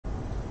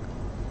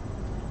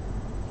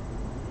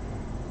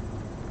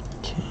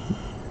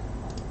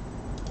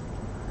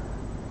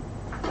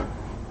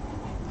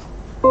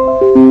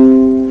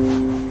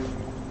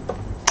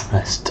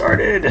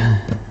Started.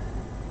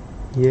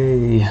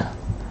 Yay.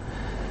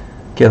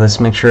 Okay, let's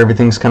make sure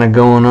everything's kind of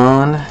going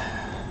on.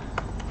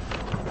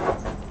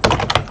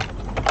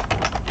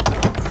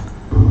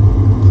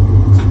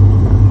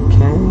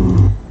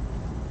 Okay.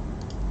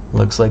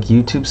 Looks like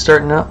YouTube's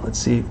starting up. Let's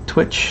see.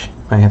 Twitch.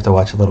 I have to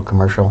watch a little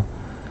commercial.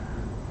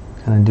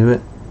 Kind of do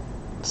it.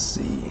 Let's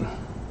see.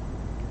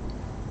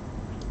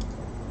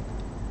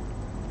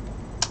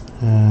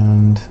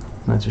 And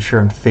I'm not too sure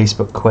on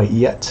Facebook quite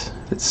yet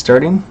if it's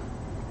starting.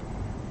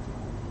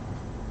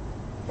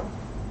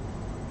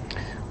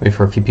 Wait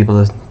for a few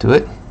people to do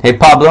it. Hey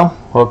Pablo,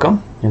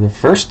 welcome. You're the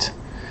first.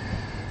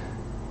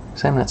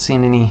 So I'm not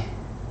seeing any.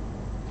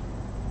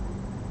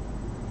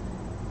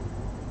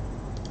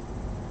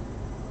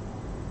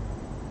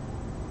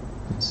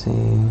 Let's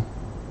see.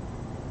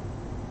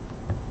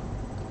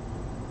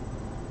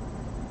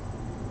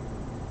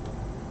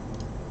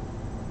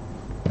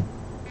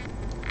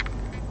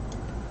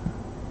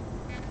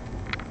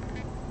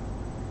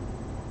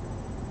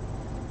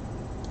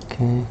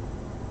 Okay.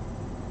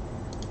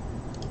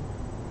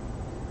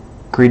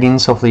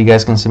 Greetings, hopefully you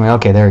guys can see me.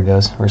 Okay, there it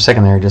goes. For a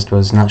second there, it just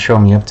was not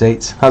showing me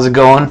updates. How's it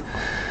going?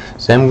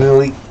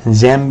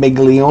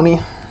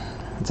 Zambiglione.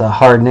 It's a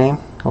hard name.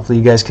 Hopefully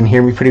you guys can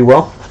hear me pretty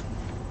well.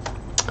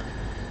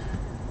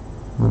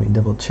 Let me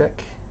double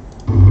check.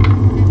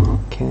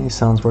 Okay,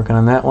 sounds working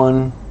on that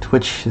one.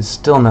 Twitch is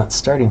still not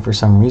starting for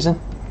some reason.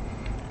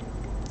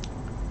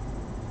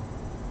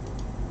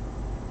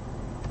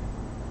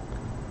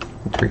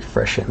 Let's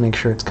refresh it, make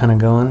sure it's kind of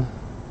going.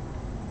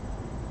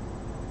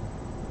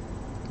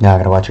 Now I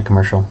gotta watch a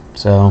commercial.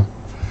 So,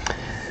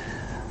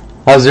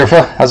 how's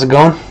Zerfa? How's it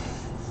going?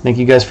 Thank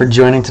you guys for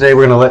joining today.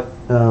 We're gonna let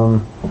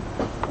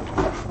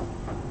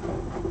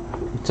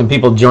some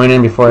people join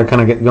in before I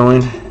kind of get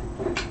going.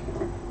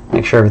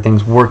 Make sure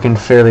everything's working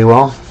fairly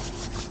well.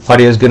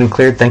 Audio is good and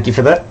clear. Thank you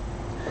for that.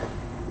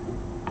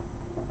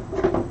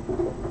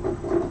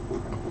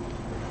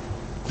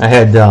 I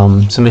had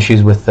some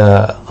issues with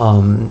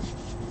audio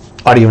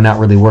not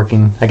really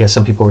working. I guess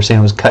some people were saying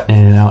it was cutting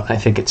in and out. I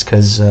think it's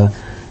because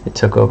it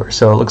took over.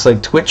 So it looks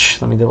like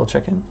Twitch. Let me double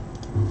check in.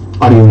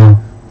 Audio now.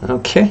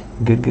 Okay,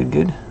 good, good,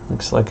 good.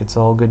 Looks like it's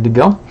all good to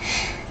go.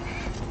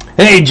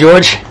 Hey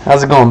George,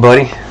 how's it going,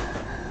 buddy?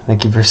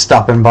 Thank you for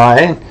stopping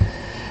by.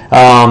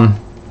 Let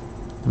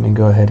me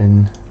go ahead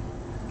and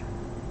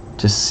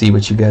just see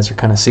what you guys are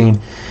kind of seeing.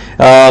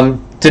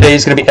 Today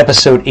is going to be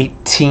episode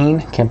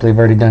 18. Can't believe I've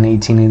already done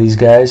 18 of these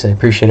guys. I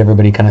appreciate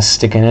everybody kind of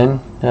sticking in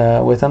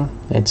with them.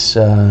 It's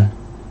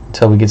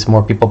until we get some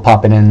more people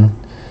popping in.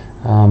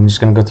 I'm just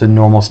going to go through the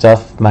normal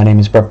stuff. My name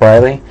is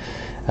Briley.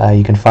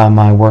 You can find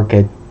my work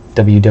at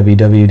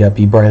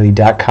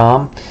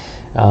www.bbriley.com.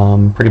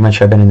 Pretty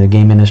much I've been in the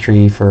game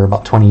industry for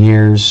about 20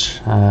 years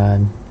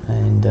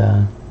and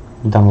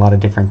done a lot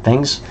of different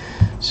things.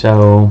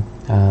 So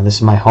this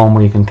is my home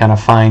where you can kind of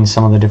find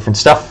some of the different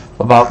stuff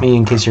about me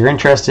in case you're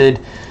interested.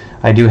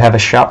 I do have a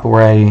shop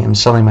where I am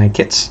selling my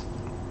kits.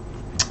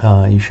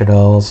 You should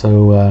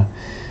also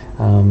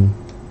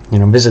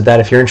visit that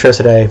if you're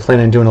interested. I plan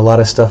on doing a lot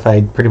of stuff.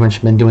 I've pretty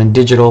much been doing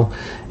digital,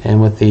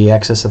 and with the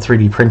access of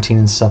 3D printing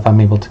and stuff, I'm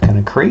able to kind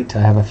of create.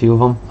 I have a few of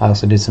them. I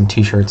also did some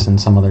t-shirts and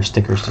some other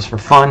stickers just for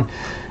fun.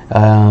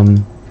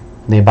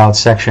 The About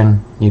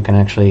section, you can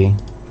actually,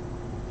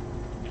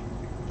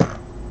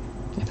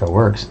 if it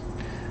works,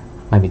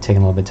 might be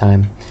taking a little bit of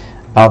time.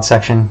 About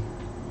section,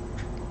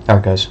 there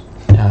it goes.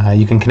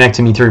 You can connect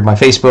to me through my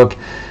Facebook,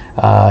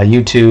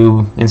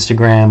 YouTube,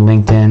 Instagram,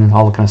 LinkedIn,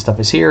 all the kind of stuff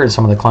is here, and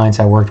some of the clients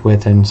I worked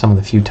with and some of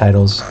the few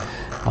titles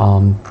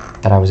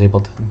that I was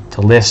able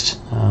to list.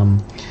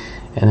 And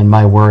then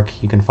my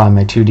work, you can find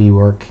my 2D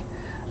work,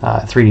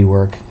 3D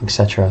work,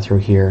 etc. through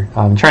here.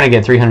 I'm trying to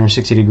get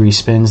 360-degree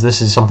spins.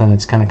 This is something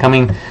that's kind of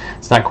coming.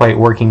 It's not quite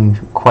working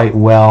quite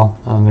well.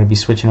 I'm going to be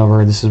switching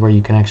over. This is where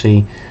you can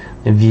actually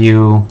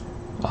view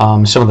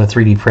some of the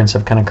 3D prints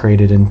I've kind of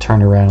created and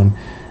turned around.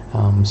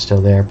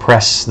 Still there.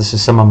 Press. This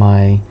is some of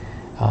my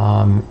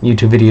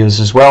YouTube videos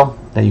as well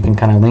that you can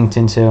kind of link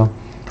into,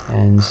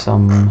 and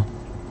some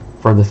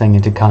further thing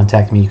into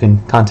contact me. You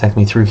can contact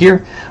me through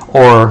here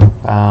or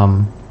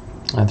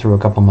through a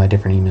couple of my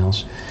different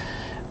emails.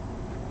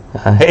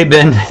 Hey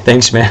Ben,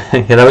 thanks man.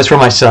 Yeah, that was for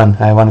my son.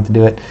 I wanted to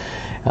do it.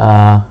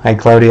 Hi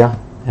Claudia,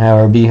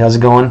 RB, how's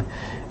it going?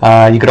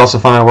 You could also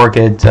find my work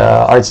at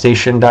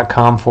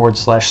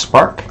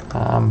artstation.com/spark.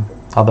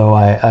 Although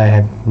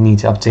I need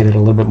to update it a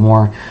little bit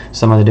more.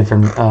 Some of the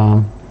different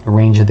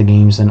range of the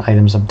games and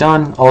items I've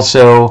done.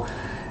 Also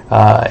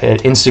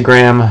at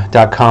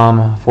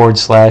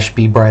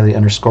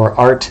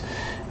instagram.com/bbriley_art.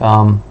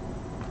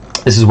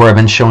 This is where I've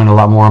been showing a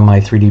lot more of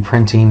my 3D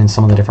printing and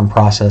some of the different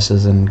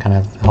processes and kind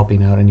of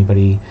helping out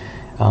anybody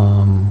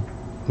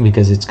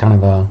because it's kind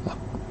of a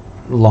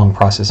long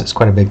process. It's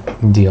quite a big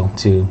deal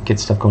to get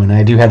stuff going.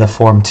 I do have the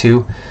Form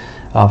 2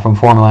 from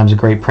Formlab's a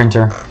great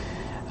printer.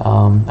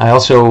 I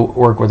also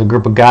work with a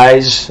group of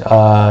guys,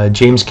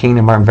 James King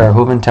and Martin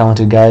Verhoeven,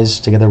 talented guys.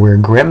 Together we're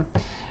Grim,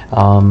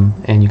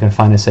 and you can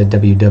find us at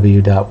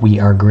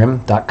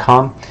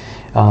www.wearegrim.com.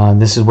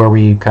 This is where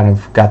we kind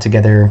of got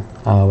together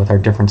with our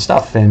different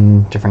stuff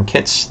and different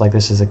kits. Like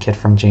this is a kit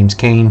from James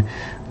Kane,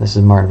 this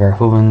is Martin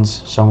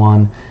Verhoeven's, so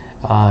on.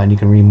 And you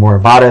can read more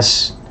about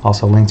us.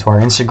 Also link to our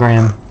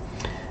Instagram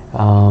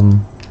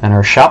and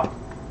our shop.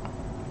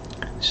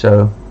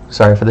 So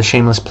sorry for the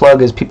shameless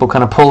plug as people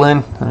kind of pull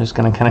in. I'm just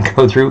going to kind of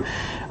go through.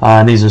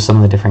 And these are some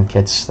of the different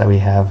kits that we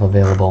have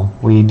available.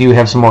 We do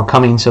have some more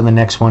coming, so the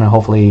next one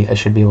hopefully I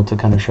should be able to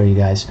kind of show you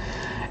guys.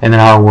 And then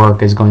our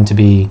work is going to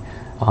be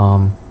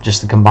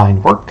just the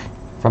combined work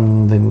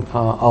from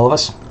all of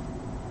us,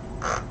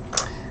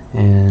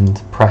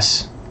 and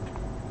press.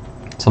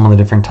 Some of the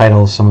different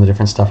titles, some of the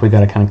different stuff, we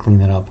got to kind of clean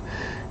that up.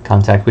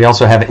 Contact. We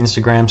also have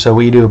Instagram, so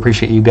we do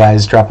appreciate you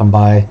guys dropping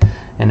by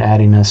and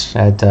adding us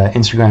at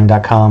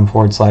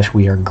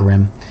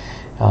instagram.com/wearegrim,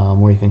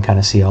 where you can kind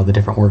of see all the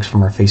different works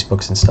from our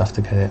Facebooks and stuff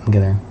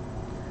together.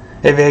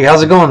 Hey Vig,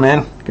 how's it going,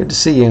 man? Good to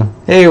see you.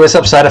 Hey, what's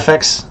up, Side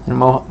Effects and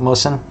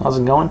Mosin? How's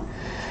it going?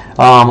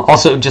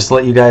 Also, just to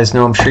let you guys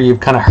know, I'm sure you've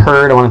kind of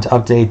heard, I wanted to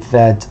update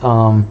that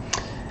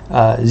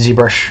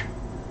ZBrush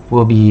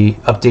will be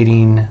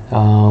updating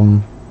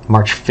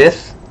March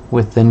 5th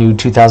with the new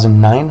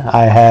 2009.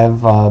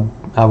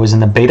 I was in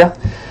the beta,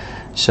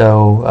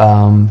 so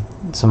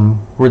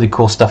some really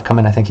cool stuff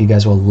coming. I think you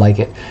guys will like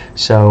it,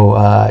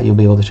 so you'll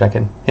be able to check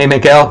it. Hey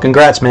Mikael,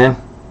 congrats, man.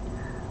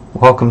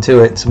 Welcome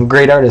to it. Some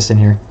great artists in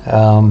here.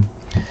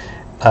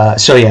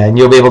 So yeah, and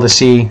you'll be able to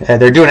see,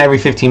 they're doing it every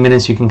 15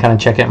 minutes. You can kind of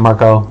check it,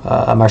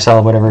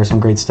 Marcel, whatever, some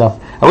great stuff.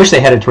 I wish they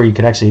had it to where you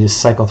could actually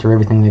just cycle through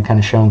everything they've kind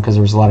of shown, because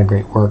there was a lot of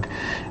great work.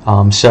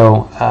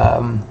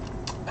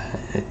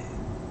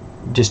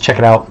 Just check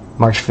it out,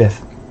 March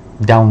 5th.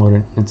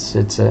 Download it.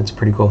 It's a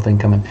pretty cool thing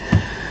coming.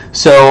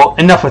 So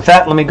enough with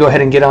that. Let me go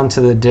ahead and get on to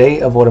the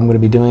day of what I'm going to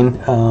be doing.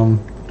 I'm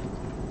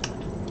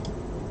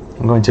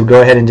going to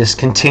go ahead and just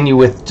continue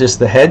with just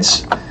the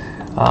heads.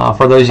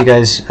 For those of you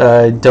guys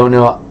don't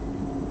know,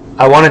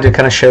 I wanted to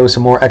kind of show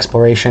some more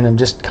exploration of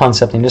just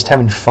concepting, just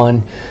having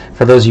fun.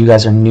 For those of you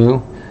guys are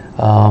new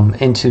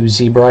into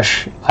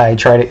ZBrush, I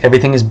tried it.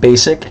 Everything is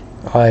basic.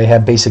 I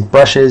have basic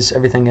brushes,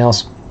 everything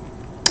else,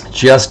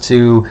 just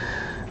to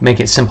make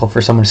it simple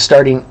for someone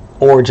starting,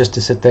 or just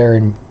to sit there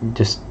and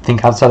just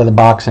think outside of the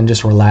box and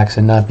just relax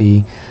and not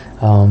be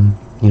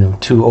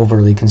too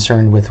overly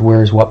concerned with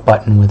where's what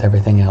button with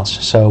everything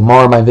else. So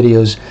more of my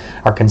videos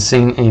are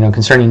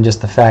concerning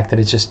just the fact that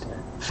it's just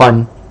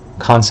fun,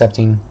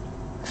 concepting,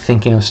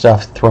 thinking of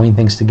stuff, throwing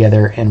things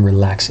together, and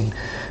relaxing.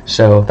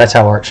 So that's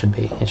how art should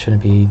be. It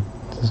shouldn't be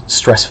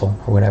stressful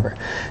or whatever.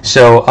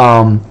 So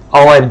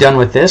all I've done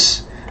with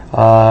this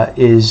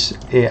is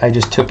I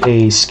just took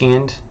a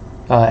scanned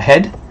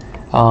head.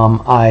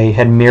 I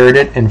had mirrored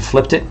it and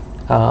flipped it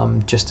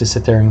just to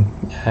sit there and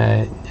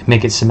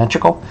make it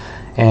symmetrical,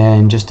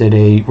 and just did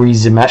a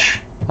ZMesh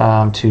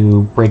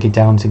to break it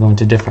down to go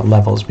into different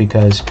levels,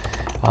 because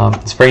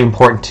it's very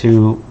important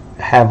to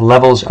have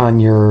levels on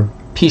your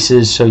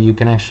pieces so you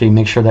can actually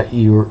make sure that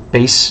your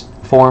base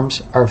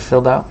forms are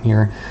filled out,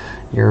 your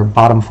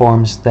bottom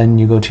forms, then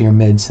you go to your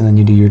mids, and then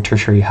you do your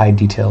tertiary high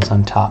details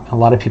on top. A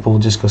lot of people will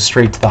just go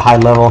straight to the high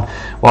level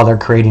while they're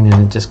creating,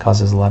 and it just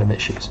causes a lot of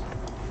issues.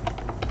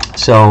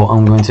 So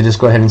I'm going to just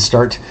go ahead and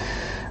start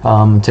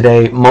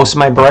today. Most of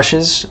my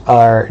brushes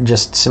are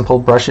just simple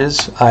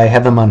brushes. I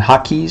have them on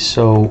hotkeys,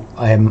 so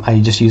I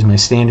just use my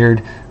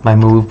standard, my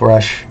move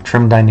brush,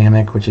 trim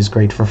dynamic, which is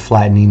great for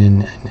flattening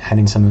and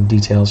adding some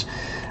details,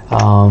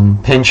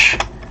 pinch,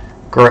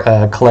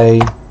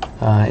 clay,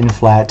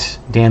 inflat,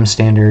 dam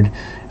standard,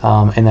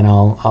 and then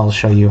I'll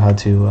show you how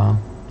to.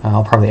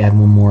 I'll probably add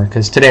one more,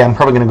 because today I'm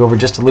probably going to go over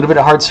just a little bit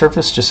of hard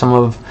surface, just some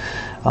of,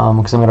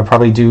 because I'm going to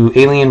probably do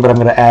alien, but I'm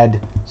going to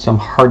add some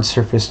hard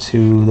surface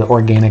to the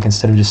organic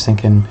instead of just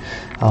thinking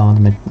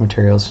the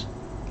materials.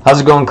 How's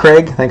it going,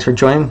 Craig? Thanks for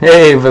joining.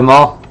 Hey,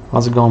 Vimal.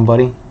 How's it going,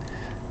 buddy?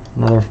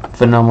 Another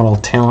phenomenal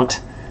talent.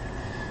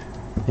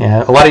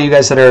 Yeah, a lot of you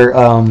guys that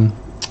are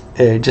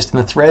just in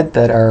the thread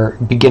that are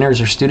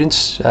beginners or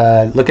students,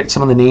 look at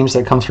some of the names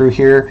that come through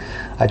here.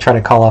 I try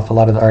to call off a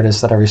lot of the artists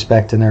that I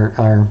respect and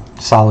are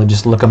solid.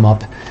 Just look them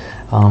up,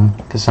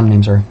 because some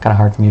names are kind of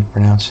hard for me to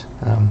pronounce,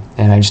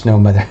 and I just know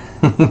them by their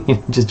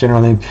just general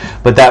name.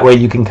 But that way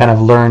you can kind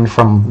of learn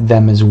from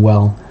them as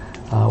well,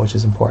 which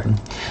is important.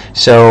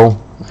 So,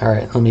 all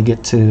right, let me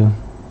get to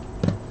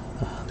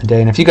the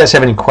day. And if you guys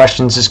have any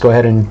questions, just go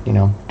ahead and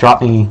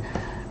drop me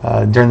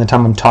during the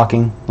time I'm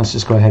talking. Let's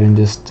just go ahead and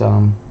just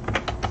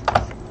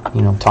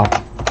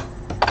talk,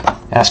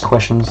 ask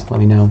questions, let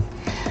me know.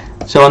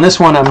 So on this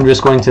one, I'm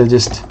just going to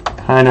just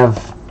kind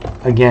of,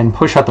 again,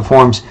 push out the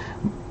forms.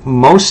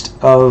 Most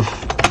of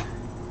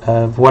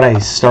what I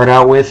start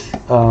out with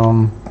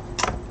on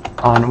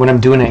when I'm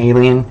doing an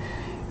alien,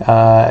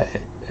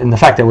 and the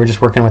fact that we're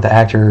just working with the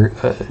actor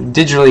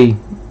digitally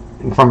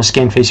from a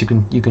scan face, you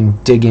can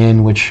dig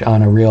in, which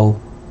on a real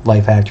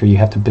life actor you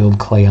have to build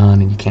clay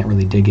on, and you can't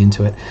really dig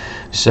into it.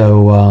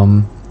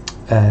 So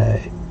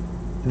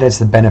that's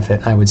the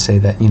benefit, I would say,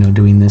 that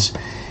doing this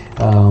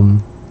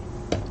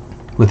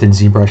within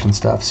ZBrush and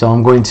stuff. So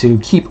I'm going to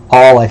keep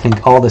I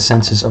think all the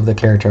senses of the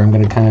character. I'm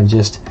going to kind of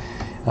just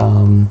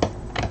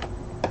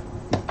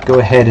go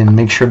ahead and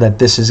make sure that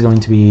this is going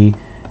to be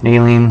an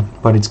alien,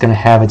 but it's going to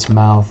have its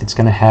mouth, it's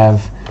going to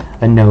have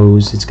a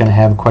nose, it's going to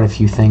have quite a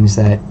few things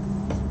that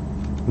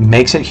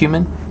makes it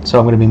human. So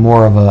I'm going to be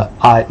more of a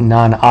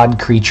non-odd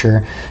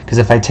creature, because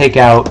if I take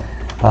out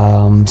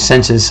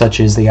senses such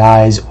as the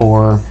eyes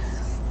or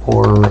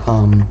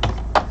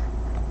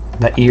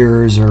the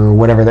ears or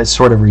whatever, that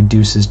sort of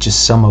reduces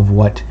just some of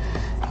what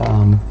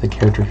the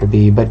character could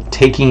be. But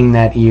taking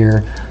that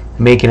ear,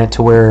 making it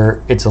to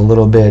where it's a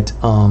little bit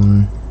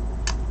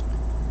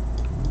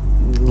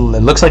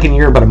it looks like an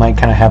ear, but it might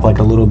kind of have like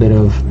a little bit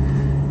of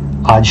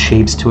odd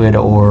shapes to it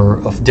or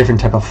a different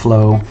type of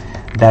flow,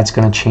 that's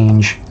going to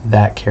change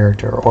that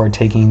character. Or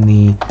taking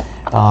the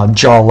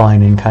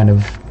jawline and kind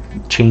of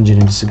change it,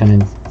 and it's going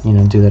to, you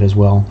know, do that as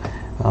well.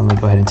 Let me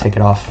go ahead and take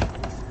it off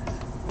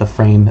the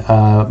frame.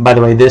 By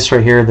the way, this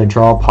right here, the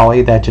draw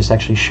poly, that just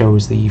actually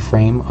shows the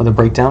frame of the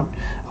breakdown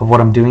of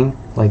what I'm doing,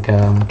 like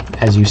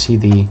as you see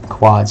the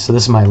quads. So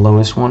this is my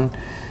lowest one.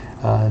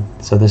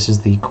 So this is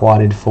the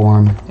quadded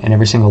form, and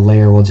every single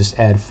layer will just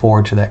add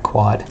 4 to that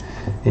quad.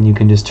 And you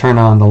can just turn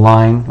on the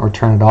line or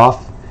turn it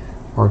off,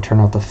 or turn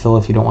off the fill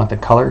if you don't want the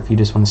color, if you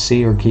just want to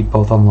see, or keep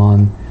both of them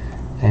on.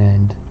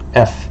 And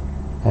F,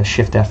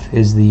 Shift F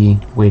is the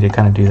way to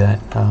kind of do that.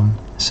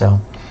 So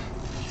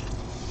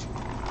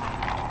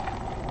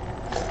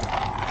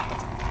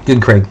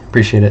good, Craig,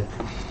 appreciate it.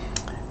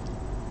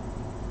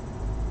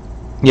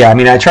 Yeah, I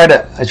mean, I try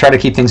to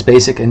keep things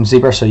basic in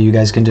ZBrush so you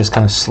guys can just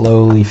kind of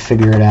slowly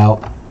figure it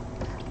out,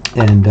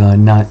 and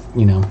not,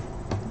 you know,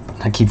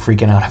 not keep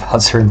freaking out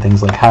about certain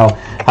things like how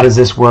does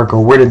this work,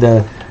 or where did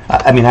the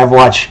I mean, I've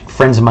watched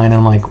friends of mine and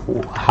I'm like,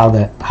 how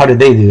did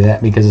they do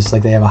that? Because it's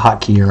like they have a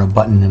hotkey or a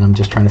button, and I'm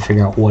just trying to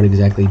figure out what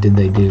exactly did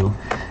they do.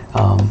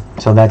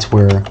 So that's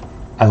where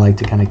I like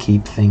to kind of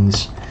keep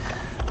things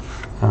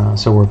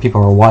so where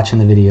people are watching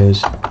the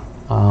videos,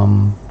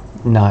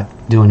 not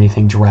doing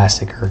anything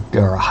drastic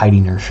or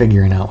hiding or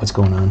figuring out what's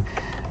going on.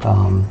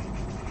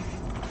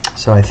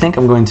 So I think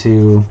I'm going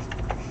to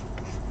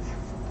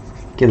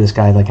give this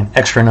guy like an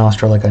extra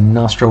nostril, like a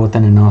nostril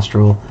within a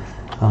nostril,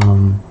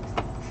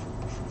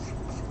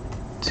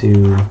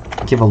 to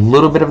give a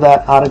little bit of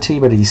that oddity,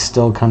 but he's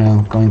still kind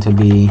of going to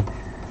be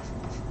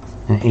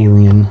an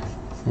alien.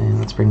 And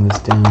let's bring this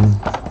down.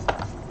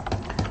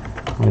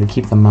 I'm going to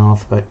keep the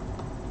mouth, but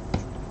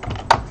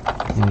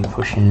maybe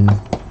push in.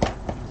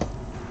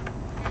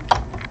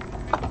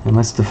 And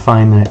let's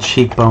define that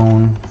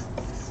cheekbone.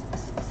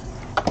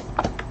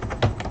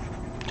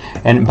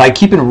 And by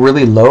keeping it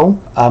really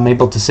low, I'm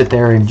able to sit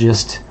there and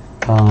just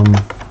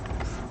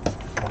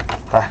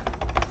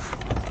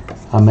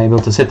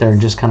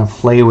kind of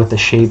play with the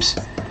shapes,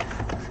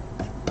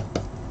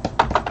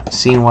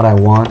 seeing what I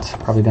want.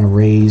 Probably going to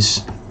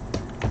raise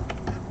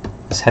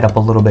this head up a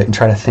little bit and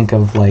try to think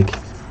of, like,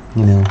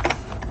 you know,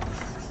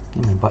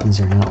 my buttons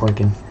are not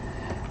working.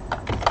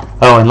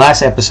 Oh, and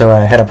last episode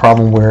I had a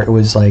problem where it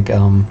was like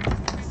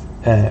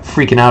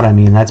freaking out on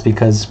me, and that's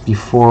because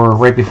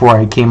right before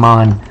I came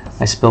on,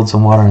 I spilled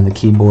some water on the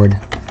keyboard,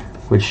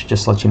 which,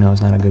 just to let you know,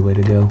 is not a good way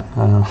to go.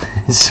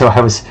 So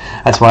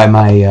that's why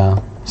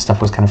my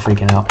stuff was kind of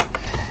freaking out,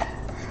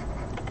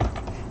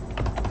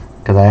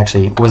 because I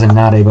actually wasn't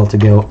not able to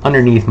go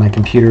underneath my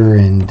computer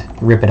and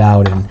rip it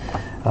out and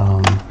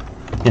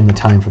in the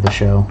time for the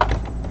show.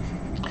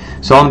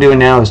 So all I'm doing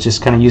now is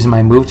just kind of using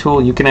my move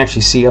tool. You can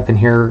actually see up in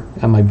here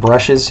on my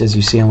brushes, as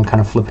you see I'm kind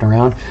of flipping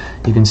around,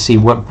 you can see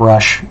what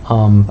brush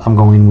I'm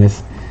going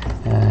with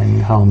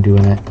and how I'm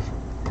doing it,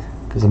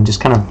 because I'm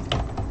just kind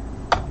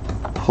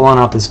of pulling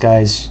out this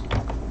guy's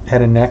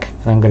head and neck,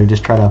 and I'm going to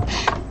just try to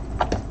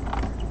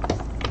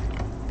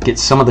get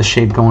some of the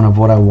shape going of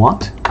what I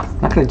want. I'm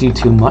not going to do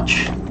too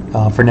much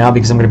for now,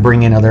 because I'm going to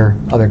bring in other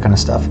kind of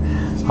stuff.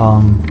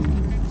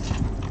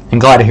 And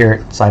glad to hear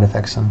it, side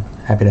effects. I'm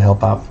happy to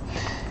help out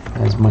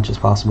as much as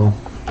possible.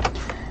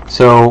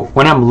 So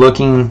when I'm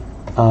looking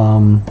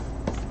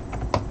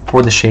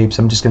for the shapes,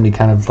 I'm just going to be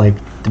kind of like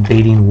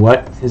debating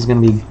what is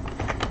going to be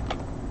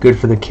good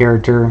for the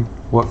character,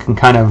 what can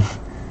kind of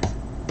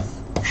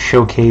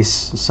showcase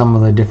some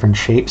of the different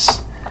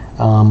shapes.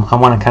 I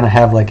want to kind of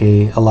have like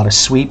a lot of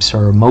sweeps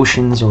or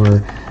motions or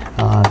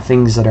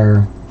things that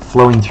are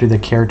flowing through the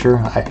character.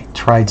 I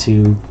try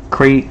to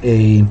create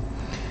a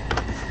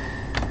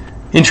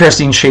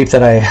interesting shape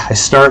that I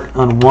start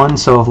on one.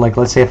 So if, like,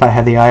 let's say if I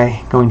have the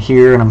eye going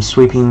here and I'm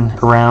sweeping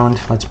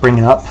around, let's bring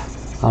it up.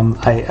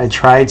 I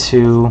try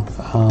to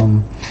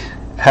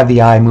have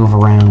the eye move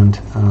around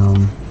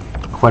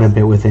quite a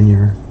bit within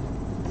your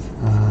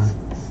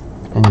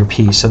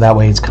piece, so that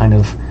way it's kind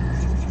of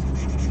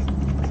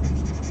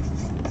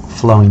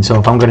flowing. So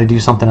if I'm going to do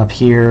something up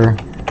here,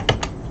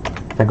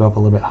 if I go up a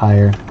little bit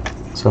higher,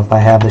 so if I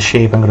have the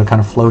shape, I'm going to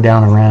kind of flow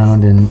down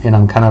around, and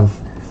I'm kind of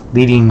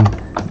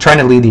trying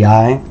to lead the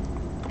eye.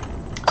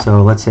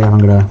 So let's say I'm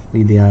going to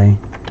lead the eye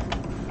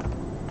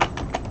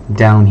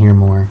down here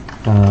more.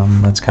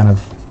 Let's kind of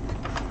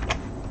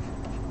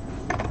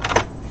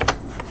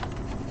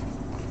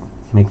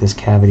make this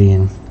cavity,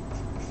 and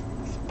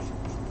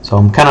so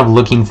I'm kind of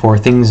looking for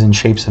things in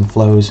shapes and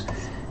flows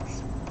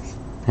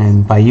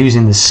And by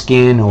using the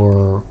skin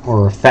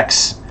or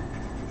effects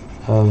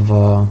of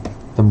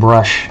the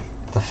brush,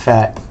 the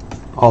fat,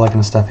 all that kind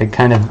of stuff,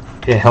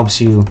 it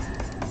helps you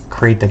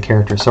create the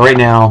character. So right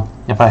now,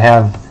 if I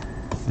have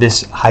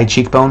this high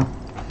cheekbone,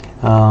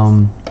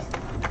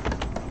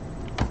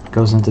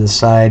 goes into the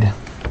side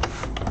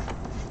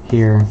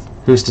here,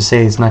 who's to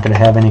say it's not going to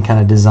have any kind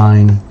of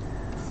design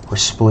or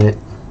split?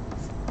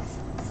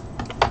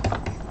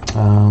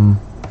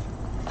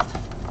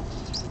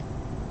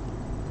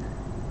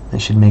 They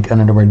should make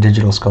underwear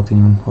digital sculpting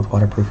even with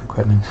waterproof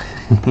equipment.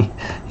 You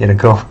had to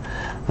go.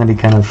 I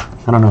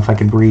don't know if I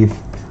could breathe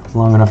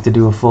long enough to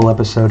do a full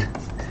episode.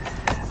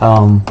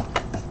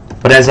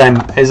 But as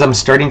I'm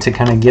starting to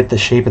kind of get the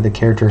shape of the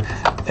character,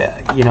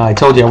 I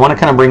told you I want to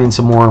kind of bring in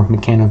some more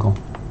mechanical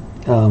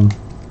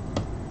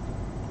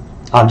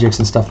objects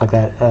and stuff like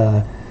that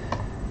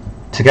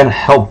to kind of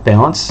help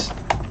balance.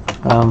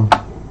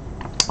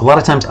 A lot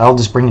of times I'll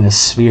just bring in a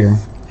sphere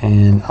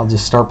and I'll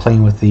just start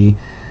playing with the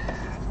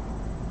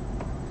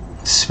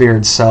sphere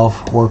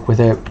itself, work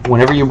with it.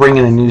 Whenever you bring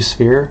in a new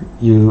sphere,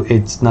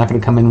 it's not going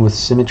to come in with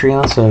symmetry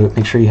on, so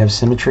make sure you have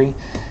symmetry.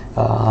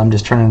 I'm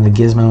just turning the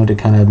gizmo to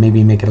kind of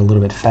maybe make it a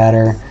little bit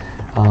fatter.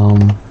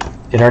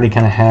 It already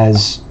kind of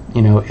has,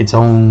 its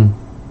own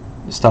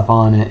stuff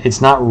on it.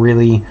 It's not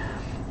really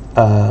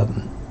a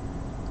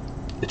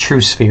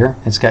true sphere.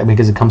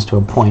 Because it comes to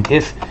a point.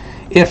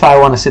 If I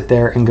want to sit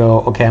there and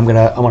go, okay,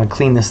 I want to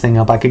clean this thing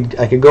up, I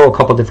could go a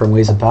couple different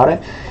ways about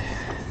it.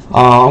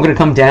 I'm going to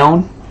come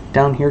down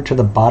here to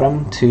the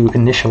bottom to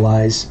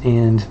initialize,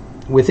 and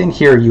within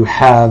here you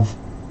have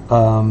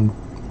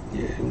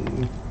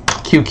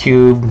Q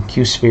cube,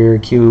 Q sphere,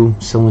 Q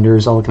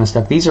cylinders, all that kind of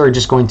stuff. These are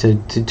just going to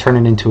turn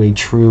it into a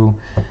true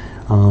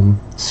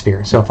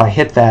sphere. So if I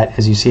hit that,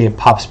 as you see, it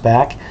pops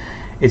back.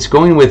 It's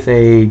going with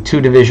a 2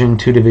 division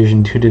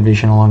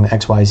along the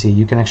XYZ.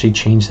 You can actually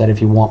change that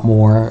if you want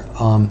more.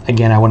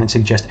 Again, I wouldn't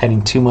suggest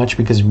adding too much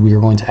because we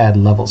are going to add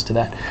levels to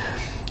that.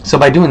 So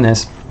by doing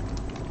this,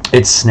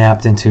 it's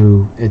snapped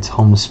into its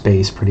home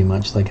space pretty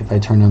much. Like if I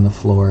turn on the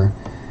floor,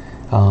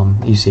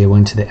 you see it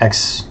went to the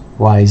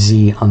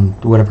XYZ on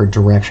whatever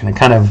direction. It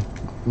kind of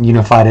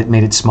unified it,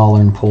 made it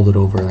smaller, and pulled it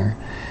over there.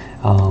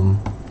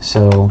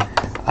 So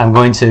I'm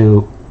going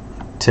to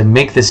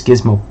make this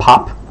gizmo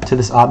pop to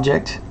this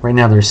object. Right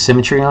now there's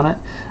symmetry on it.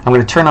 I'm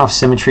going to turn off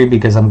symmetry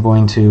because I'm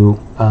going to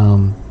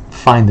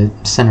find the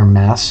center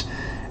mass,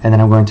 and then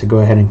I'm going to go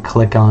ahead and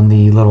click on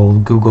the little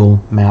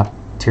Google map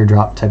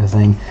teardrop type of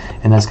thing,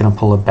 and that's going to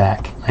pull it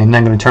back. I'm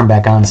then going to turn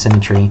back on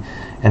symmetry,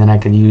 and then I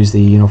could use the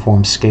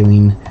uniform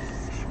scaling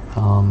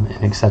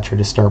and etc.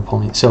 to start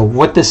pulling. So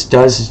what this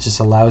does is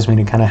just allows me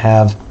to kind of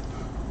have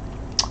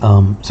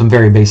some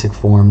very basic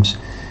forms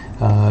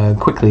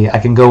quickly. I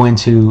can go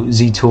into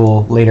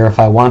Z-Tool later if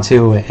I want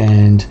to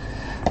and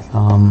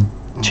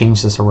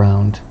change this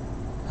around.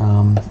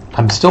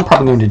 I'm still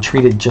probably going to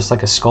treat it just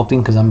like a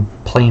sculpting because I'm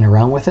playing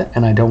around with it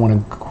and I don't want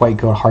to quite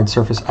go hard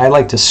surface. I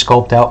like to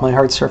sculpt out my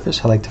hard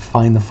surface. I like to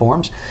find the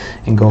forms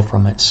and go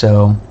from it.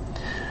 So,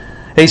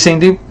 hey Sane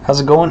Dude,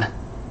 how's it going?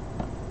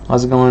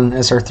 How's it going,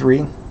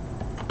 SR3?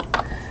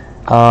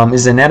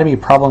 Is the anatomy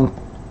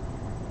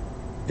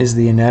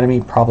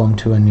problem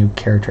to a new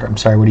character? I'm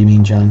sorry, what do you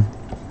mean, John?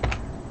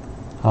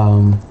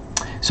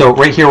 So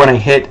right here when I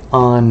hit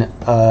on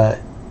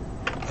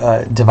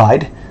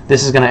divide,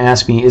 this is going to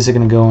ask me, is it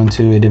going to go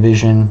into a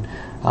division?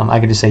 I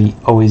could just say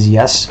always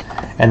yes,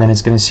 and then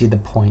it's going to see the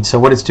point. So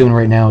what it's doing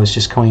right now is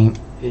just doing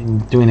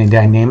a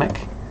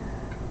dynamic.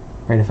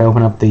 Right? If I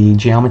open up the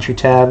geometry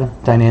tab,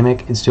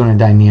 dynamic, it's doing a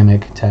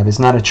dynamic tab. It's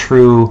not a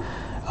true.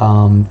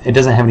 It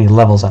doesn't have any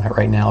levels on it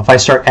right now. If I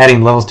start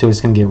adding levels to it,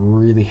 it's going to get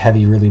really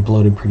heavy, really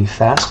bloated pretty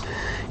fast.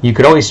 You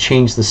could always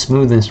change the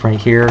smoothness right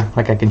here.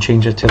 Like I can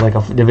change it to like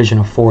a division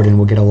of 4 and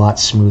we'll get a lot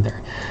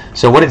smoother.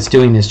 So what it's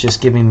doing is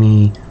just giving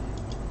me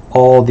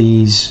all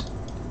these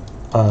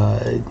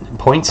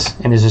points,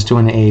 and is just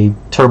doing a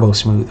turbo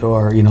smooth,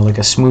 or like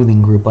a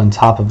smoothing group on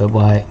top of it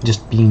by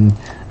just being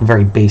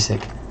very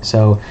basic.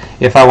 So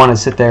if I want to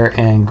sit there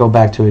and go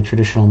back to a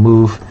traditional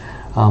move,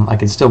 I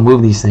can still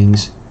move these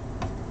things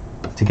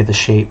to get the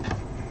shape.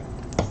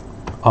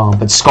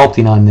 But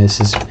sculpting on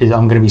this is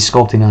I'm going to be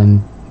sculpting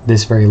on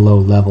this very low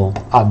level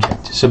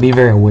object. So be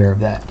very aware of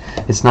that.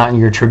 It's not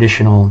your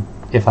traditional,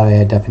 if I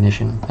add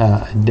definition,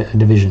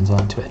 divisions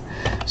onto it.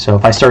 So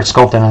if I start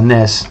sculpting on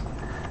this,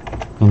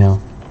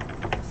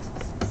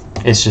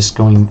 it's just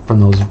going from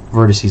those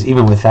vertices.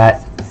 Even with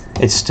that,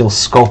 it's still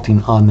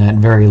sculpting on that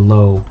very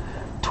low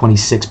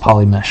 26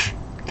 poly mesh.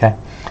 Okay,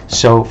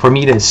 so for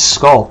me to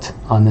sculpt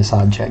on this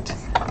object,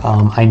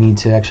 I need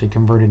to actually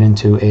convert it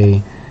into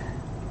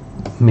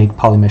make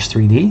polymesh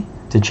 3D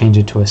to change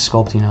it to a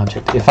sculpting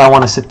object. If I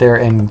want to sit there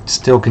and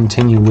still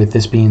continue with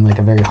this being like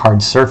a very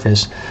hard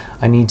surface,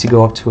 I need to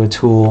go up to a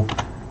tool,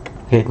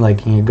 hit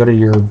go to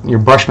your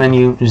brush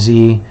menu,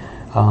 Z,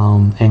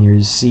 and your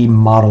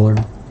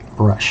ZModeler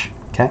brush.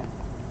 Okay.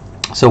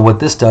 So what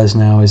this does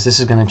now is this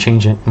is going to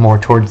change it more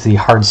towards the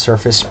hard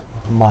surface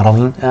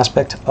modeling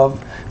aspect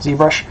of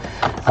ZBrush,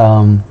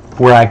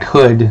 where I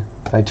could,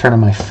 if I turn on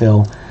my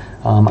fill,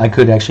 I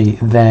could actually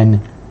then,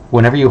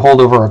 whenever you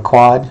hold over a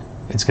quad,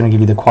 it's going to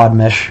give you the quad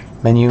mesh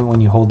menu.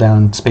 When you hold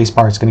down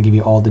spacebar, it's going to give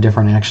you all the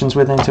different actions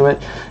within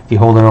it. If you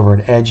hold it over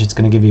an edge, it's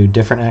going to give you a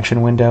different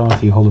action window.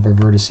 If you hold over a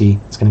vertice,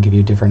 it's going to give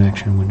you a different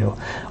action window.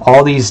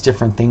 All these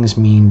different things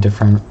mean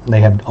different,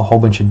 they have a whole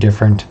bunch of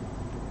different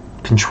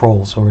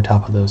controls over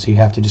top of those, so you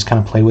have to just kind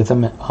of play with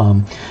them.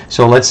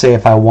 So let's say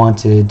if I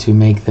wanted to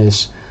make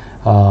this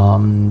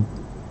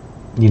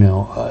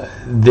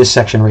this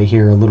section right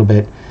here a little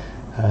bit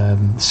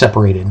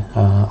separated,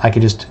 I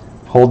could just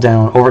hold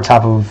down over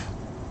top of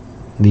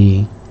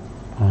the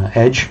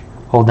edge,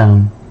 hold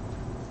down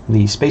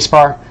the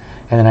spacebar,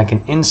 and then I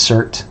can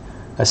insert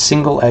a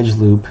single edge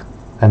loop.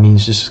 That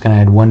means just going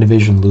to add one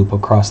division loop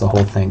across the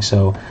whole thing.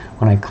 So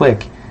when I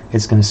click,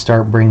 it's going to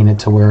start bringing it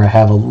to where I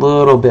have a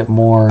little bit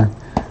more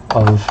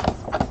of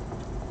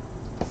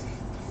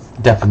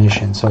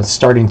definition. So it's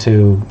starting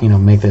to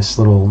make this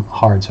a little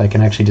hard. So I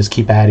can actually just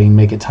keep adding,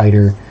 make it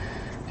tighter.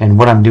 And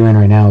what I'm doing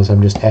right now is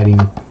I'm just adding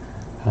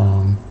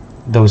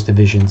those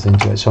divisions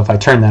into it. So if I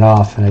turn that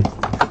off, and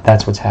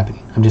that's what's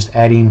happening. I'm just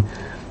adding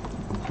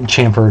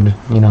chamfered,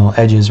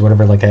 edges,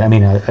 whatever, like that. I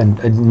mean,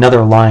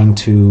 another line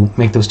to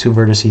make those two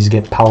vertices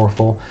get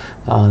powerful.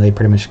 They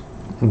pretty much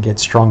get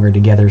stronger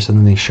together, so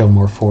then they show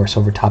more force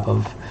over top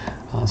of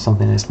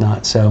something that's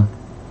not. So,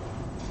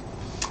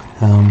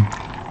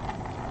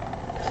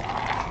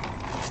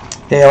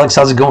 hey Alex,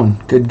 how's it going?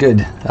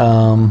 Good.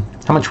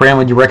 How much RAM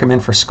would you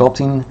recommend for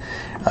sculpting?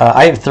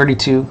 I have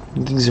 32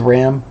 gigs of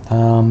RAM.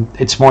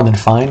 It's more than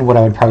fine. What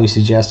I would probably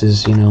suggest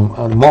is,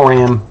 more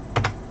RAM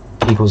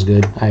equals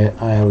good. I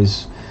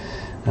always,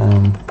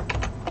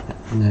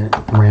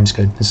 RAM's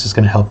good. This is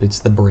going to help. It's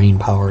the brain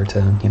power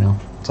to,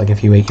 it's like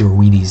if you ate your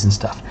Wheaties and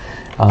stuff.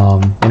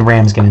 And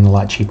RAM's getting a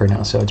lot cheaper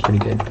now, so it's pretty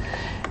good.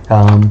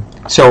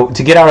 So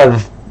to get out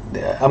of,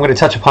 I'm going to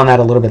touch upon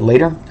that a little bit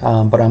later,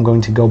 but I'm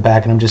going to go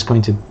back and I'm just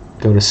going to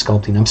go to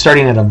sculpting. I'm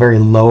starting at a very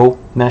low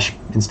mesh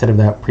instead of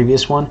that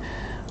previous one.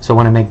 So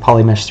when I make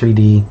PolyMesh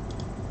 3D,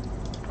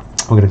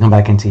 I'm going to come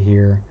back into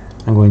here.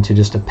 I'm going to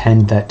just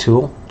append that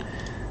tool.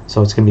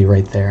 So it's going to be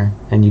right there.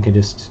 And you can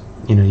just,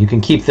 you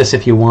can keep this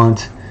if you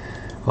want.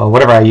 Well,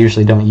 whatever I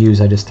usually don't use,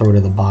 I just throw it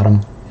at the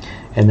bottom.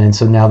 And then,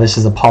 so now this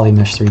is a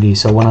PolyMesh 3D.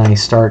 So when I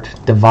start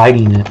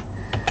dividing it,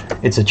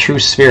 it's a true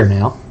sphere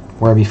now.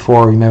 Where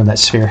before, remember that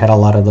sphere had a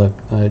lot of the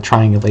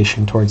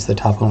triangulation towards the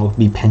top, and it will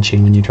be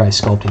pinching when you try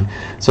sculpting.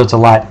 So it's a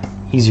lot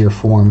easier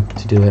form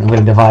to do it. I'm going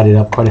to divide it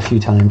up quite a few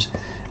times.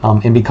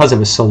 And because it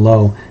was so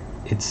low,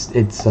 it's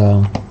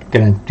going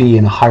to be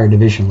in a higher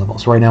division level.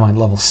 So right now I'm at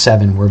level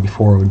 7, where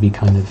before it would be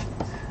kind of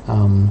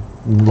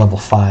level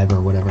 5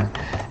 or whatever.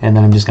 And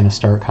then I'm just going to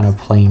start kind of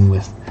playing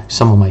with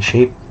some of my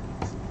shape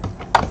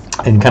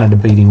and kind of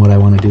debating what I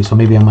want to do. So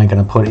maybe I'm going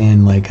to put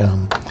in like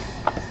a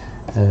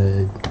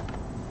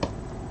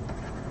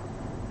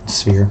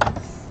sphere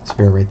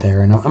right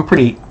there. And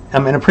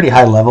I'm in a pretty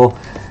high level.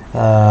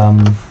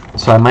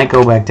 So I might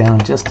go back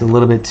down just a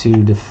little bit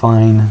to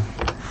define,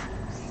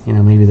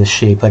 maybe the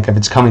shape. Like if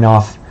it's coming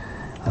off,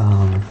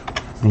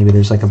 maybe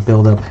there's like a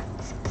buildup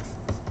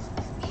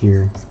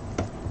here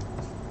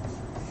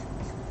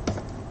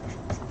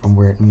from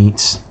where it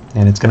meets,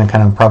 and it's going to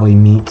kind of probably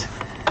meet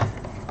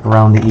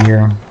around the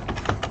ear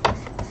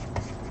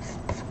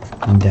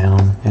and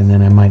down, and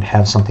then I might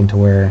have something to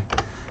where,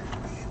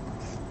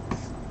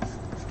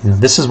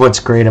 this is what's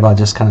great about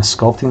just kind of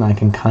sculpting. I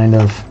can kind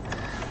of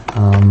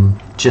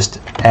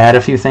just add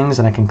a few things,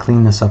 and I can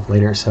clean this up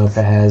later. So if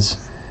it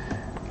has,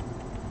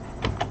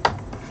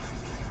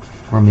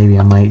 or maybe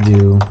I might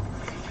do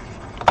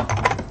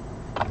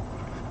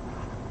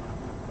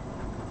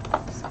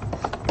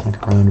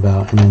like a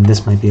roundabout, and then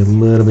this might be a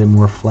little bit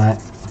more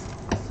flat.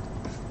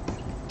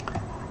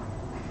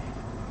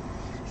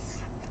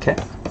 Okay.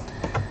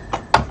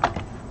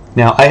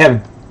 Now I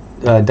have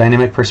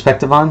dynamic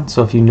perspective on,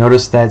 so if you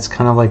notice that's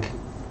kind of like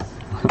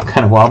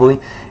kind of wobbly.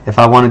 If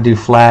I want to do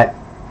flat,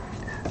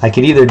 I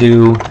could either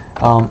do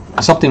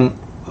something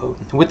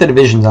with the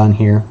divisions on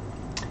here.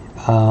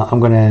 I'm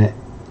going to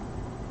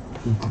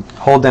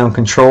hold down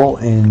Control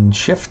and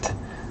Shift,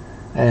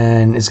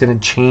 and it's going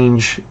to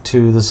change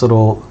to this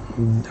little.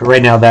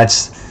 Right now,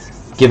 that's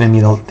giving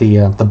me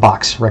the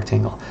box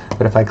rectangle.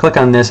 But if I click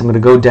on this, I'm going to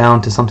go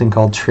down to something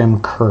called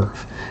Trim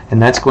Curve,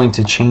 and that's going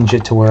to change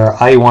it to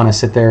where I want to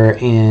sit there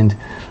and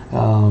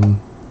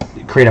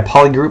create a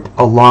poly group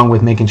along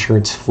with making sure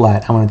it's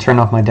flat. I want to turn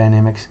off my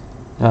dynamics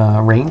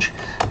range,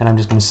 and I'm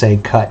just going to say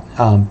cut.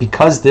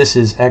 Because this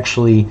is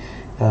actually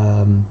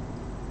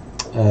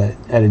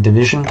at a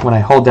division, when I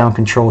hold down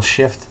Control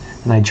Shift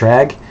and I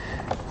drag,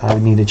 I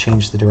would need to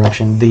change the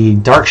direction. The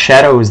dark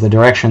shadow is the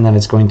direction that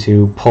it's going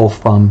to pull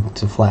from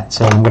to flat.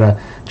 So I'm going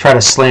to try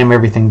to slam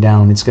everything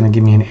down. It's going to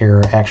give me an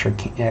error,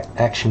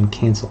 action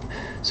cancel.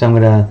 So I'm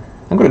going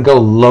to go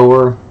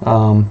lower,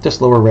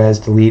 just lower res,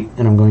 delete,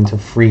 and I'm going to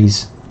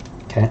freeze.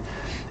 Okay.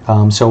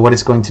 So what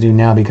it's going to do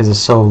now, because it's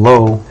so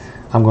low,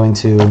 I'm going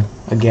to,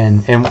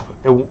 again, and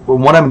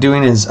what I'm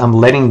doing is I'm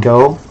letting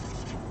go,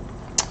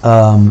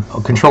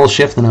 Control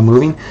Shift, and I'm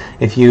moving.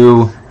 If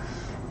you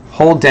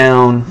hold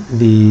down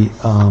the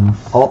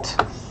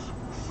Alt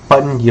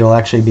button, you'll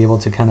actually be able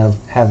to kind of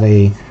have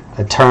a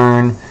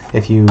turn.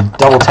 If you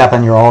double tap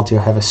on your Alt, you'll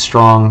have a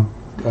strong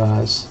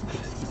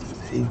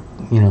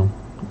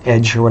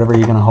edge or whatever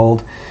you're going to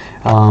hold.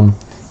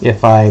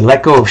 If I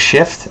let go of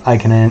Shift, I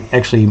can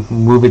actually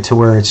move it to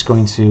where it's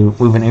going to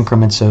move in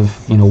increments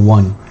of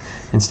 1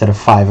 instead of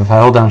 5. If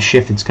I hold down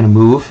Shift, it's going to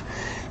move.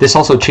 This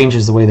also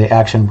changes the way the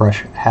action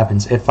brush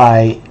happens. If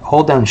I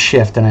hold down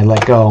Shift and I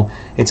let go,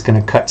 it's going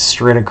to cut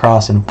straight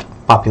across and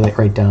populate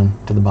right down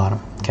to the bottom.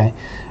 Okay,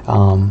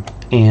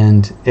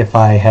 and if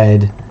I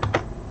had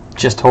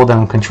just hold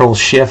down Control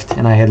Shift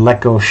and I had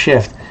let go of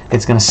Shift,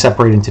 it's going to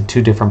separate into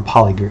 2 different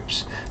poly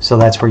groups. So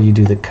that's where you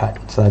do the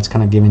cut. So that's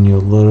kind of giving you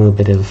a little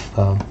bit of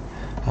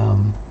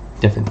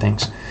different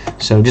things.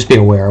 So just be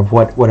aware of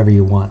whatever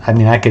you want. I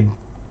mean, I could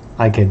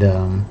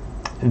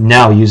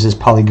now use this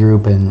poly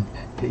group and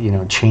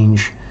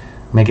change,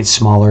 make it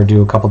smaller,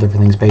 do a couple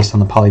different things based on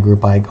the poly group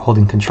by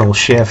holding Control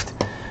Shift,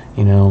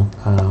 and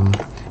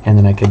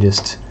then I could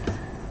just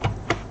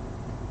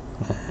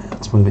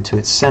let's move it to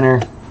its center,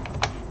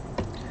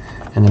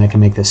 and then I can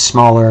make this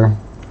smaller.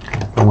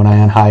 But when I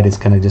unhide, it's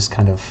going to just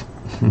kind of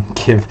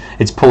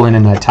it's pulling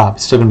in that top.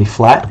 It's still going to be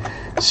flat,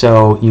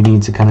 so you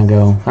need to kind of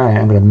go, all right,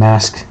 I'm going to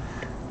mask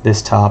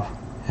this top,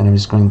 and I'm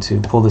just going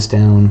to pull this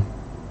down.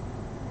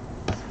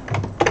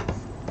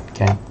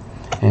 Okay,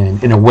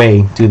 and in a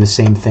way, do the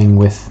same thing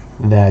with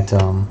that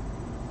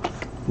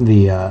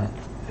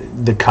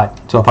the cut.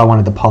 So if I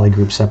wanted the poly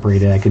group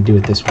separated, I could do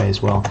it this way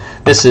as well.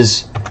 This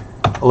is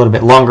a little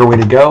bit longer way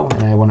to go,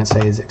 and I wouldn't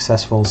say is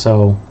successful,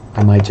 so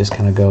I might just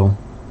kind of go,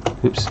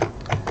 oops,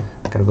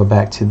 got to go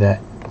back to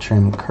that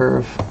trim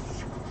curve.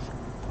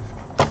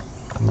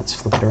 And let's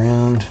flip it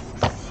around.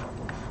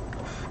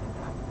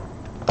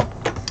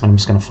 I'm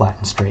just going to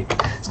flatten straight.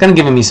 It's kind of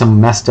giving me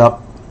some messed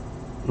up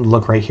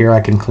look right here.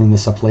 I can clean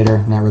this up later.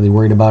 Not really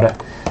worried about it.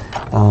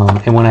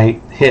 And when I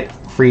hit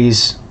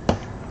freeze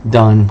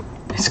done,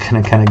 it's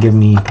going to kind of give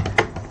me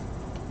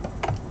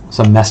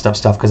some messed up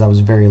stuff because I was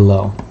very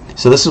low.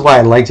 So this is why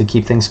I like to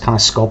keep things kind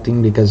of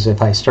sculpting, because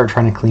if I start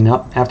trying to clean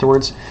up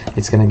afterwards,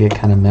 it's going to get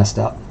kind of messed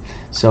up.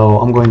 So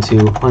I'm going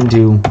to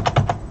undo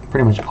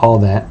pretty much all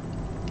that.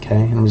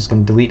 Okay, and I'm just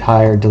going to delete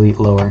higher, delete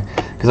lower,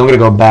 because I'm going to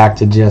go back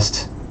to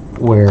just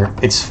where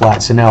it's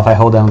flat. So now if I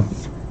hold down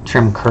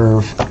trim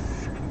curve,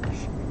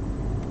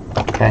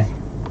 okay,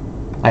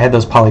 I had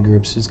those poly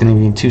groups. It's going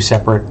to be 2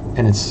 separate,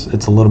 and it's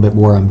a little bit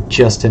more. I'm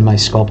just in my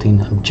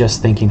sculpting. I'm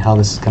just thinking how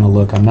this is going to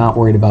look. I'm not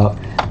worried about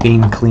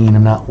being clean.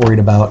 I'm not worried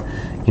about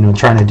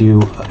trying to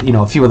do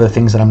a few other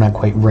things that I'm not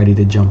quite ready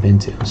to jump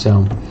into.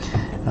 So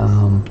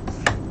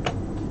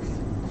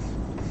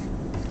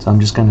so I'm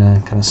just going to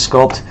kind of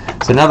sculpt.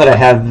 So now that I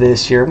have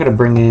this here, I'm going to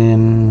bring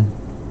in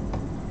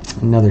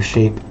another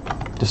shape,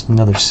 just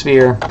another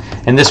sphere.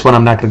 And this one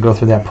I'm not going to go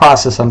through that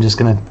process. I'm just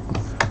going to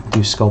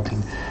do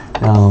sculpting.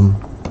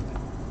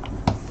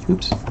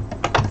 Oops.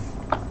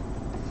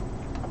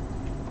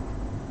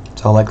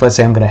 So like, let's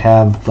say I'm going to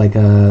have like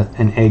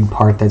an egg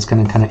part that's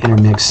going to kind of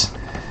intermix,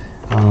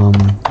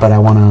 but I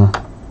want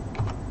to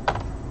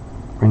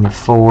bring it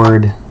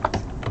forward,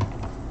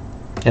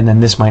 and then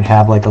this might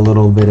have like a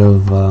little bit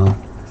of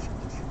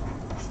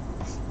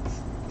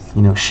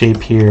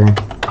shape here,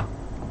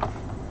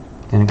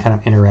 and it kind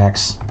of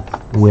interacts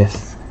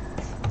with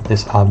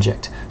this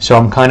object. So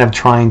I'm kind of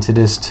trying to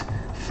just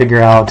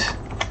figure out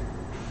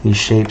these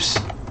shapes.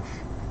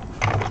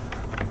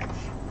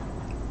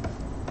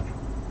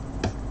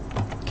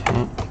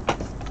 Okay.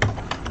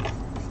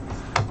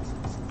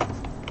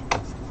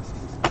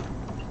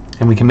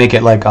 And we can make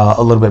it like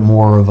a little bit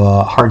more of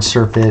a hard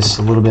surface,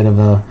 a little bit of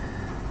a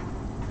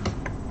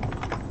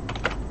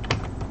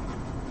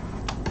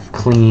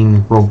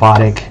clean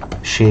robotic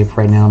shape.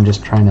 Right now I'm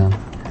just trying to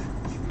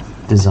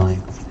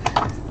design.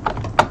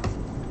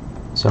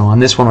 So on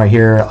this one right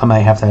here, I might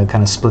have to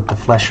kind of split the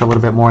flesh a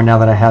little bit more now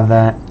that I have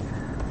that.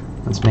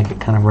 Let's make it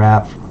kind of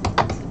wrap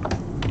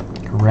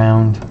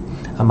around.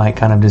 I might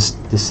kind of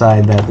just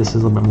decide that this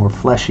is a little bit more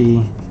fleshy.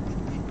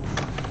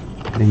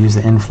 I'm going to use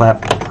the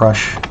in-flap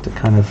brush to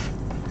kind of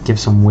give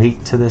some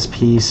weight to this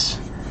piece.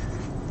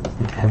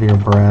 Make a heavier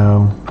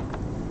brow.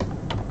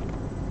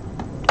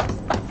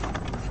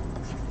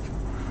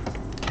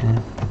 Okay.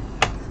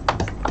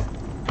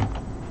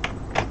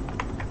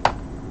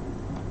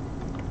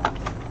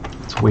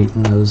 Let's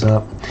weighten those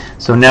up.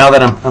 So now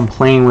that I'm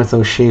playing with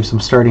those shapes, I'm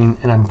starting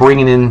and I'm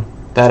bringing in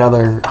that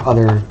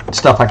other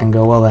stuff. I can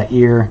go, well, that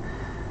ear,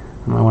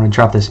 I want to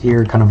drop this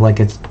ear kind of like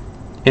it's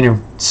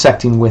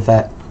intersecting with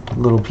that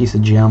little piece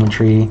of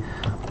geometry,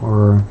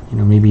 or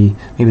maybe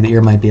the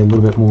ear might be a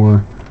little bit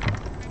more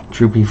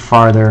droopy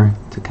farther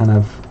to kind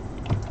of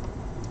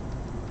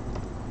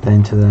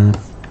bend to that.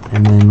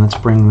 And then let's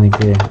bring like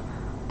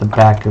the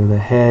back of the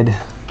head,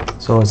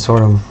 so it's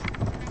sort of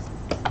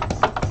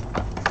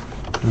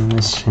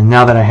this. And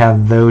now that I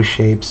have those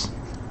shapes,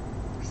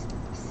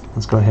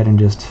 let's go ahead and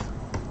just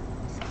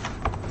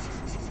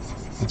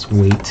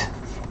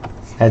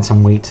add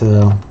some weight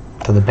to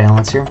the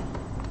balance here.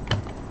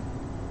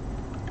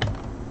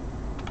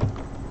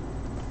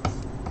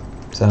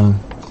 So,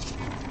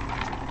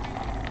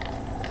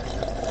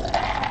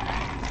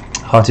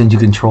 how often do you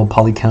control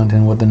poly count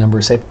and what the number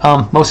is safe?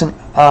 I'm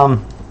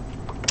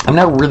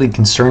not really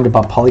concerned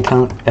about poly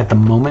count at the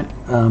moment.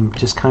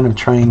 Just kind of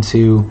trying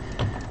to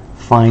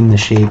find the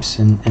shapes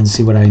and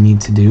see what I need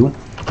to do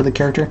for the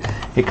character.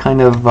 It kind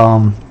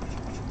of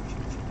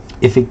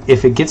if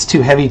it gets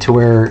too heavy to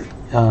where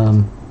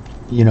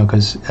you know,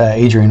 because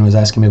Adrian was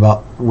asking me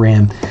about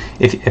RAM.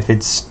 If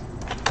it's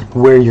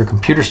where your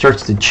computer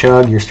starts to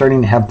chug, you're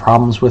starting to have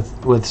problems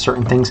with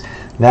certain things,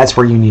 that's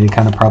where you need to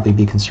kind of probably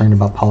be concerned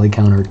about poly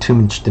count or too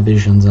much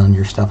divisions on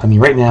your stuff. I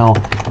mean, right now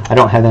I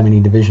don't have that many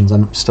divisions.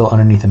 I'm still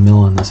underneath a mill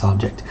on this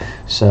object.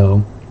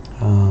 So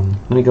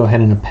let me go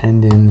ahead and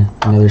append in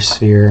another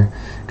sphere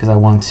because I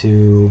want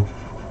to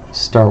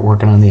start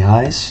working on the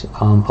eyes.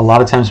 A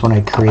lot of times when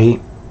I create,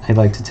 I'd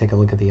like to take a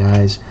look at the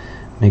eyes,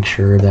 make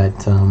sure that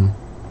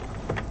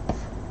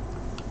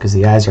because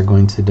the eyes are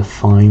going to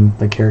define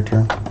the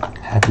character.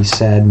 Happy,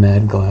 sad,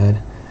 mad, glad.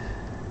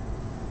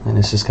 And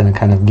it's just going to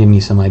kind of give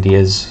me some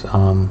ideas.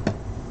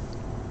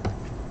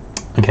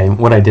 Okay,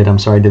 what I did, I'm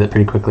sorry I did that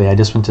pretty quickly. I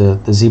just went to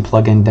the Z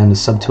plugin down to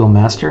Subtool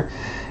Master,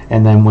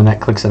 and then when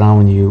that clicks it on,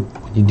 when you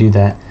do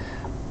that,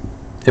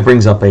 it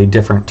brings up a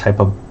different type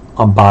of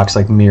box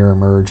like mirror,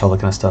 merge, all that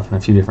kind of stuff, and a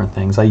few different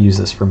things. I use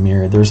this for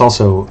mirror. There's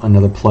also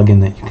another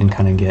plugin that you can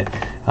kind of get.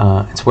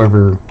 It's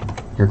whatever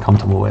you're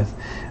comfortable with.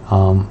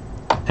 And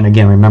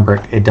again,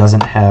 remember, it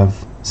doesn't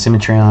have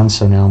symmetry on,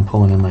 so now I'm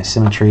pulling in my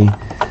symmetry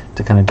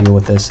to kind of deal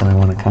with this, and I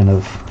want to kind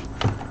of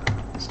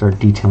start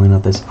detailing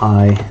out this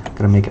eye. I'm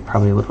going to make it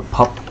probably a little bit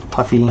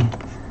puffy,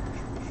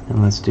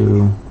 and let's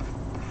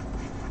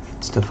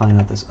define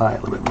out this eye a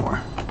little bit more.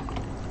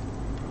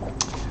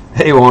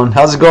 Hey Juan,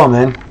 how's it going,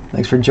 man?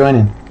 Thanks for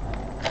joining.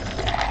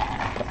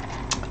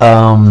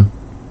 I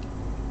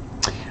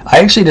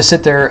actually just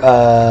sit there,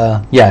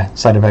 yeah,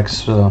 side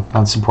effects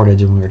on support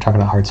edge when we were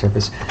talking about hard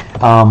surface.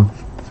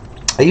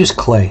 I use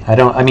clay.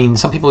 I mean,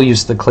 some people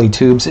use the clay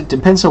tubes. It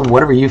depends on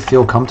whatever you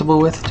feel comfortable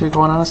with, to be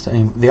quite honest. I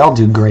mean, they all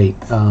do great.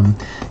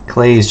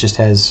 Clay just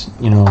has,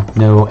 you know,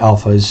 no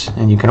alphas,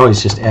 and you can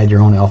always just add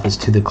your own alphas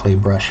to the clay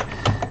brush.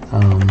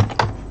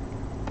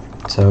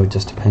 So it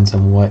just depends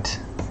on what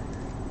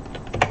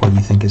you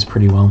think is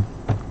pretty well.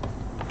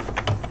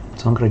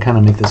 So I'm going to kind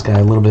of make this guy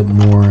a little bit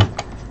more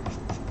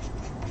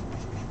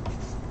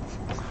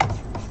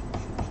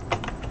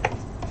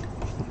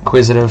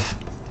inquisitive.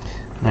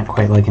 Not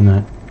quite liking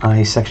that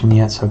eye section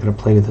yet, so I'm going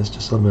to play with this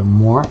just a little bit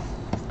more.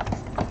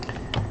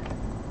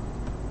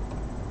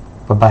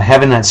 But by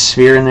having that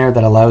sphere in there,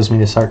 that allows me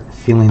to start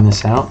feeling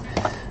this out.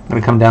 I'm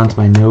going to come down to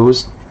my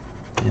nose,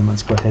 and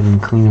let's go ahead and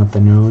clean up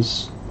the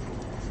nose.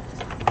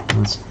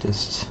 Let's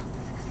just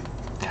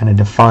kind of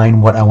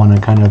define what I want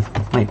to kind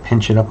of, might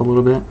pinch it up a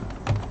little bit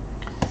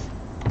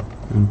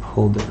and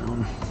pull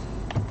down.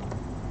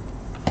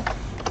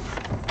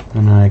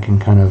 And I can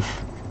kind of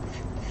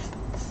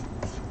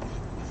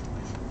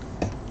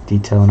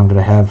detail, and I'm going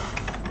to have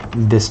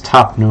this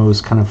top nose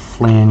kind of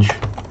flange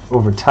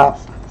over top.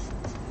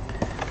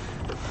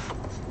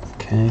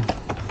 Okay.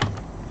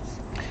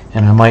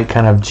 And I might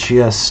kind of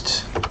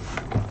just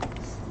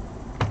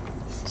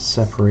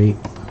separate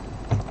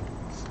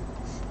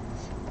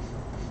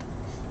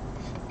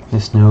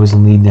this nose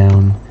and lead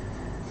down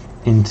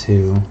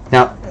into.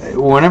 Now,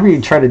 whenever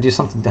you try to do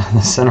something down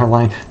the center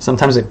line,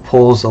 sometimes it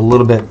pulls a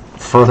little bit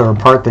further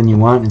apart than you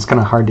want. It's kind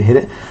of hard to hit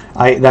it.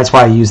 That's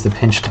why I use the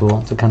pinch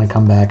tool to kind of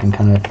come back and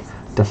kind of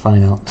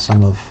define out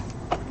some of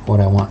what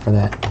I want for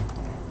that.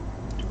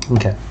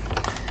 Okay.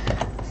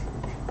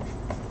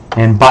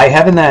 And by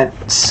having that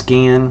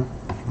scan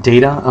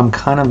data, I'm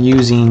kind of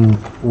using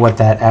what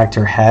that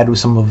actor had with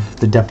some of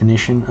the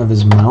definition of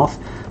his mouth,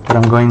 but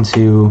I'm going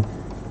to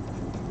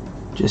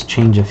just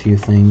change a few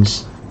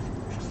things,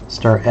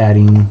 start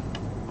adding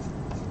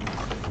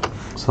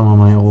some of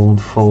my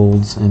old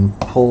folds and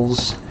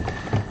pulls,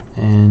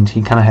 and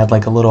he kind of had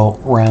like a little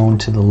round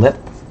to the lip,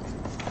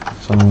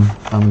 so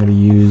I'm going to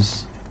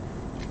use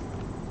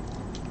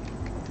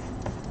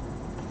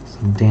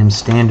some damn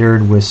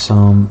standard with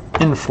some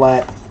in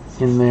flat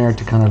in there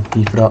to kind of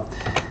beef it up.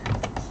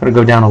 I'm going to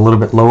go down a little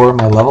bit lower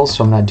my levels,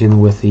 so I'm not dealing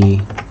with the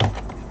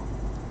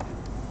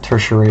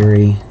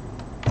tertiary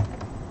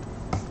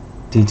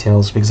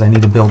details, because I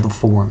need to build the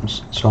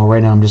forms. So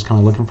right now I'm just kind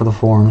of looking for the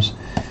forms.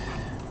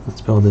 Let's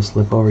build this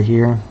lip over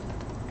here.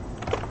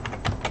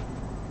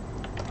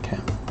 Okay.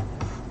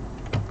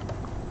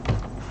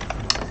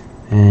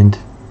 And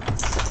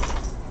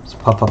let's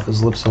puff up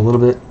his lips a little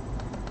bit.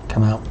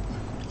 Come out.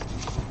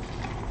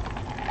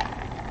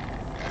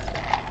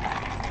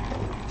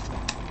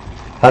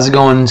 How's it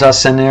going,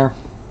 Zasen there?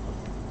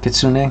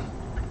 Kitsune?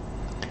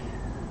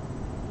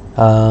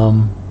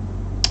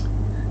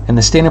 And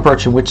the standard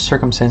brush, in which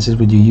circumstances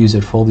would you use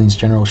it? Folding's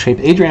general shape.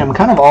 Adrian, I'm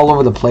kind of all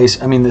over the place.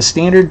 I mean, the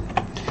standard,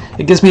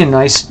 it gives me a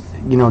nice,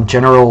 you know,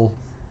 general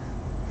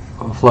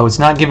flow. It's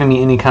not giving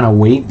me any kind of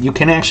weight. You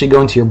can actually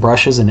go into your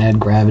brushes and add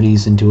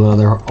gravities and do a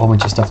whole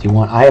bunch of stuff you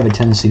want. I have a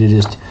tendency to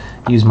just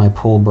use my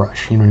pull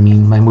brush, you know what I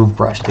mean, my move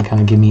brush, to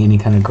kind of give me any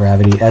kind of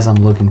gravity as I'm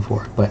looking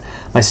for it. But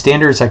my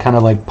standards I kind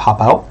of like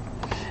pop out.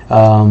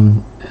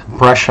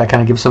 Brush, I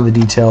kind of give some of the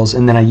details,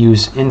 and then I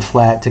use in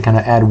flat to kind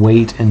of add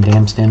weight, and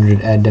dam standard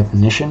to add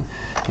definition,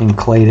 and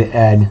clay to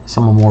add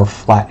some of more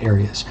flat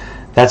areas.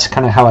 That's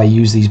kind of how I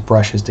use these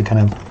brushes to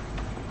kind of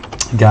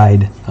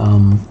guide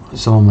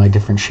some of my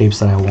different shapes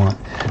that I want.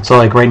 So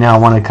like right now I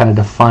want to kind of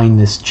define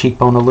this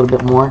cheekbone a little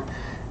bit more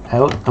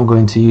out. I'm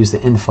going to use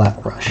the in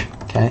flat brush.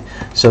 Okay,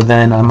 so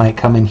then I might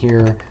come in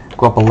here,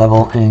 go up a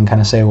level, and kind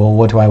of say, well,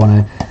 what do I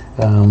want to,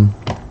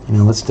 you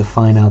know, let's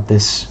define out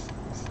this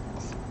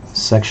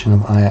section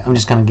of eye. I'm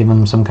just kind of giving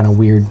them some kind of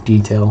weird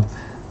detail.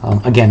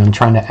 Again, I'm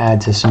trying to add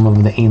to some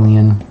of the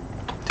alien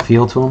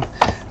feel to them,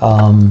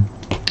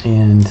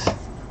 and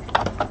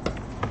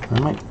I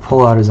might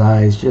pull out his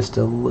eyes just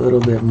a little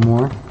bit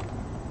more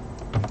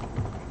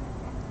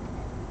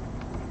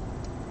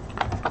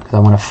because I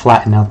want to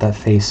flatten out that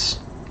face.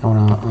 I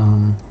want to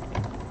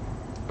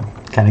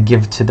kind of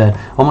give to the,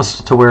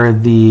 almost to where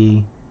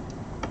the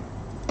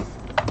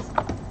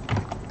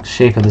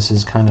shape of this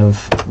is kind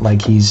of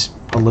like he's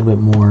a little bit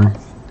more,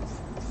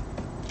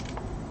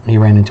 he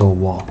ran into a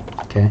wall.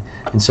 Okay,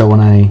 and so when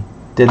I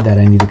did that,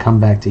 I need to come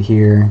back to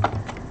here.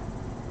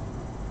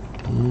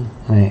 Okay, and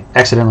I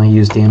accidentally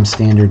used dam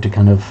standard to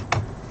kind of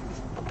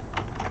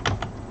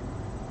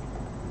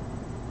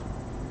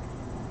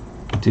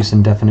do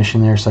some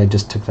definition there, so I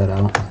just took that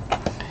out.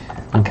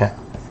 Okay,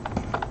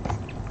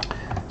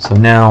 so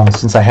now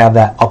since I have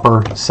that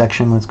upper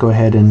section, let's go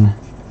ahead and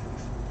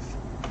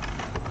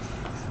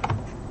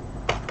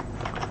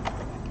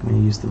I'm going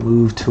to use the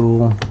move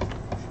tool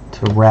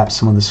to wrap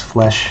some of this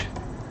flesh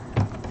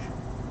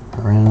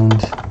around,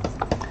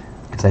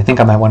 because I think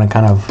I might want to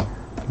kind of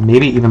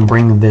maybe even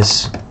bring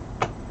this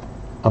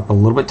up a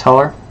little bit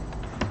taller.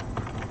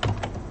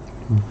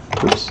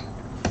 Oops.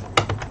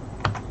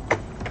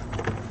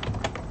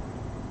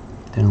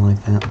 Didn't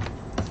like that.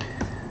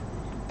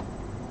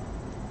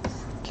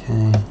 Okay,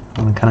 I'm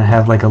going to kind of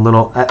have like a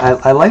little,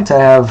 I like to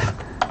have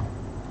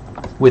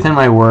within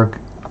my work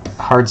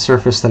hard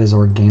surface that is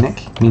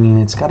organic, meaning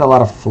it's got a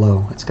lot of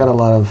flow. It's got a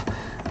lot of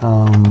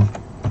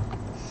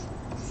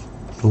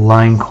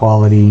line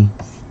quality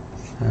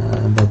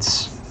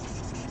that's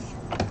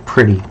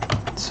pretty.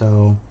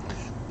 So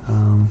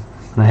and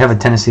I have a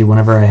tendency,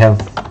 whenever I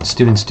have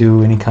students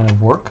do any kind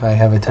of work, I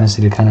have a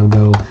tendency to kind of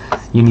go,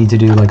 you need to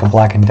do like a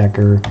Black &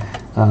 Decker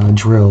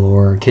drill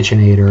or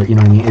KitchenAid, or you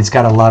know what I mean. It's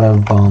got a lot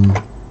of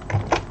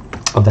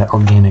that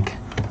organic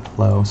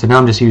flow. So now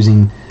I'm just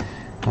using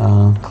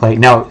clay.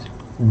 Now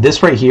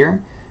this right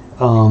here,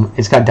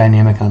 it's got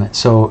dynamic on it.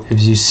 So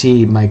as you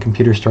see, my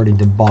computer's starting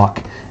to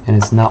balk, and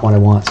it's not what I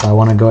want. So I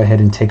want to go ahead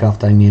and take off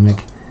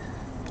dynamic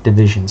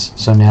divisions.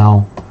 So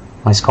now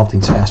my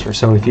sculpting's faster.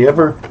 So if you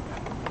ever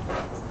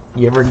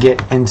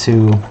get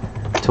into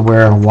to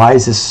where, why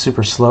is this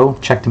super slow,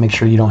 check to make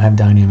sure you don't have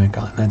dynamic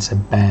on. That's a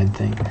bad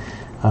thing,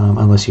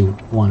 unless you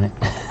want it.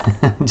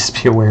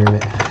 Just be aware of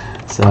it.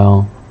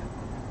 So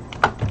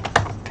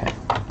okay,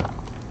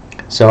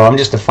 so I'm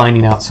just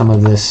defining out some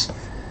of this,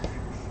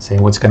 say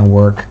what's going to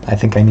work. I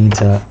think I need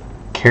to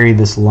carry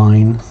this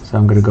line, so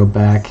I'm going to go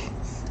back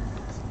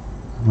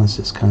and let's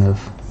just kind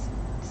of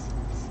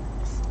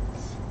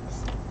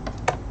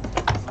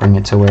bring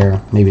it to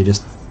where maybe it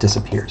just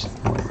disappears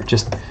or whatever.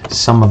 Just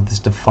some of this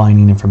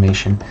defining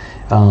information.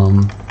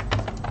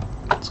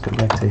 Let's go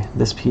back to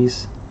this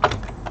piece,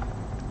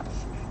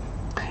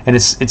 and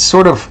it's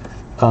sort of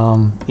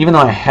even though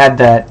I had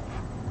that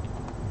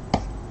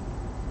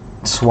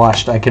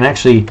swatched, I can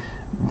actually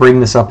bring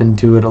this up and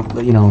do it,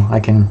 you know, I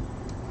can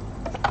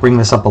bring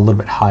this up a little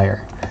bit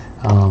higher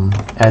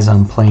as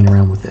I'm playing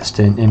around with this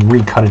and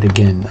recut it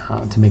again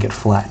to make it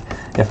flat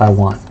if I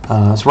want.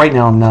 So right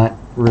now I'm not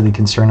really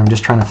concerned. I'm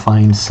just trying to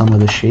find some of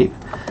the shape.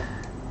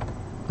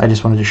 I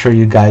just wanted to show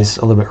you guys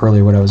a little bit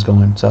earlier what I was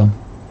going. So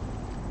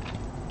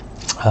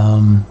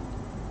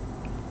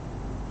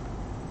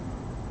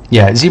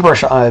yeah,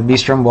 ZBrush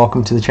Beastrom,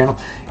 welcome to the channel.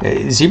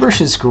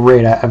 ZBrush is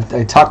great.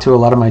 I talked to a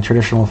lot of my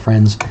traditional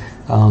friends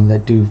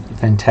that do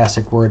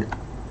fantastic work.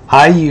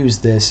 I use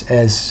this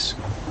as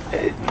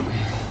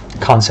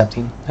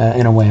concepting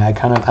in a way.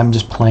 I'm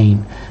just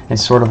playing.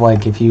 It's sort of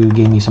like if you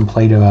gave me some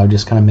Play-Doh, I would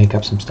just kind of make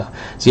up some stuff.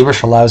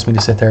 ZBrush allows me to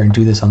sit there and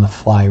do this on the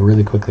fly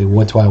really quickly.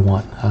 What do I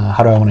want?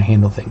 How do I want to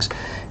handle things?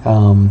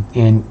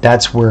 And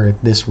that's where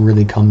this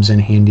really comes in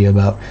handy.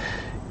 About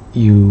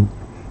you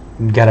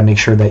got to make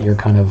sure that you're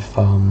kind of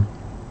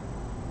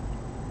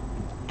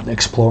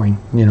exploring.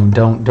 You know,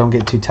 don't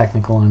get too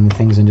technical on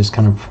things and just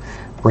kind of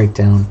break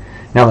down.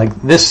 Now, like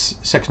this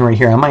section right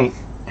here, I might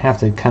have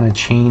to kind of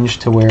change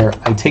to where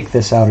I take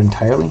this out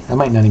entirely. I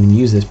might not even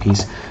use this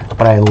piece,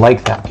 but I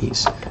like that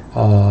piece.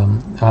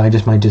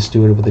 I might just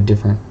do it with a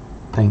different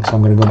thing. So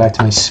I'm going to go back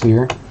to my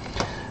sphere,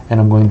 and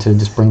I'm going to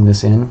just bring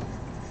this in.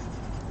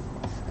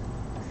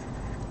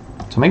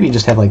 So maybe you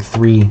just have like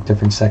 3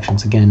 different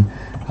sections. Again,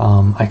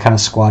 I kind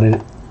of squatted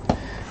it,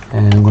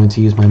 and I'm going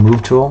to use my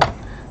move tool,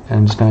 and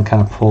I'm just going to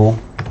kind of pull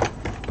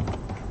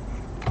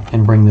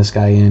and bring this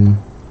guy in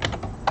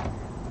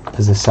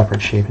as a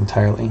separate shape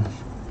entirely.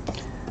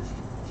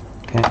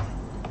 Okay.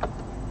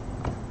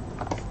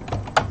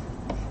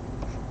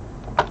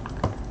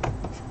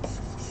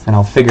 And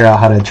I'll figure out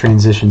how to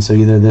transition, so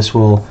either this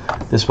will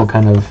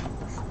kind of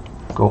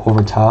go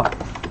over top,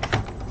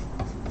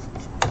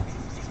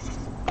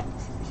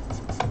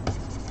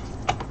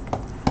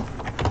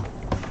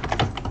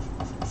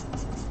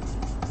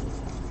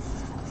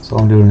 so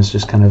all I'm doing is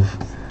just kind of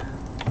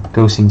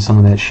ghosting some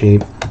of that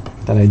shape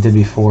that I did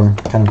before,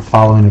 kind of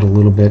following it a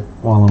little bit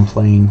while I'm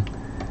playing,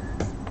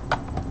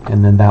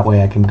 and then that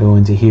way I can go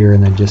into here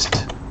and then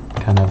just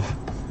kind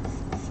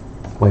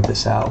of wipe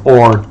this out.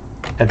 Or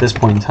at this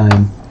point in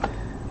time,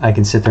 I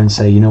can sit there and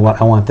say, you know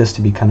what, I want this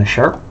to be kind of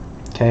sharp,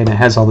 okay, and it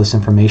has all this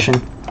information.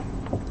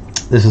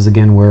 This is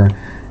again where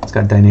it's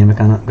got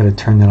dynamic on it. I'm going to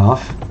turn that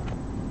off.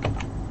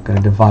 I'm going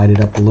to divide it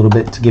up a little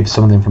bit to give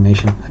some of the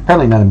information.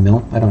 Apparently not a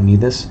mill, I don't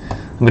need this.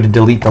 I'm going to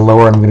delete the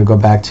lower, I'm going to go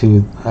back to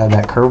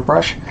that curve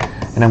brush,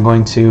 and I'm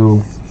going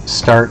to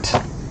start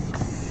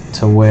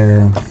to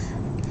where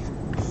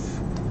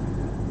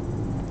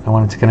I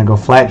want it to kind of go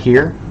flat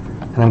here,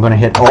 and I'm going to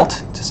hit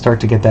Alt to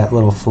start to get that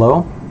little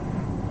flow.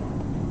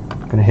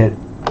 I'm going to hit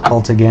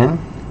Alt again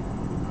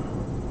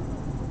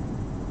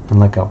and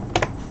let go.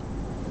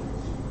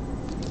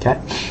 Okay,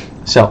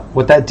 so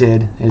what that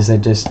did is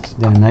that just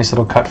did a nice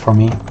little cut for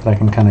me that I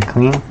can kind of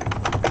clean,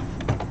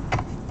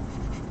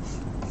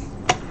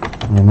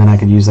 and then I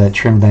could use that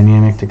trim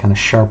dynamic to kind of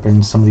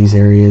sharpen some of these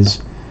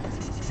areas,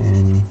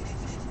 and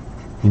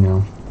you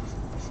know,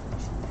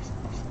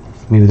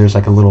 maybe there's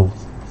like a little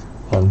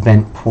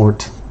vent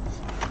port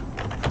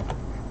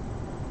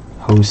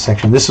hose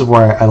section. This is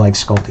where I like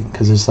sculpting,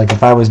 because it's like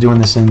if I was doing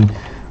this in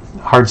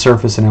hard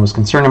surface and I was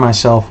concerning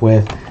myself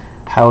with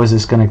how is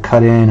this going to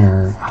cut in,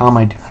 or how am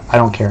I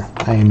don't care.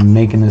 I am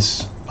making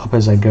this up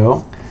as I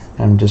go,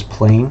 and I'm just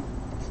playing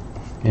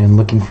and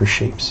looking for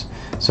shapes.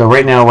 So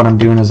right now what I'm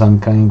doing is I'm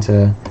going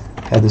to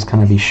have this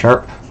kind of be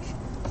sharp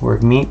where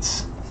it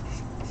meets.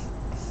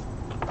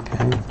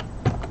 Okay.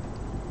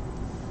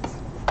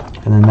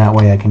 And then that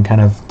way I can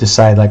kind of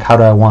decide, like, how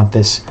do I want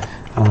this,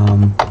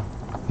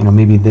 you know,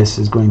 maybe this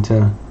is going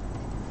to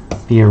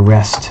be a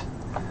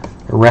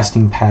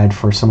resting pad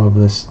for some of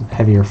this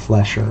heavier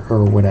flesh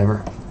or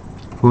whatever.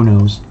 Who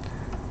knows?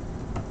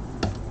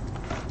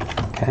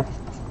 Okay.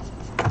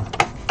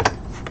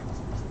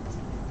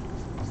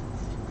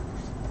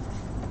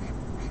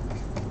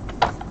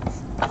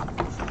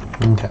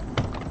 Okay.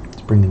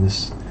 Let's bring in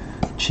this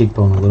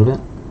cheekbone a little bit.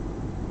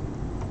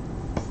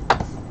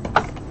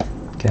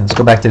 Okay, let's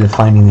go back to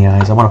defining the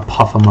eyes. I want to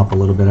puff them up a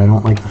little bit. I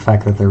don't like the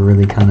fact that they're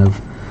really kind of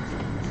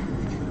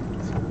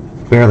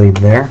barely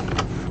there.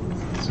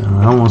 So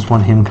I almost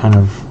want him kind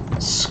of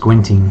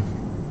squinting,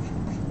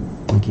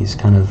 like he's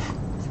kind of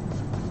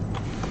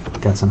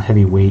got some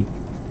heavy weight.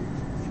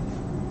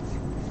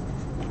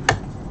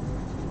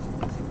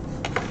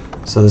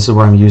 So this is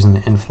where I'm using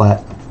the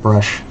in-flat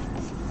brush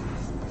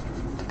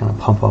to kind of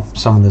pump up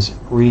some of this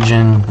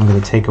region. I'm going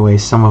to take away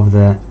some of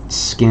the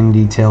skin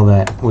detail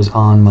that was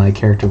on my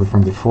character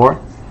from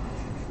before.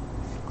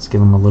 Let's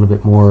give him a little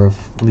bit more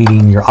of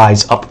leading your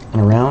eyes up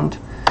and around.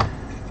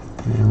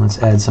 And let's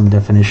add some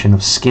definition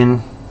of skin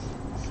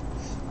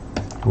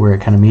where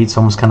it kind of meets,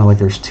 almost kind of like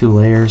there's two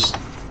layers.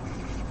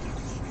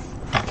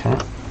 Okay.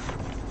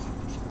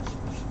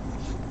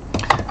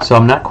 So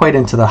I'm not quite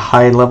into the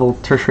high level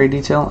tertiary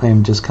detail.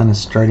 I'm just kind of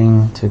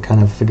starting to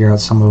kind of figure out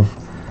some of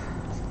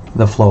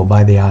the flow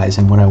by the eyes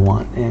and what I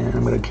want. And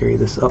I'm going to carry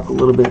this up a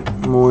little bit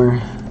more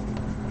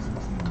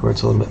to where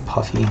it's a little bit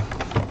puffy.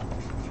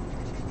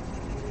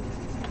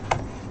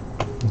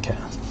 Okay.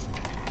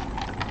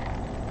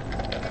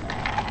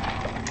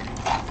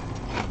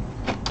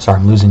 Sorry,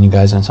 I'm losing you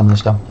guys on some of this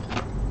stuff.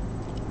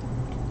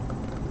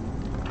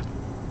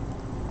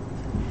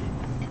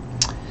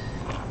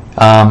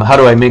 How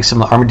do I make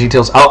some armor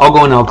details? I'll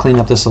go and I'll clean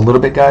up this a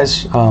little bit,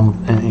 guys,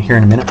 here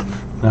in a minute.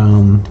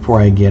 Before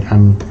I get,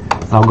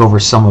 I'll go over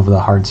some of the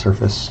hard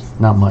surface.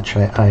 Not much.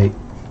 I'm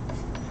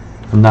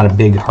not a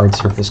big hard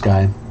surface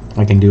guy.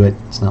 I can do it.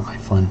 It's not my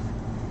fun.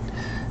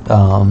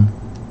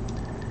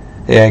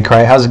 Hey,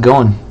 Cry, how's it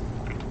going?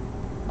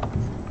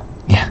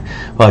 Yeah.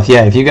 Well,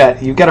 if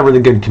you've got a really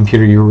good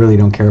computer, you really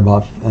don't care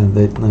about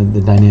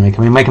the dynamic.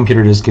 I mean, my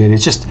computer is good.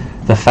 It's just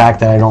the fact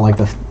that I don't like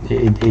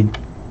it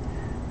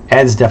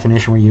adds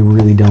definition where you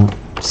really don't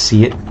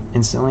see it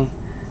instantly,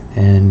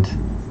 and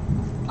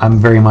I'm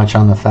very much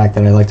on the fact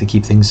that I like to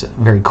keep things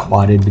very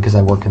quadded because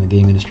I work in the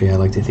game industry. I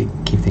like to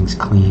keep things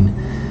clean,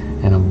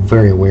 and I'm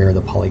very aware of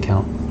the poly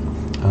count.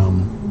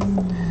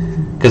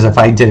 Because if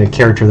I did a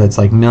character that's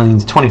like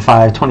millions,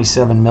 25,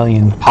 27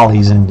 million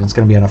polys, and it's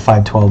going to be on a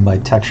 512 by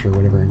texture or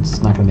whatever,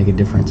 it's not going to make a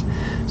difference.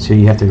 So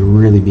you have to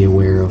really be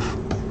aware of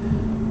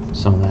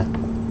some of that.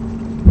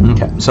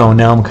 Okay, so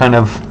now I'm kind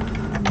of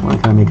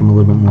make him a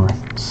little bit more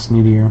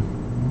snootier.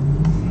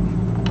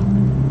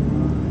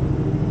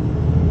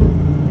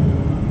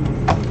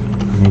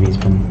 Maybe he's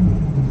been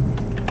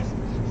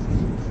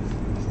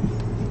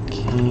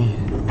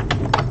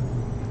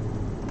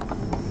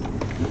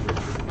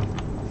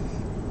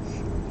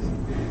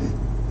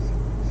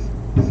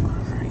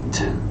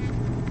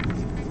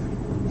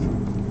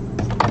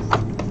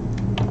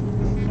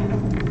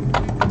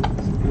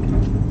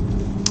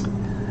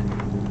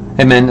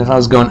Hey man, I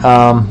was going,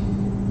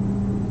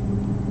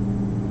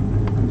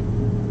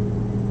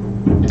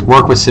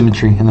 work with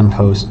symmetry and then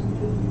post.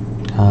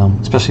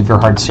 Especially for a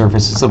hard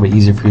surface, it's a little bit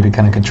easier for you to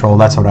kind of control.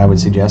 That's what I would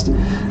suggest.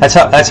 That's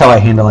how I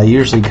handle it. I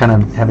usually kind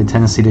of have a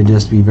tendency to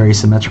just be very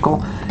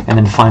symmetrical and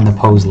then find the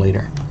pose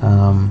later.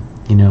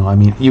 You know, I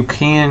mean, you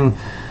can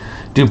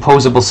do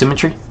posable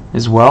symmetry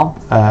as well,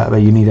 but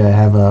you need to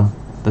have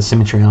the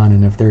symmetry on,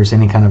 and if there's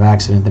any kind of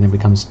accident, then it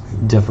becomes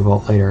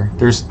difficult later.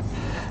 There's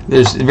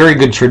very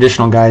good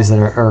traditional guys that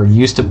are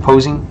used to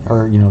posing,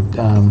 or you know,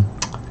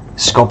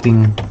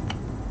 sculpting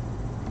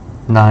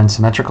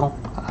non-symmetrical.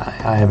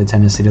 I have a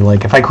tendency to,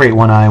 like, if I create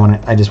one eye,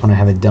 I just want to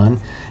have it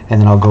done, and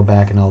then I'll go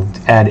back and I'll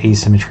add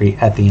asymmetry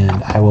at the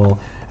end. I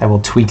will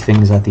tweak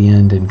things at the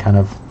end and kind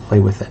of play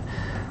with it.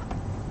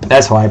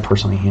 That's how I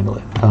personally handle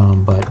it.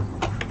 But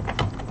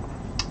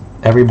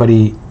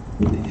everybody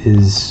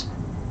is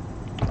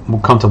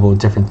comfortable with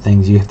different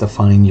things. You have to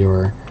find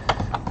your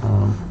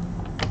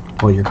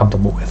what you're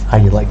comfortable with, how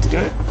you like to do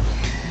it.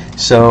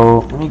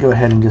 So let me go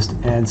ahead and just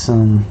add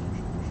some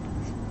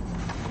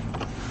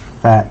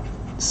fat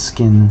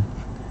skin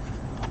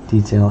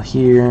detail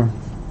here,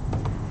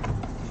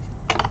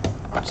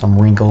 some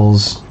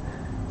wrinkles,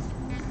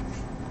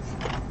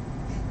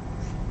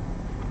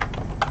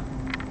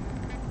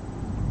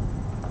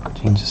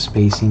 change the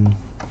spacing.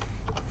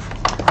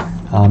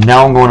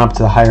 Now I'm going up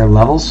to the higher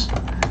levels.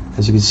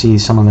 As you can see,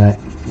 some of that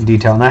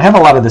detail, and I have a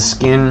lot of the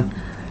skin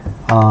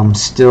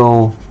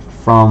still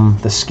from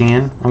the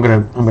scan. I'm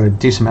gonna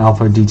do some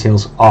alpha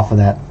details off of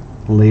that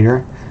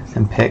later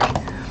and pick.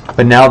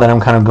 But now that I'm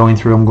kind of going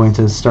through, I'm going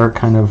to start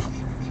kind of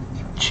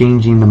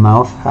changing the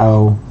mouth,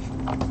 how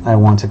I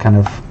want to kind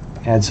of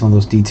add some of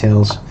those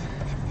details.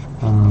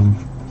 I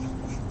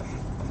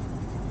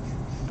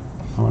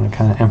want to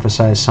kind of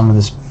emphasize some of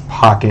this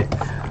pocket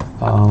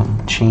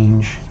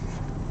change,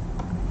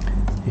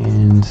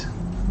 and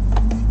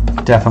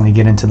definitely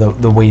get into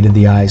the weight of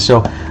the eye.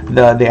 So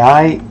the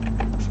eye,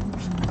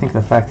 I think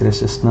the fact that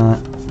it's just not,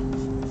 I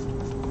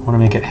want to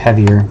make it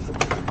heavier,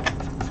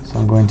 so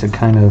I'm going to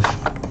kind of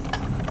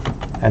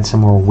add some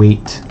more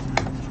weight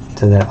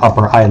to that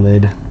upper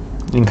eyelid,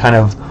 and kind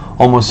of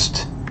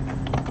almost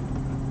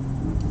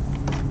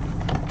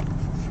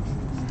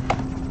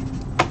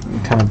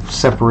kind of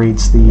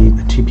separates the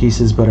two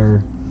pieces, but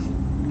are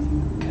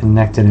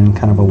connected in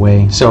kind of a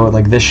way. So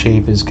like this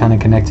shape is kind of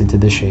connected to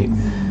this shape.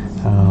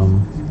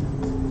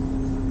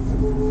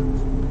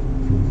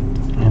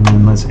 And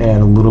then let's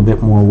add a little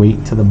bit more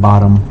weight to the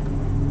bottom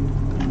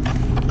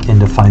and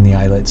define the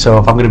eyelid. So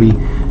if I'm going to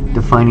be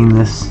defining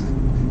this,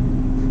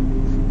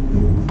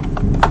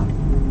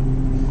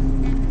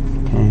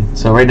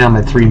 so right now I'm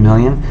at 3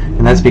 million,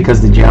 and that's because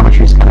the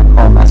geometry is kind of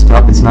all messed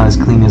up. It's not as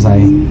clean as I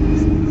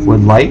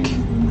would like,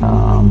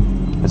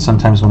 but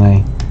sometimes when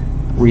I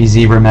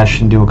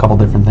ZBrush and do a couple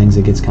different things,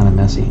 it gets kind of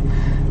messy.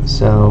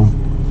 So,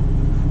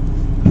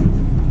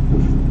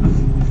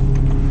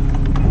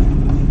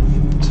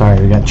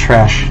 sorry, we got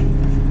trash.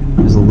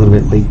 It was a little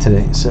bit late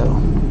today, so,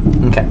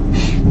 okay.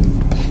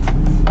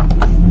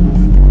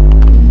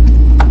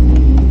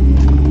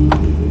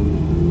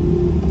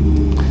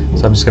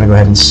 So I'm just going to go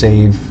ahead and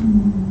save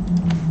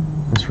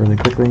this really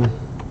quickly.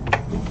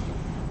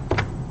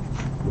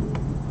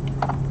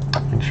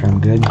 Make sure I'm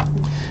good.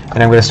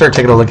 And I'm going to start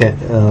taking a look at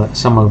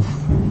some of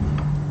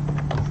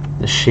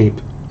the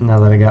shape now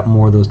that I got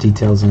more of those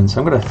details in.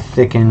 So I'm going to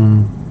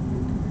thicken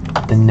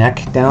the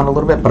neck down a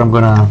little bit, but I'm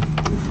going to,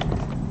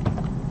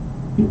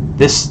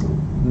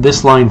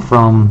 this line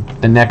from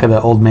the neck of the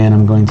old man,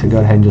 I'm going to go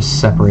ahead and just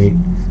separate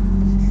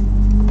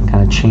and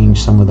kind of change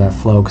some of that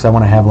flow, because I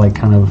want to have like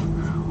kind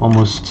of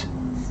almost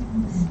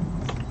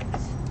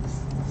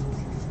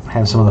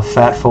have some of the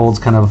fat folds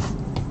kind of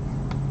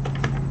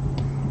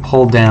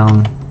pulled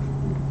down.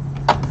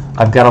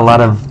 I've got a lot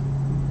of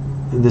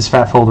this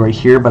fat fold right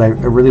here, but I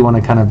really want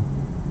to kind of,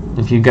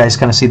 if you guys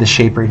kind of see the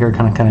shape right here, it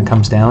kind of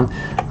comes down.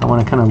 I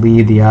want to kind of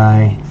lead the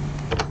eye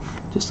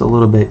just a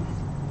little bit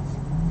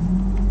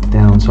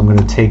down, so I'm going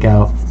to take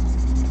out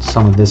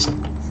some of this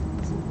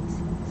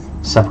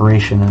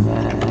separation, and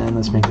then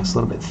let's make this a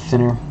little bit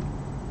thinner,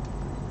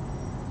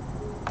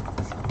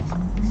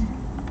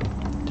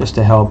 just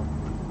to help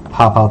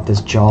pop out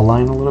this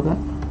jawline a little bit.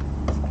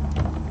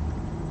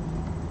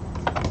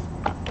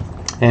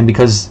 And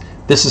because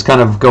this is kind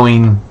of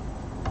going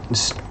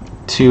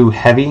too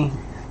heavy,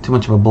 too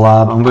much of a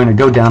blob, I'm going to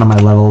go down to my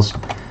levels,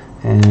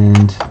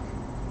 and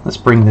let's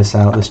bring this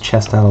out, this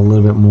chest out a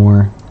little bit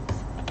more.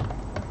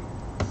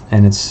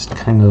 And it's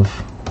kind of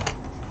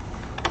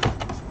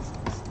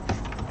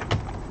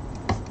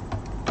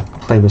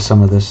play with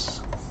some of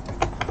this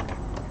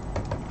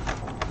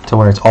to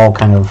where it's all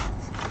kind of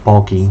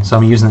bulky. So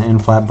I'm using the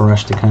in-flat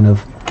brush to kind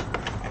of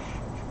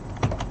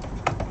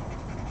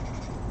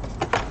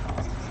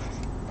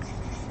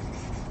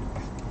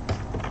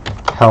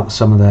help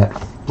some of that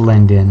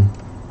blend in.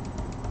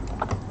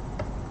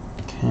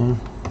 Okay.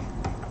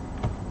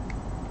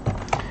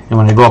 And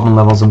when I go up in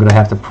levels, I'm going to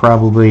have to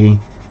probably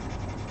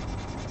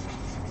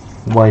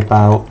wipe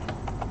out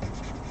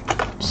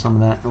some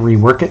of that and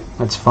rework it.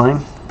 That's fine.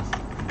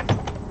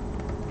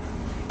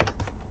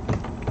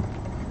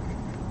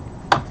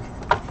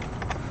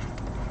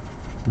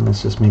 And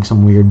let's just make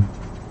some weird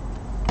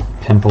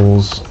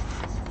pimples,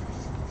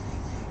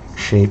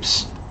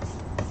 shapes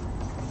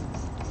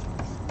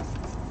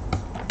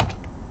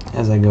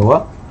as I go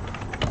up.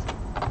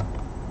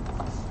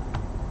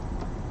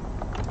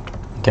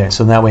 Okay,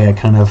 so that way I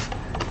kind of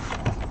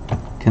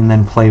can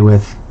then play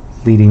with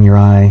leading your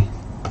eye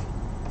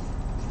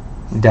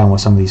down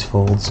with some of these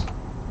folds.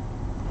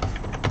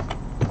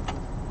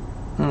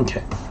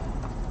 Okay.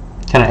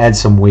 Kind of add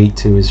some weight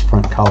to his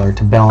front collar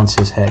to balance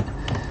his head.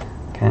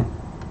 Okay.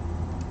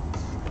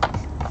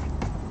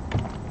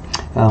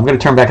 I'm going to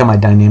turn back on my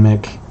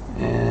dynamic,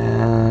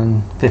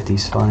 and 50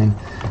 is fine.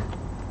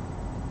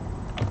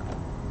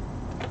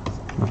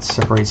 Let's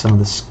separate some of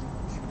this.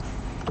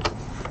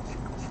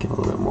 Give a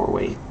little bit more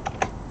weight.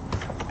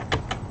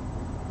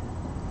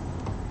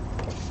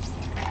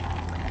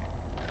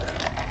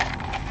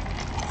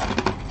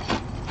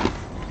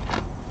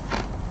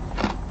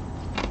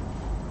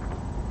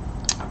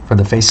 For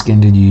the face skin,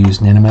 did you use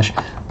nanomesh?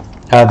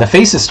 The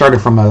faces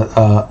started from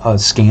a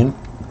scan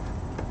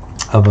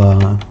of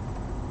a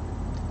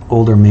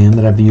older man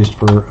that I've used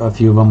for a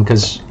few of them,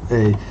 because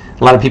a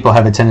lot of people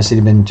have a tendency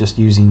to been just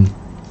using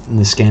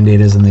the scan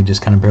data and they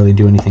just kind of barely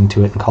do anything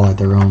to it and call it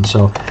their own.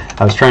 So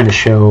I was trying to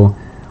show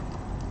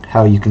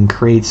how you can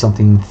create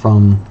something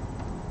from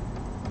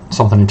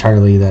something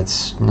entirely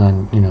that's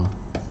not, you know,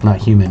 not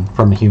human,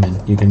 from a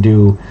human. You can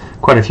do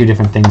quite a few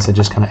different things that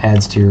just kind of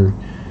adds to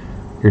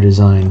your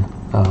design.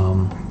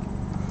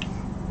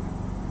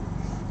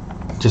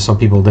 Just so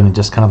people didn't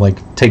just kind of like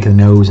take the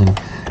nose and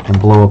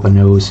blow up a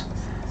nose,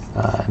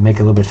 make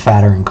it a little bit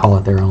fatter and call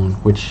it their own,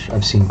 which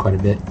I've seen quite a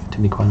bit, to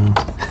be quite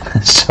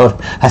honest. So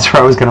that's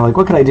where I was kind of like,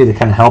 what can I do to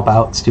kind of help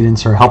out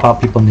students or help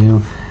out people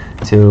new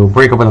to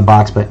break open the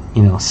box, but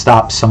you know,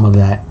 stop some of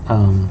that. I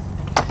don't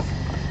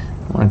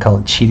want to call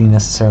it cheating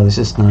necessarily. It's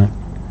just not.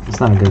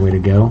 It's not a good way to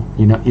go.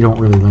 You know, you don't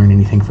really learn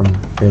anything from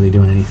barely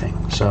doing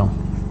anything. So.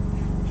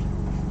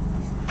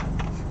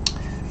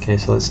 Okay,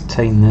 so let's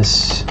tighten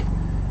this.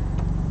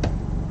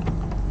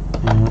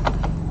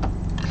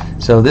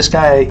 So this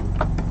guy,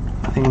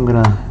 I think I'm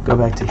gonna go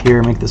back to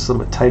here, make this a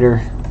little bit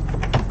tighter,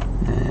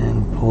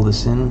 and pull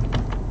this in.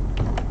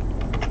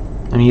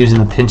 I'm using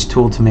the pinch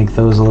tool to make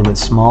those a little bit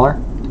smaller.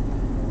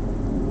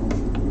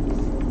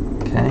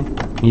 Okay,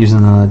 I'm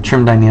using the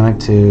trim dynamic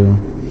to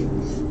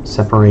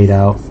separate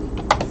out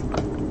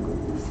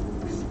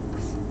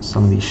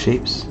some of these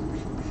shapes.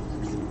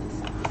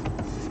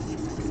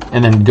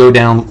 And then go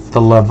down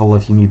the level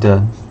if you need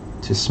to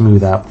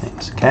smooth out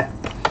things, okay?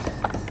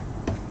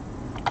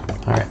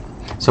 Alright,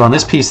 so on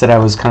this piece that I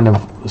was kind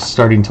of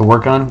starting to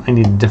work on, I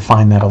need to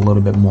define that a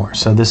little bit more.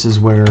 So this is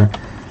where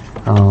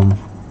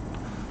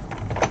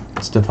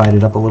let's divide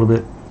it up a little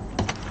bit.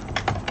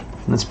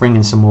 Let's bring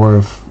in some more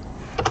of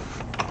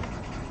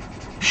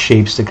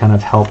shapes to kind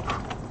of help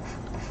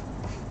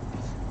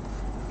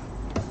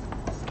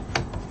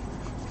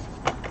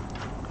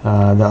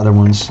the other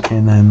ones,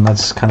 and then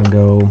let's kind of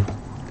go.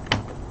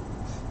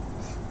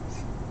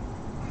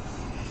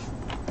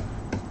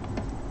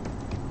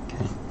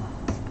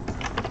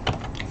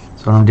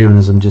 So what I'm doing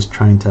is I'm just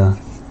trying to,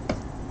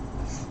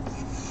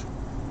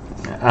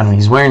 I don't know,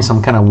 he's wearing some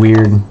kind of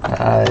weird,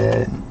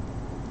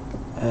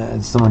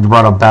 someone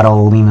brought up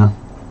Battle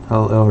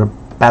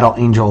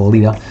Angel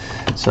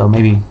Alita, so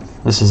maybe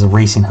this is a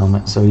racing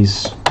helmet, so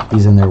he's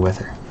in there with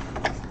her.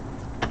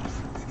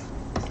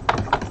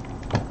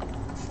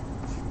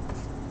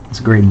 It's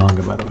a great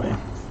manga, by the way.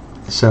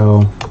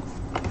 So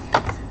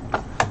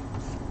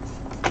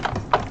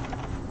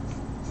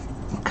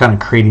I'm kind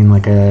of creating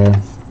like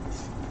a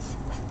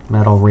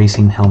metal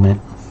racing helmet.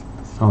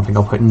 I don't think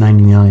I'll put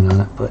 99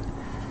 on it, but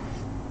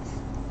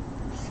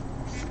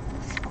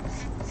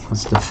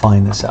let's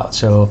define this out.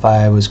 So if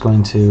I was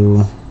going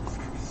to,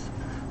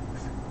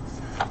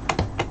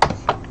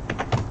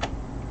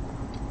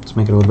 let's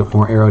make it a little bit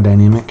more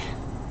aerodynamic.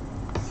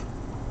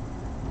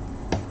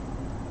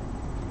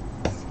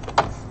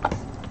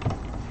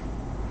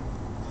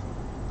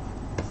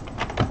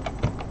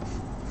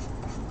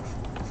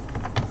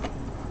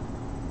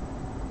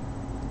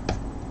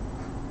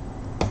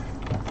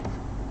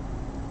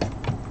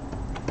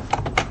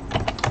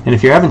 And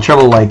if you're having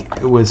trouble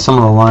like with some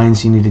of the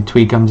lines, you need to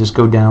tweak them, just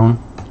go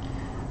down.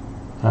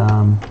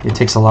 It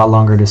takes a lot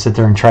longer to sit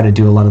there and try to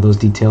do a lot of those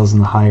details in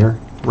the higher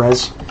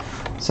res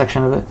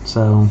section of it.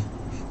 So,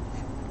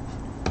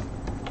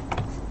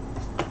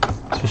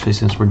 especially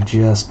since we're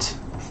just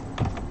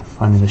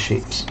finding the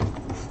shapes.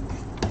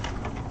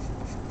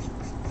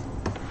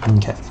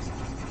 Okay.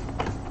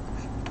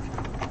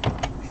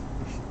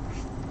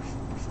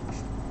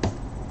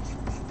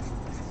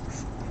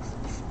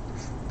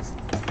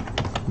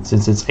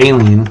 Since it's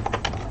alien,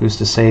 who's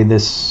to say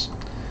this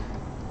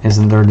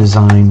isn't their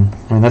design?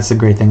 I mean, that's the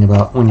great thing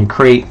about when you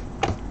create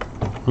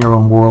your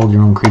own world,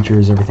 your own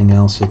creatures, everything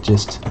else, it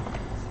just,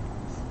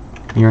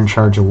 you're in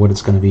charge of what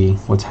it's going to be,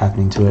 what's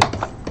happening to it.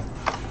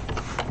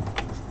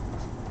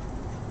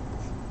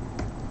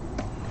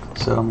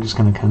 So I'm just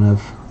going to kind of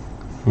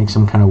make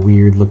some kind of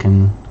weird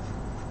looking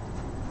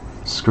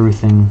screw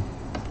thing.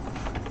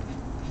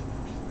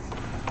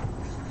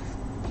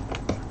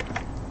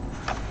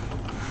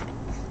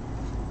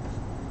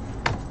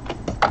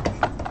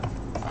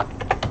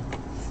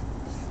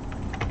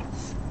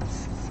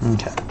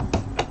 Okay.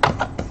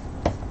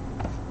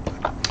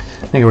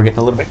 I think we're getting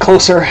a little bit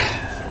closer.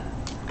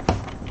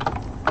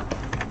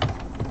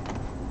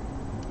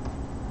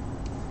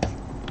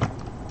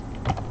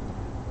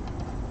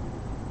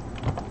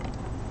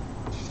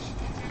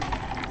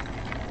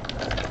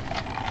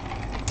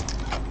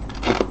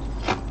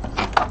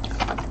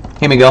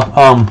 Here we go.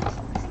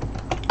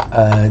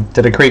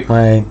 Did I create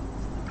my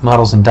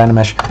models in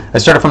Dynamesh? I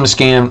started from the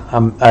scan.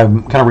 I've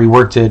kind of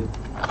reworked it,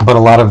 but a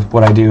lot of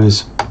what I do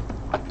is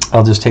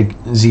I'll just take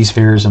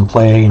Z-spheres and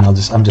play, and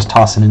I'm just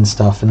tossing in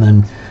stuff, and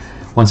then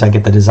once I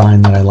get the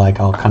design that I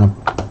like, I'll kind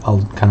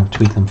of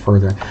tweak them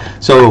further.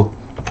 So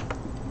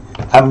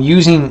I'm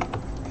using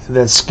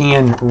the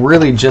scan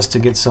really just to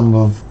get some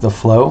of the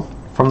flow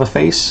from the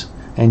face,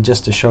 and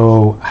just to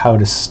show how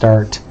to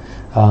start.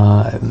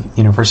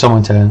 You know, for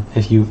someone to,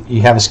 if you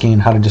have a scan,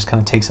 how to just kind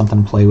of take something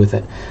and play with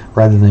it,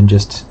 rather than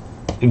just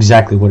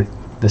exactly what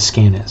the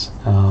scan is.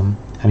 I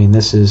mean,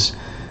 this is,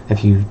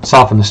 if you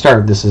saw from the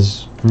start, this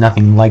is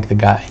nothing like the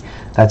guy.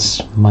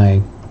 That's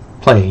my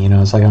play, you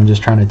know. It's like I'm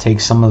just trying to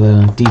take some of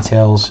the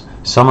details,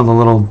 some of the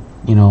little,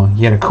 you know,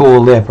 he had a cool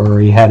lip,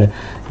 or he had a,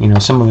 you know,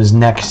 some of his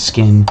neck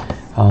skin,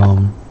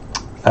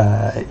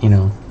 you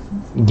know,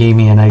 gave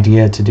me an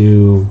idea to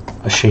do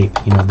a shape,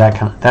 you know, that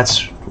kind of,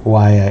 that's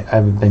why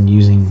I've been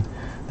using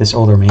this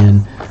older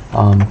man,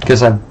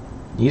 because I've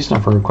used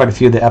him for quite a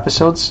few of the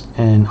episodes,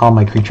 and all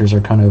my creatures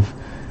are kind of,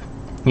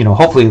 you know,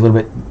 hopefully a little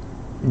bit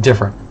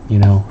different, you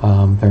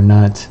know. They're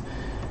not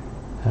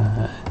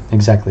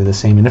exactly the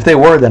same, and if they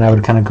were, then I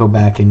would kind of go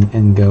back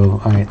and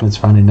go, all right, let's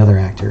find another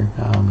actor,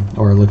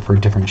 or look for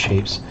different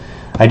shapes.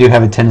 I do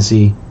have a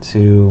tendency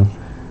to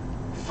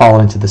fall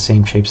into the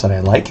same shapes that I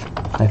like.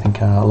 I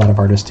think a lot of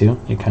artists do.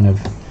 You kind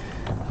of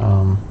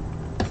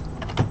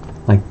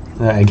like,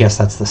 I guess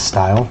that's the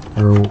style,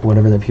 or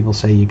whatever that people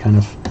say, you kind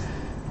of,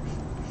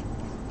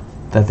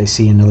 that they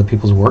see in other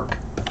people's work.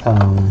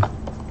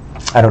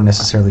 I don't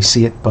necessarily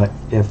see it, but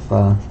if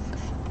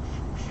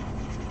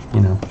you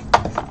know,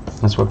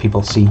 that's what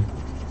people see,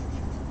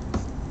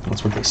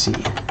 that's what they see.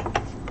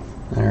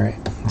 Alright,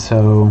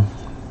 so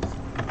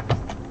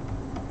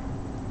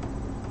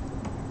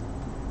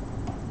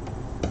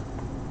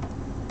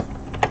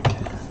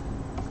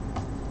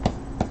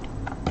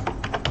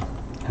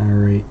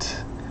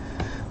alright,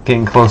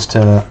 getting close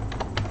to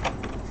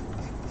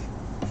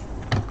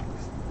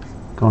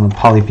going to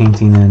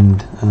PolyPainting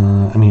and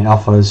I mean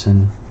alphas,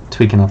 and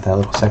tweaking up that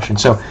little section.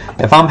 So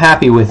if I'm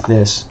happy with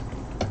this,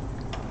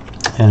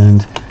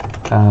 and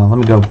let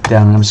me go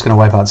down, and I'm just going to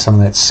wipe out some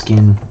of that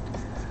skin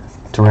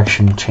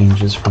direction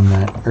changes from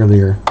that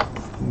earlier,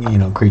 you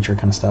know, creature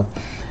kind of stuff.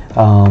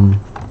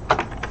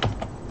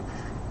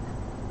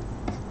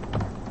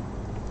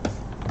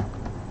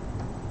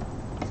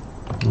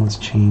 Let's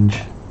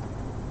change.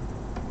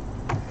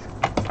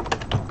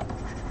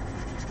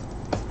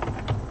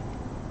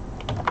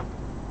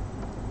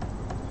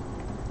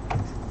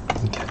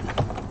 Okay.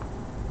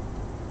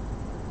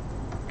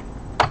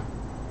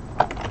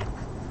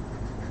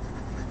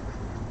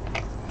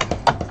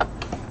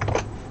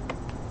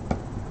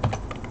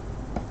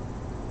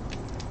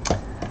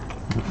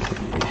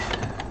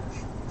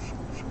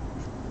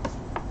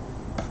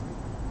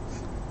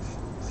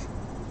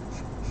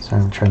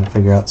 Sorry, I'm trying to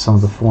figure out some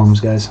of the forms,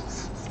 guys.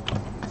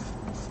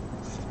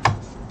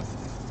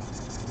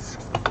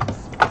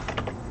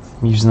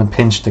 I'm using the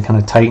pinch to kind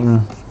of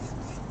tighten.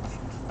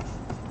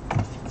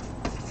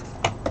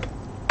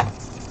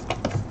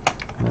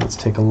 Let's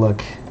take a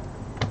look.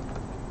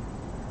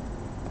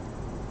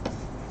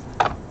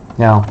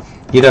 Now,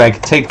 either I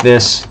could take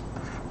this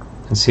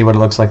and see what it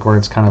looks like where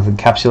it's kind of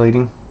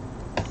encapsulating,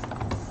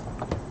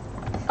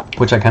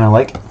 which I kind of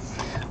like,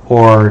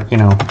 or, you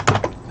know,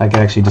 I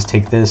could actually just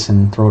take this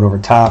and throw it over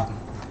top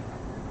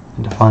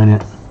and define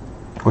it,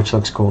 which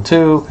looks cool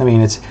too. I mean,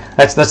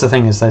 that's the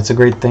thing, is that's a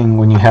great thing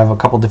when you have a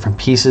couple different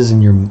pieces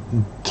and you're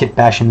kit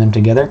bashing them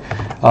together.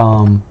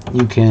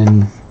 You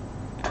can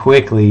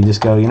quickly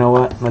just go, you know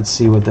what, let's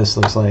see what this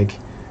looks like,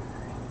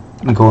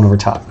 and going over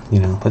top, you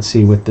know, let's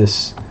see what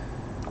this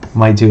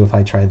might do if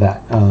I try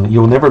that.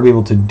 You'll never be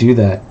able to do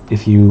that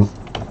if you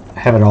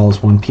have it all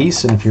as one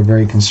piece, and if you're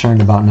very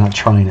concerned about not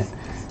trying it.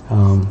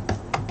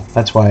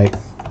 That's why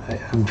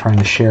I'm trying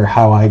to share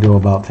how I go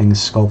about things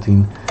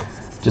sculpting,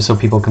 just so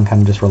people can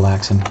kind of just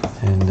relax and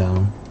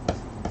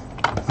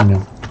you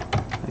know,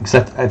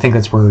 except I think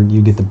that's where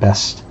you get the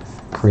best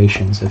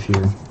creations, if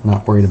you're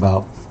not worried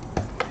about,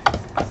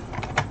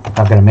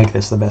 I've got to make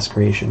this the best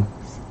creation.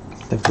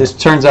 If this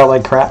turns out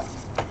like crap,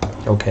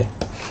 okay.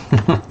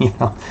 You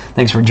know,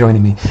 thanks for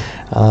joining me.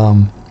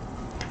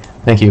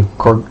 Thank you,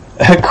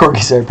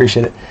 Corgis, I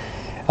appreciate it.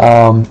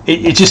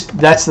 It just,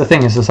 that's the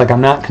thing, is just like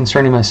I'm not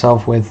concerning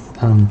myself with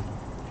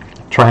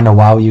trying to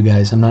wow you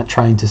guys. I'm not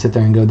trying to sit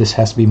there and go, this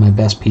has to be my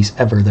best piece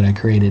ever that I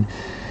created.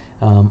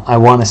 I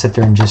want to sit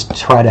there and just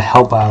try to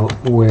help out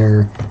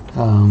where,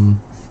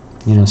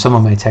 you know, some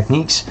of my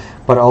techniques,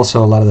 but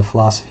also a lot of the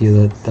philosophy,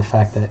 the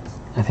fact that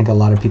I think a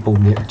lot of people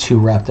get too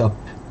wrapped up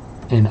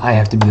in, I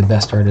have to be the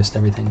best artist,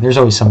 everything. There's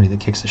always somebody that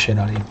kicks the shit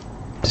out of you.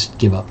 Just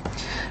give up.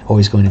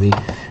 Always going to be.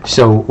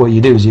 So what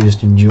you do is you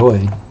just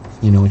enjoy,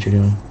 you know, what you're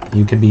doing.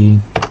 You could be,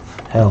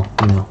 hell,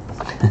 you know,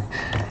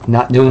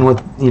 not doing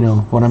what, you know,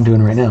 what I'm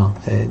doing right now.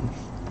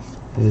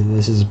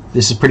 This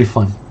is pretty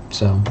fun.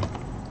 So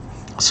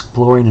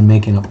exploring and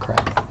making up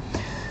crap.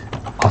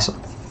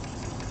 Awesome.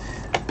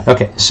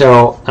 Okay,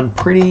 so I'm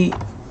pretty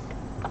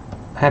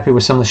happy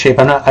with some of the shape.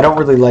 I don't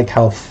really like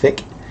how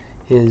thick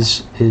his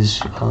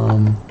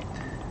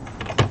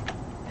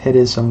head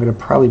is, so I'm gonna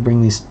probably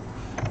bring these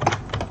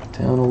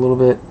down a little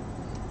bit.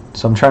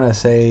 So I'm trying to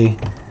say,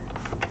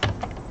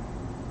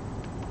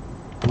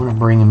 I want to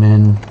bring him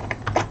in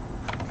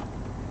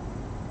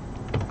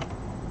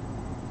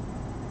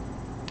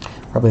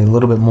probably a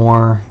little bit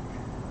more,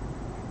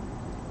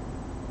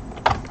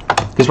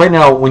 because right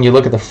now when you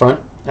look at the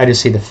front, I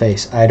just see the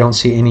face. I don't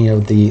see any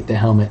of the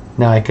helmet.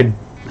 Now I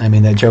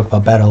mean that joke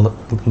about battle,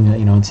 looking at,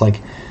 you know, it's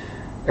like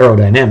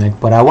aerodynamic,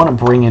 but I want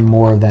to bring in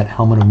more of that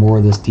helmet or more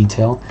of this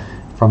detail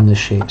from this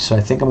shape. So I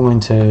think I'm going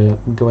to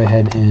go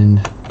ahead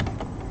and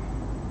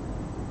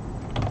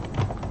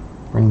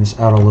bring this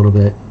out a little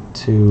bit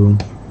to,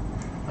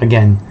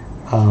 again,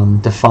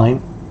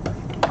 define,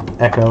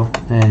 echo,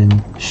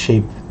 and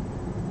shape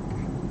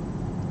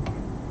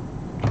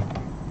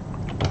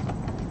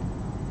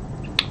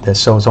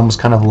this. So it's almost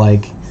kind of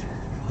like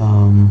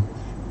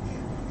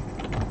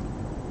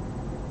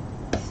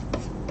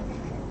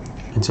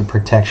it's a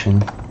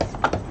protection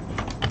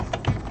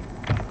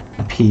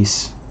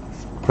piece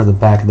for the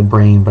back of the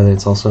brain, but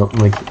it's also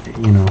like,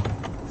 you know,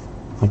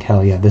 like,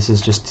 hell yeah, this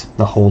is just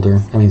the holder.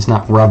 I mean, it's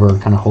not rubber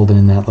kind of holding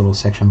in that little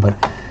section, but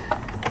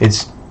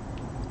it's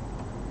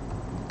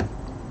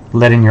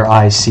letting your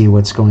eyes see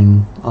what's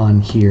going on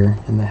here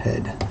in the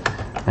head.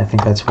 I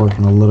think that's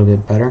working a little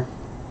bit better.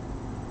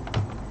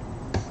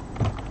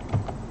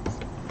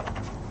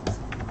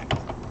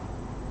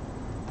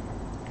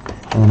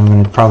 And then I'm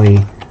going to probably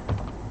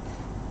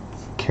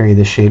carry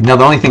this shape. Now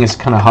the only thing that's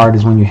kind of hard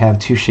is when you have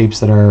two shapes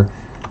that are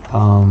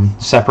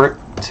separate,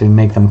 to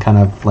make them kind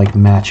of like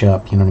match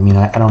up, you know what I mean?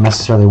 I don't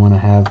necessarily want to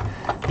have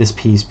this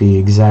piece be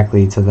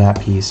exactly to that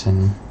piece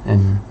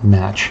and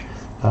match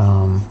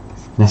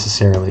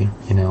necessarily,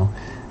 you know.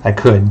 I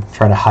could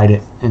try to hide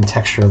it in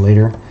texture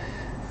later,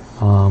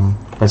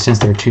 but since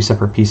they're two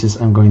separate pieces,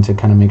 I'm going to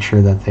kind of make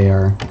sure that they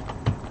are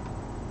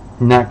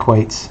not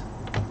quite,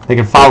 they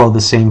can follow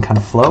the same kind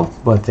of flow,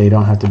 but they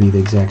don't have to be the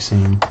exact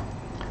same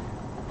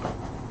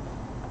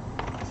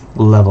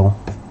level.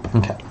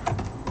 Okay.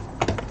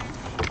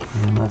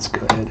 And let's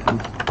go ahead and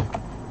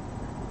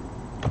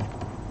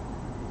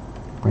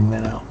bring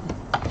that out.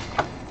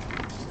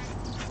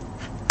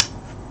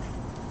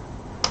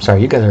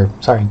 Sorry, you guys are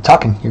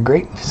talking. You're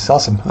great. This is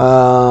awesome.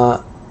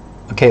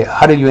 Okay,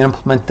 how do you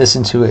implement this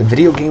into a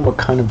video game? What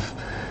kind of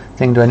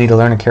thing do I need to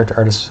learn a character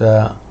artist?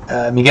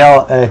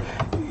 Miguel,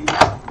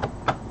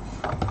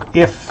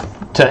 if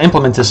to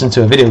implement this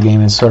into a video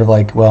game, it's sort of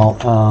like, well,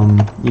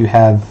 you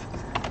have,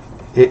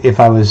 if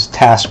I was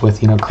tasked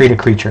with, you know, create a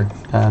creature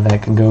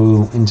that can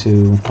go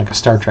into like a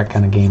Star Trek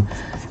kind of game,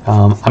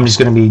 I'm just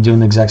going to be doing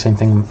the exact same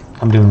thing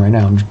I'm doing right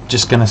now. I'm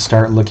just going to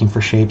start looking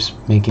for shapes,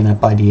 making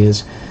up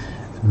ideas,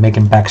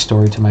 making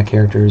backstory to my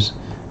characters.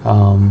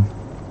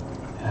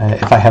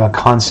 If I have a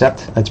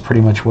concept, that's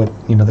pretty much what,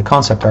 you know, the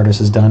concept artist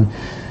has done,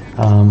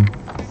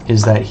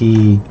 is that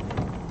he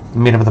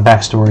made up the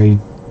backstory,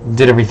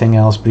 did everything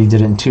else, but he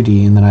did it in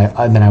 2D, and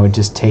then I would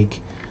just take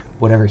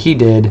whatever he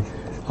did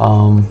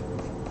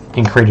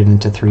and create it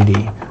into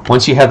 3D.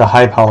 Once you have the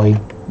high poly,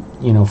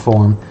 you know,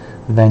 form,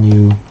 then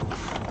you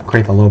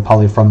create the low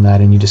poly from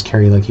that, and you just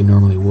carry like you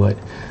normally would.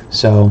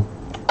 So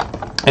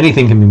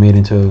anything can be made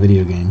into a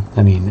video game.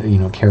 I mean, you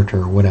know,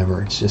 character or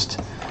whatever. It's just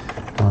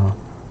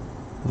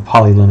the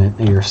poly limit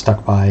that you're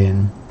stuck by,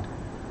 and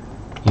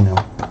you know.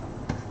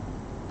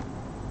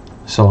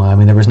 So I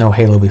mean, there was no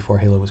Halo before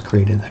Halo was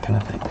created, that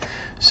kind of thing.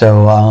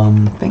 So I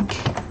think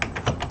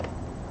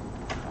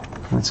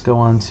let's go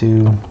on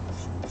to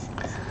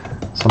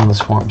some of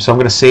this form. So I'm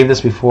going to save this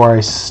before I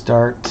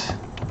start.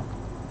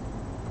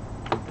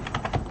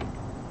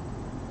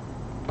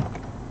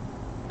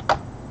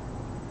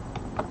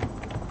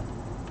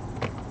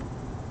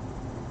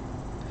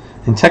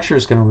 And texture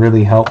is going to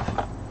really help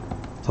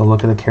the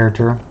look of the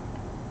character.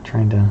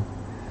 Trying to,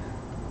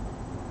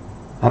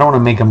 I don't want to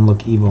make him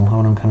look evil. I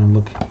want him kind of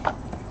look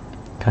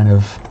kind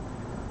of,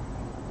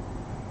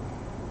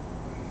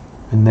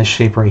 and this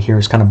shape right here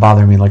is kind of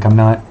bothering me. Like, I'm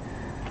not,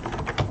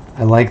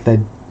 I like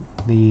the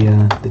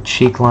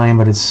cheek line,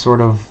 but it's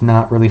sort of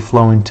not really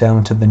flowing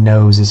down to the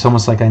nose. It's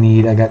almost like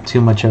I got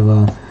too much of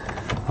a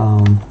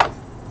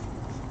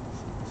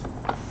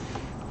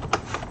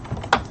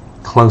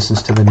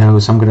closeness to the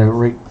nose. So I'm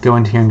going to go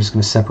into here and just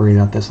going to separate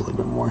out this a little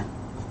bit more.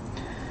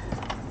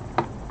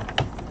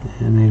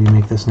 and maybe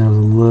make this nose a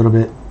little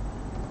bit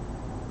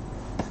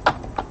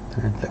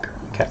thicker.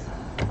 Okay.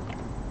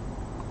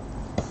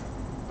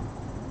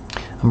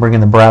 I'm bringing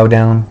the brow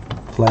down,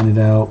 flatten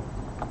it out.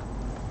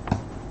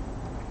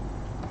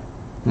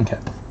 Okay.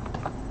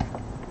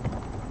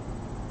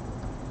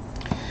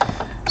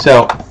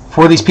 So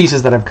for these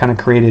pieces that I've kind of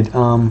created,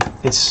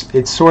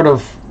 it's sort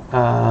of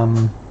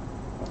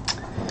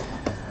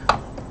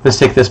let's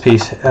take this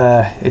piece.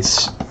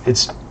 It's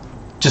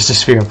just a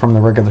sphere from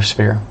the regular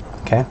sphere.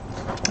 Okay.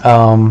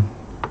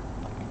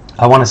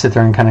 I want to sit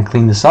there and kind of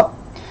clean this up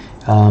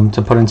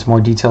to put into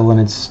more detail when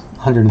it's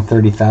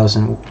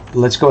 130,000.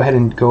 Let's go ahead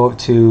and go up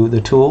to the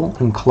tool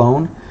and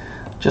clone,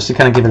 just to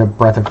kind of give it a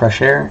breath of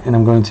fresh air. And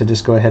I'm going to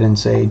just go ahead and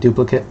say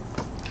duplicate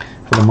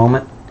for the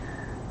moment.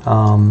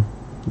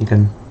 You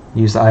can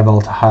use the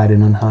eyeball to hide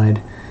and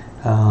unhide.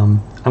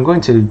 I'm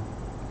going to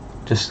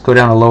just go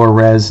down to lower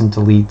res and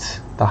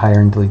delete the higher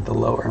and delete the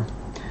lower.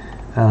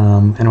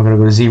 And I'm going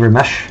to go to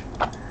ZBrush,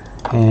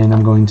 and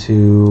I'm going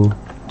to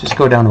just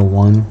go down to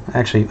 1.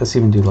 Actually, let's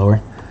even do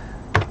lower.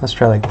 Let's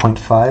try like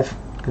 0.5,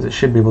 because it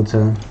should be able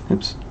to,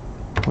 oops,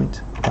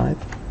 0.5.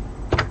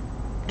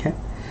 Okay.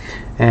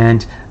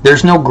 And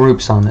there's no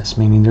groups on this,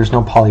 meaning there's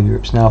no poly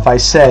groups. Now if I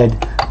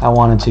said I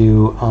wanted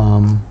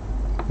to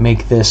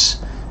make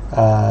this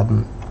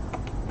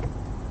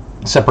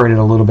separated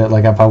a little bit,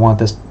 like if I want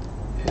this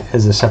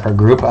as a separate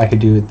group, I could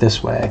do it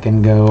this way. I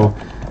can go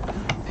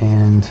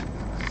and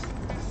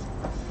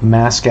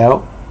mask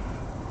out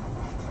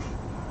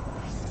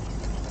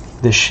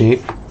this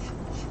shape,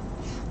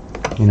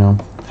 you know,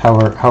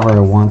 however I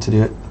want to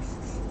do it.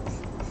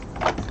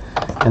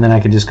 And then I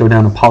could just go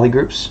down to poly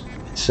groups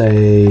and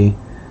say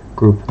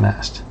group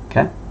masked.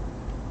 Okay.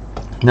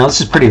 Now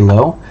this is pretty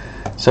low,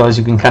 so as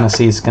you can kind of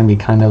see, it's going to be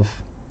kind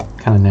of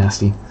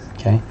nasty.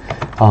 Okay.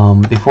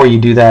 Before you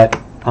do that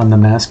on the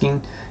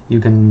masking, you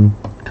can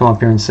come up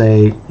here and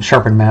say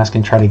sharpen mask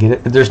and try to get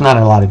it, but there's not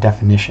a lot of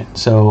definition,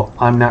 so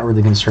I'm not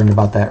really concerned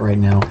about that right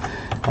now.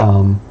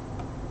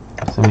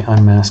 So let me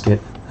unmask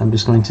it. I'm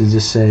just going to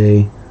just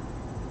say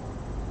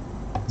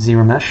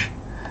ZBrush,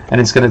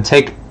 and it's going to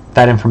take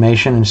that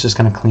information and it's just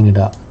going to clean it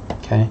up.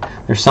 Okay,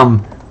 there's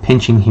some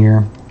pinching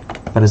here,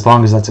 but as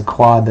long as that's a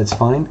quad, that's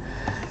fine.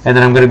 And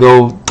then I'm going to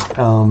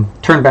go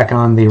turn back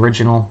on the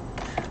original,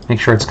 make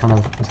sure it's kind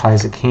of as high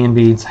as it can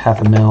be. It's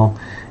 0.5 mil,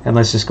 and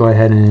let's just go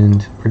ahead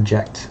and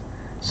project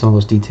some of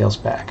those details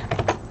back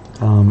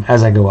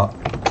as I go up.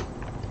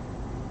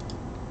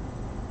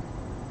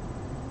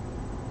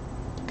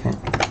 Okay,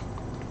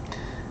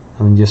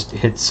 and just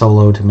hit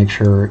solo to make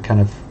sure it kind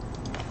of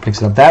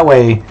picks it up. That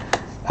way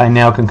I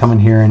now can come in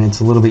here and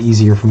it's a little bit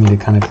easier for me to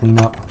kind of clean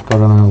up, go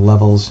down the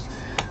levels,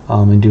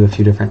 and do a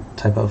few different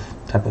type of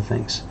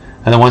things.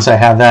 And then once I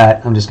have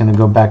that, I'm just going to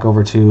go back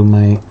over to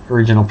my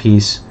original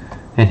piece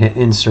and hit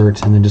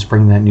insert, and then just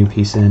bring that new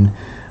piece in.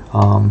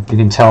 You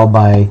can tell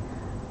by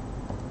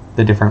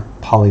the different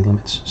poly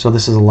limits. So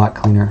this is a lot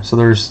cleaner. So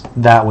there's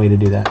that way to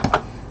do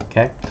that.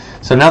 Okay.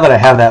 So now that I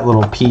have that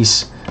little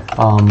piece,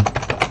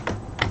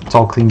 it's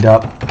all cleaned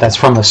up. That's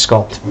from the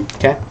sculpt.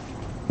 Okay.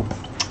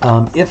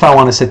 If I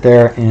want to sit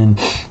there and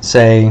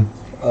say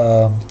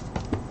I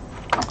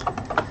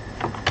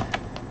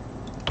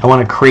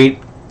want to create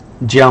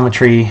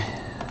geometry,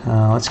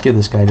 let's give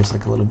this guy just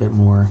like a little bit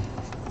more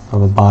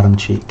of a bottom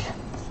cheek.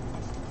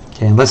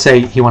 Okay, and let's say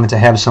he wanted to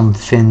have some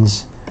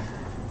fins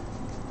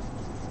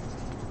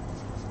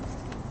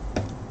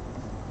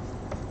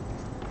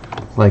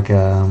like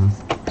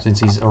since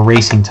he's a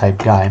racing type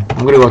guy.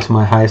 I'm going to go to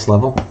my highest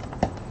level.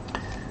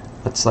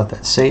 Let's let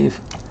that save.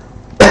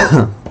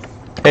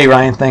 Hey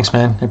Ryan, thanks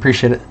man, I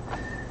appreciate it.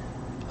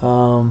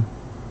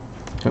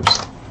 Oops,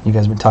 you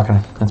guys have been talking,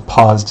 that's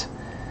paused.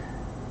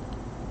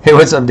 Hey,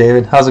 what's up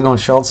David? How's it going,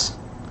 Schultz?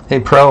 Hey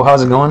Pro,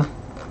 how's it going?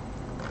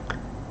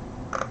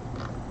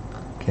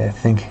 Okay, I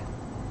think,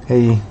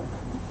 hey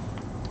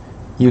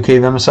UK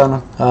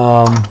Vemison,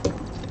 I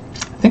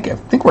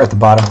think we're at the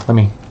bottom. Let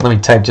me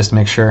type just to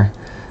make sure.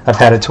 I've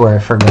had it to where I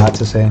forgot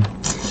to say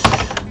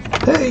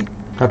hey.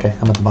 Okay,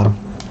 I'm at the bottom.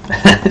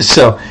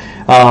 So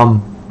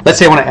let's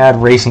say I want to add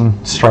racing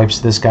stripes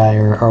to this guy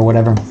or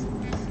whatever.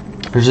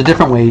 There's a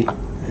different way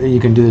you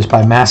can do this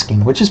by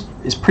masking, which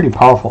is pretty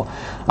powerful.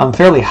 I'm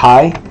fairly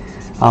high.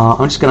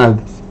 I'm just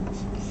gonna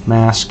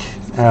mask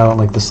out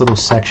like this little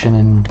section,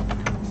 and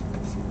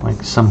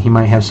like he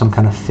might have some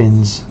kind of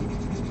fins.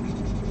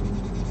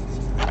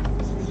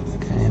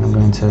 Okay, and I'm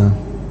going to,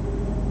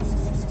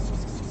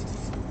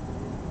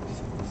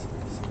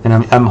 and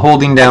I'm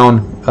holding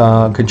down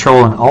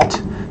Control and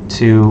Alt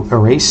to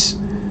erase.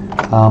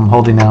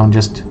 Holding down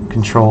just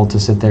Control to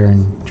sit there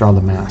and draw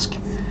the mask.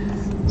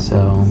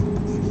 So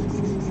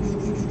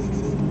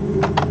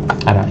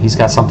I don't know, he's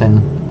got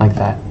something like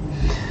that.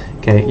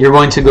 Okay, you're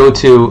going to go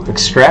to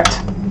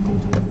Extract,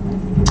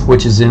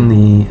 which is in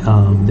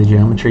the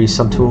Geometry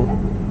subtool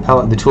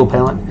palette, the tool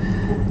palette.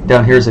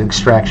 Down here is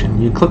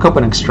Extraction. You click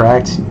open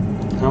Extract.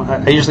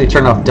 I usually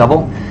turn off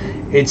double.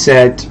 It's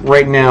at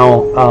right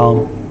now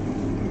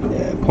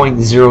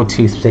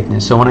 0.02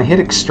 thickness. So when I hit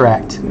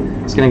Extract,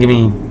 it's going to give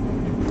me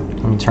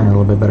let me turn it a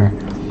little bit better,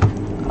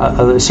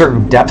 a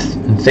certain depth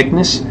and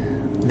thickness.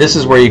 This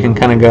is where you can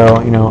kind of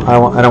go, you know,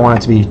 I don't want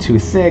it to be too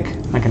thick.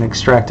 I can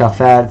extract off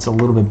that. It's a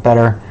little bit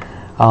better,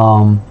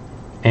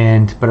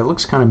 but it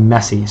looks kind of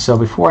messy. So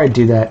before I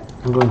do that,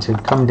 I'm going to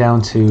come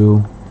down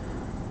to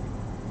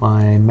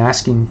my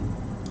masking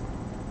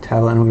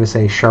tablet and I'm going to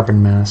say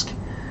sharpen mask.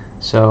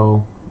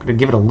 So I'm going to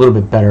give it a little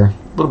bit better, a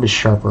little bit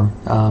sharper.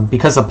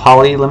 Because the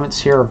poly limits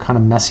here are kind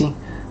of messy,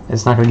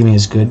 it's not going to give me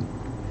as good.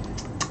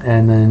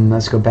 And then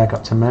let's go back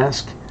up to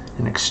mask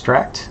and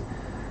extract.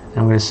 And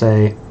I'm going to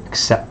say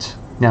accept.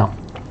 Now,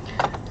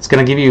 it's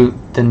going to give you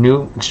the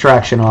new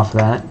extraction off of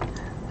that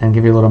and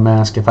give you a little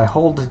mask. If I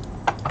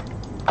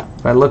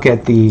look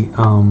at the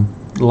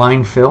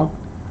line fill,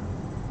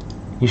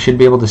 you should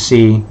be able to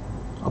see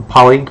a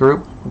poly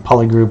group, and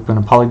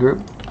a poly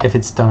group if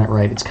it's done it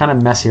right. It's kind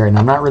of messy right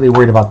now. I'm not really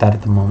worried about that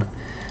at the moment.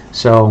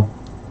 So,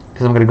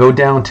 because I'm going to go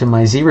down to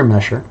my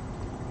Z-remesher,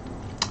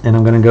 and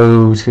I'm going to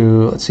go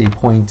to, let's see,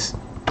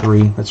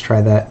 0.3. Let's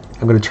try that.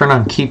 I'm going to turn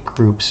on keep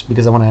groups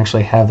because I want to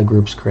actually have the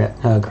groups created.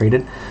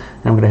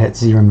 And I'm going to hit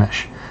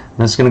Z-remesh.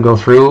 And it's going to go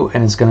through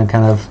and it's going to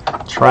kind of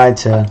try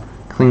to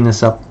clean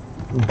this up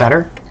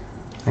better.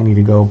 I need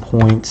to go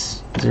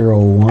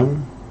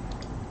 0.01.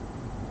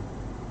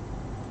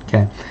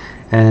 Okay,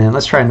 and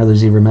let's try another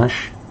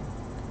Z-remesh.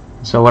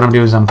 So what I'm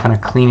doing is I'm kind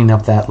of cleaning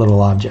up that little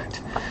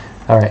object.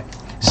 Alright,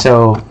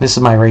 so this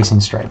is my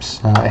racing stripes.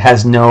 It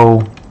has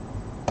no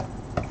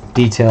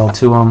detail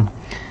to them.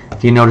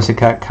 If you notice, it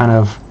got kind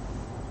of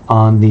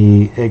on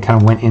it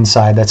kind of went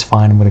inside. That's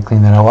fine. I'm going to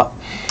clean that all up.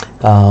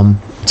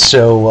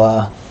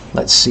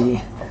 Let's see.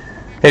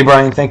 Hey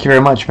Brian, thank you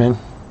very much, man.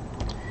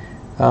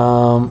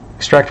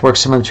 Extract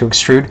works similar to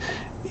extrude.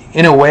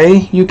 In a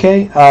way,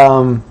 UK,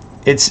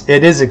 it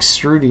is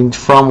extruding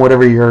from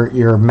whatever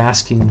your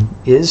masking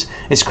is.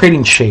 It's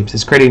creating shapes.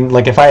 It's creating,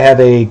 like if I have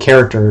a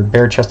character,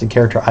 bare-chested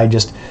character, I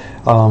just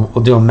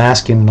will do a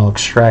masking and I'll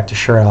extract a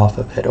shirt off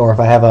of it. Or if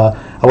I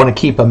want to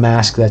keep a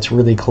mask that's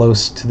really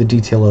close to the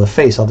detail of the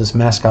face, I'll just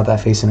mask out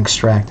that face and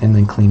extract and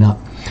then clean up.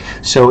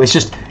 So it's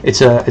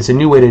a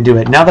new way to do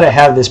it. Now that I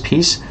have this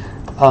piece,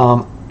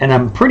 and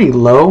I'm pretty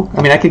low,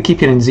 I mean I could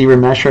keep it in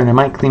Z-remesher and I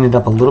might clean it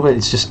up a little bit.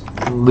 It's just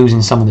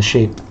losing some of the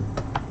shape.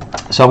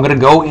 So I'm going to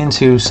go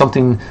into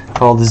something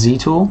called the Z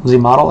tool,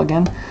 ZModeler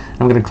again.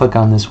 I'm going to click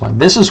on this one.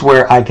 This is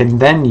where I can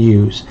then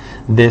use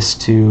this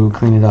to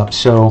clean it up.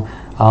 So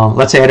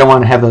let's say I don't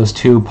want to have those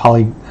two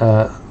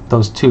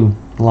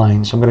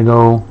lines. So I'm going to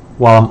go,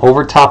 while I'm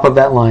over top of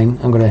that line,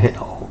 I'm going to hit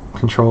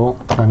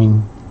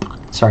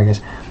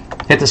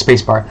hit the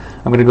space bar.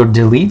 I'm going to go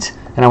delete,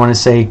 and I want to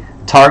say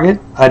target.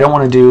 I don't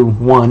want to do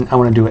one. I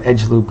want to do an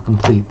edge loop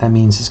complete. That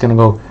means it's going to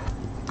go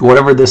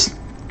whatever this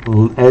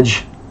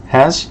edge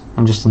has.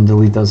 I'm just going to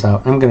delete those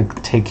out. I'm going to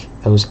take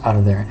those out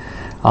of there.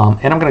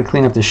 And I'm going to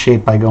clean up the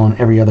shape by going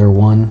every other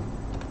one.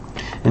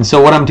 And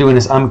so what I'm doing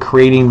is I'm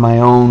creating my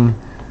own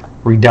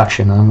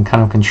reduction. I'm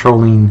kind of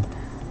controlling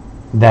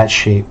that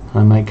shape.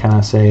 I might kind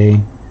of say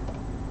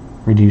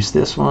reduce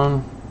this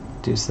one,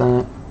 reduce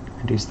that,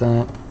 reduce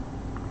that,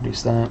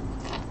 reduce that,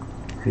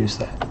 reduce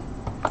that.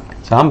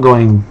 So I'm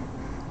going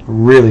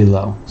really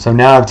low. So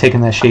now I've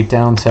taken that shape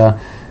down to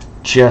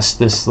just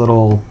this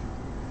little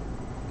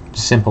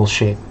simple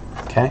shape.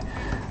 Okay,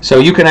 so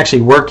you can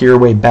actually work your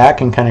way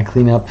back and kind of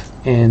clean up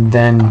and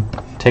then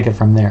take it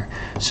from there.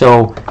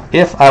 So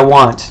if I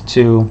want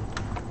to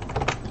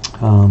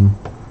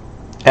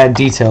add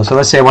detail, so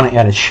let's say I want to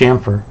add a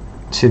chamfer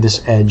to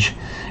this edge.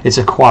 It's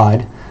a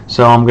quad,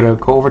 so I'm going to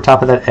go over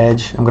top of that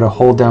edge. I'm going to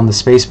hold down the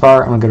space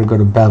bar. I'm going to go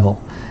to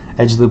bevel,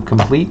 edge loop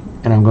complete,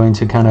 and I'm going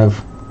to kind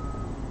of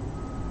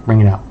bring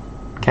it out.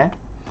 Okay,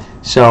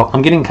 so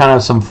I'm getting kind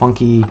of some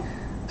funky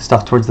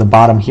stuff towards the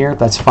bottom here.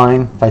 That's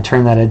fine. If I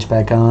turn that edge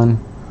back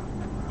on,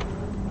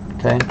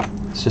 okay,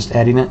 it's just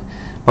adding it.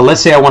 But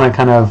let's say I want to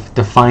kind of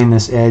define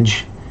this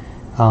edge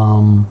a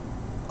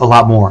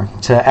lot more.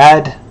 To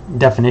add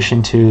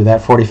definition to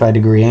that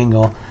 45-degree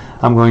angle,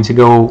 I'm going to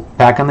go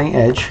back on the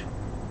edge,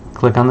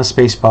 click on the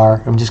space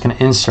bar. I'm just going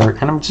to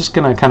insert, and I'm just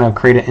going to kind of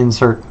create an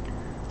insert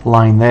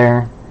line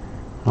there,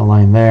 a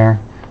line there.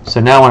 So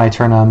now when I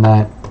turn on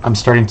that, I'm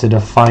starting to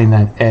define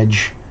that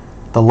edge.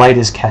 The light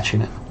is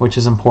catching it, which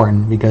is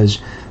important,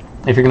 because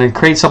if you're going to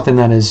create something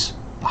that is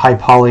high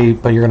poly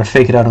but you're going to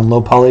fake it out on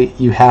low poly,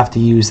 you have to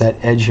use that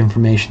edge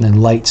information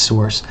and light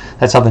source.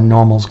 That's how the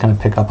normals kind of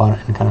pick up on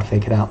it and kind of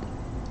fake it out.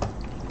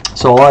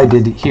 So all I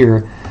did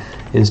here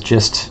is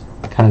just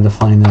kind of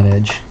define that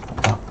edge.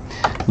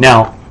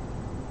 Now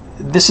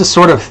this is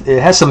sort of,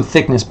 it has some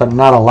thickness but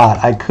not a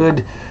lot. I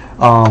could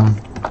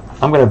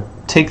I'm going to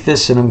take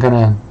this and I'm going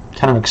to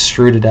kind of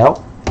extrude it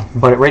out,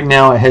 but right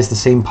now it has the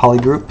same poly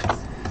group.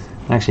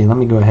 Actually, let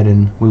me go ahead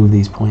and move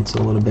these points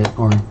a little bit,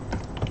 or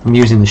I'm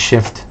using the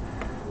shift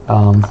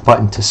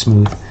button to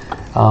smooth.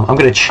 I'm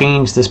going to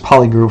change this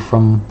poly group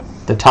from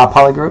the top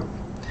poly group.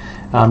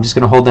 I'm just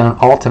going to hold down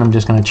Alt and I'm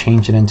just going to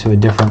change it into a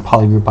different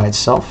poly group by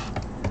itself.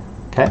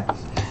 Okay,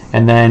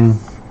 and then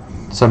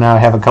so now I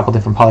have a couple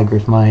different poly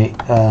groups. My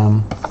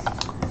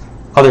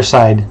other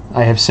side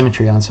I have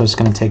symmetry on, so it's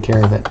going to take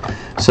care of it.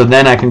 So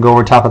then I can go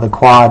over top of the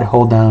quad,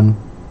 hold down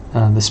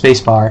the space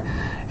bar,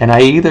 and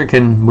I either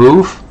can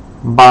move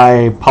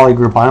by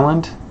polygroup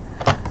island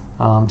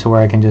to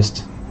where I can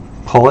just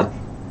pull it,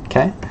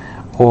 okay,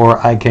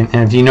 or I can,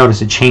 and if you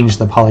notice it changed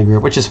the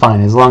polygroup, which is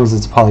fine, as long as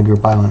it's a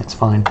polygroup island, it's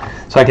fine.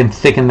 So I can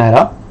thicken that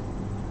up,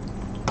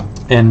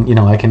 and you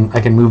know, I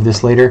can move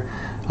this later,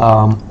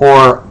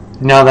 or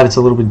now that it's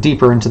a little bit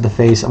deeper into the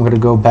face, I'm going to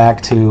go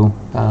back to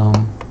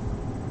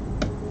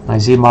my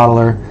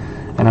ZModeler,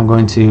 and I'm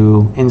going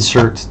to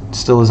insert,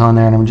 still is on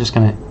there, and I'm just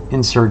going to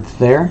insert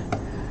there.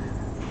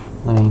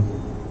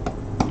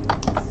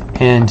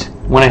 And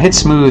when I hit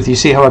smooth, you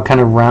see how it kind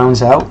of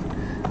rounds out?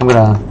 I'm going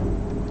to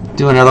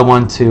do another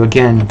one to,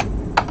 again,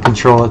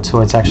 control it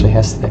so it actually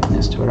has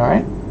thickness to it,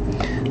 alright?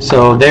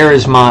 So there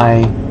is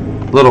my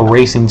little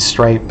racing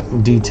stripe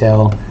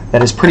detail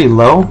that is pretty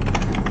low.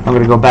 I'm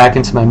going to go back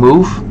into my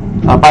move.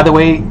 By the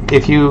way,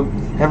 if you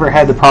ever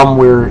had the problem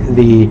where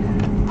the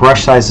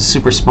brush size is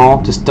super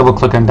small, just double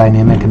click on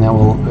dynamic and that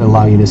will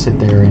allow you to sit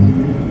there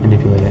and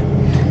manipulate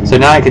it. So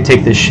now I could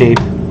take this shape,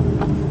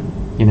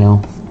 you know,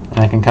 and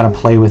I can kind of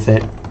play with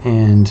it,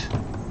 and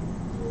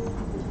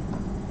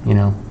you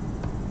know,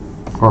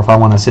 or if I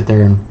want to sit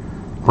there and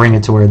bring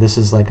it to where this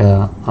is like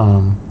a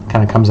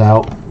kind of comes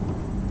out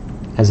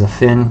as a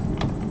fin,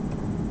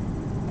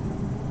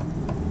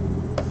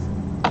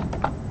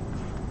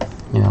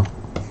 you know.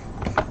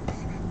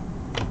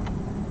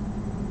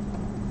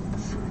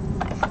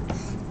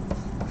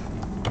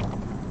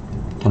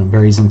 Kind of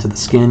buries into the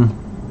skin.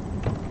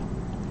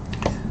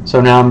 So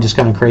now I'm just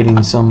kind of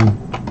creating some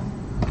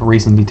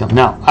racing detail.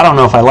 Now, I don't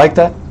know if I like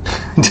that.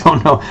 I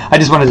don't know. I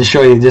just wanted to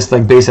show you, just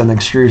like based on the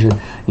extrusion.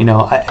 You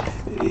know,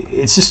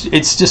 it's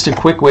just a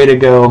quick way to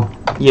go.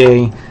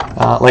 Yay!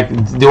 Like,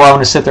 do I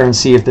want to sit there and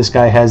see if this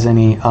guy has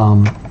any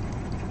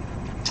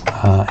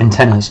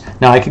antennas?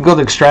 Now I could go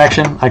to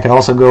extraction. I could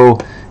also go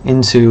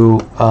into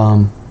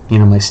you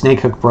know, my snake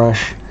hook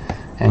brush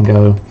and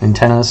go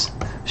antennas.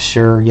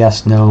 Sure,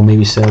 yes, no,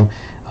 maybe so.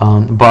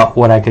 But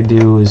what I could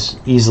do is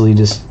easily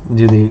just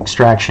do the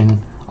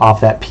extraction off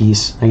that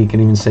piece. You can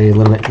even say a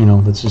little bit, you know,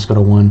 let's just go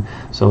to 1.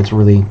 So it's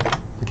really,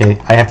 okay,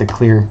 I have to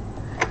clear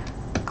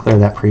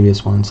that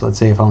previous one. So let's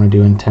say if I want to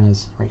do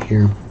antennas right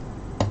here.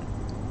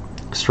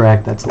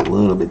 Extract, that's a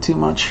little bit too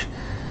much.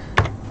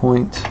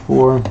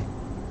 0.4.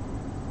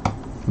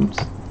 Oops.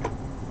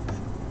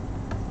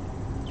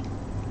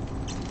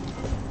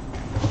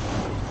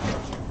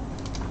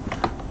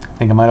 I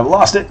think I might have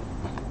lost it.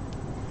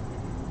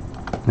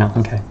 No,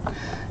 okay.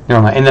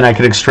 Never mind. And then I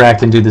could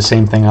extract and do the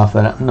same thing off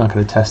that. I'm not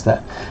going to test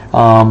that.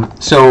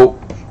 So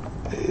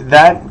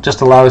that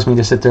just allows me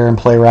to sit there and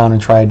play around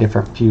and try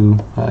a few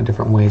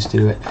different ways to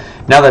do it.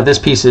 Now that this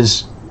piece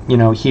is, you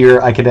know, here,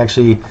 I could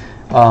actually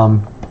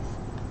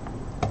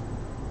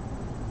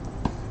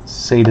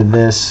say to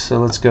this. So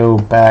let's go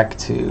back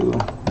to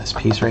this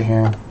piece right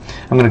here.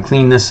 I'm going to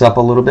clean this up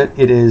a little bit.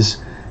 It is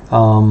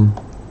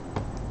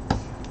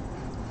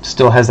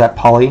still has that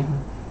poly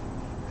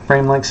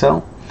frame like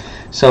so.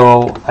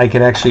 So I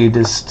could actually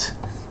just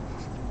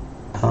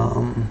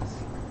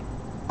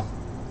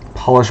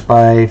polish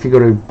by, if you go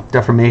to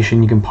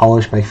deformation, you can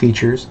polish by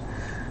features.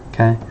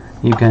 Okay,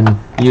 you can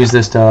use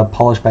this to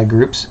polish by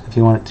groups if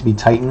you want it to be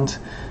tightened.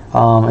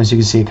 As you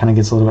can see, it kind of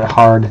gets a little bit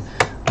hard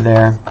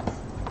there.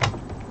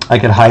 I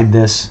could hide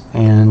this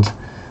and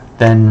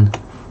then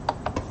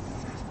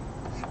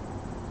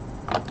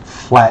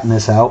flatten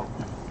this out,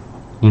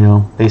 you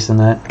know, based on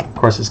that. Of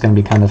course, it's going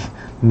to be kind of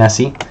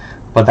messy,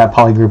 but that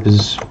poly group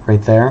is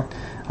right there.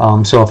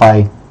 So if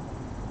I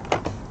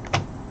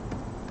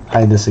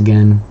hide this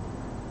again,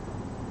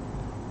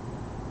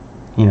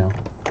 you know,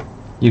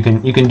 you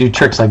can do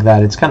tricks like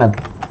that. It's kind of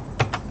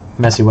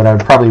messy. What I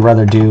would probably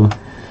rather do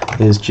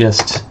is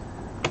just,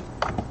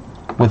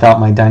 without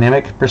my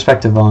dynamic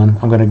perspective on,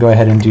 I'm going to go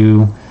ahead and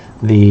do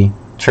the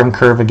trim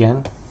curve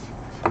again.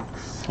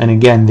 And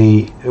again,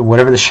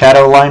 whatever the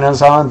shadow line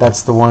is on,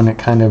 that's the one it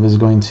kind of is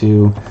going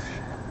to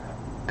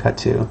cut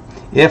to.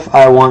 If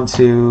I want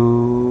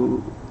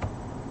to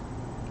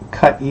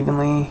cut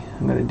evenly,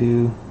 I'm going to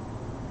do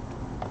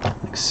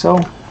like so.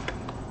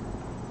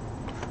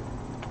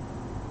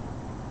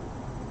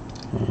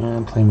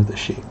 And playing with the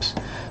shapes.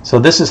 So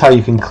this is how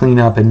you can clean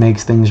up and make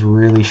things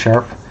really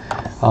sharp.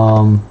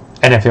 And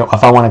if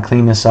I want to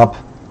clean this up,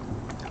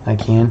 I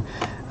can.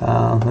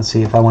 Let's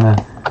see, if I want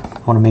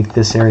to make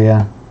this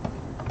area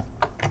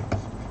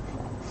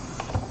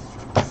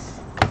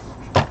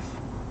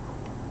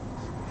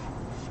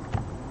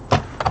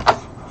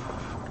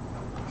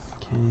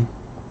okay.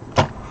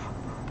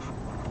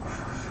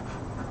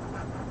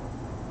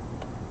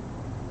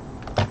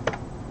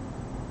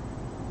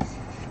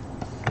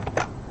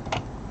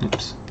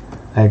 Oops.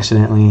 I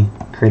accidentally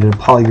created a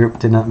poly group.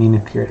 Did not mean to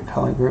create a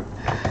poly group.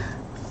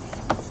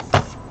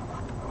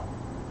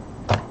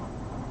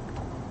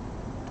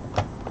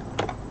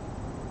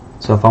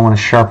 So if I want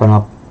to sharpen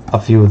up a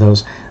few of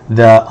those,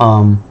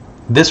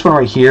 this one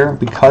right here,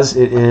 because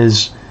it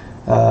is,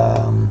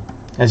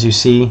 as you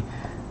see,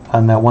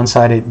 on that one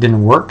side it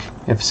didn't work.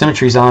 If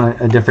symmetry's on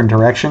a different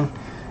direction,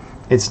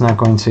 it's not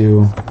going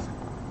to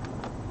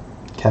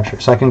capture.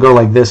 So I can go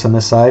like this on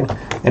this side,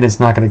 and it's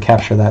not going to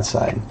capture that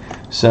side.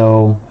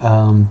 So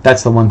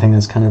that's the one thing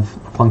that's kind of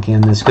funky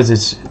on this, because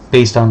it's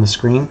based on the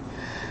screen.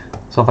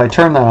 So if I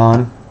turn that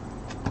on,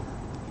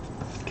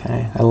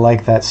 okay, I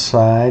like that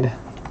side,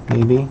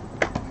 maybe.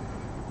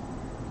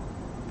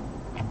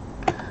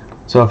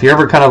 So if you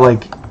ever kind of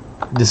like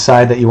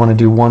decide that you want to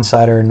do one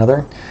side or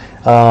another,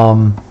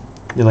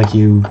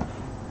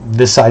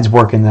 this side's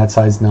working, that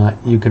side's not,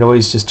 you could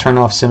always just turn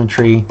off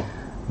symmetry,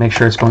 make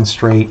sure it's going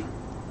straight,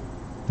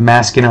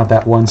 masking out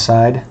that one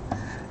side,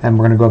 and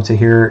we're going to go up to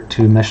here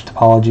to mesh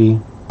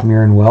topology,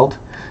 mirror and weld,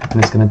 and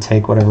it's going to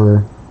take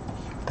whatever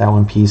that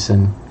one piece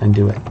and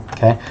do it.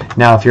 Okay.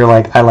 Now if you're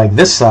like, I like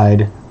this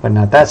side but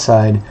not that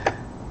side,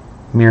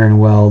 mirror and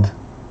weld,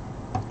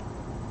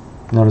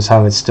 notice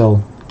how it's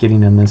still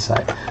getting on this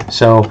side.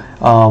 So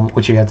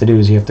what you have to do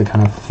is you have to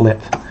kind of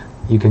flip.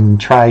 You can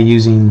try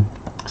using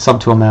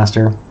Subtool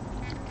Master,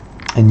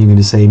 and you can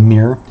just say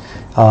mirror,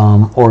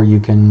 or you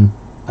can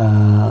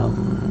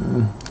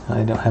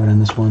I don't have it on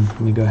this one.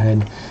 Let me go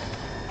ahead.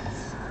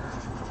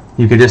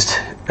 You could just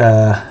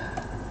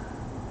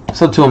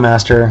Subtool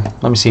Master,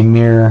 let me see,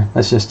 mirror,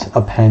 let's just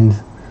append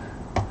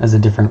as a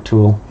different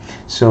tool.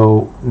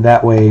 So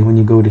that way when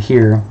you go to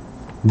here,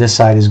 this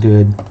side is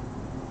good,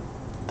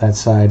 that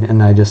side,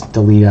 and I just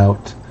delete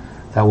out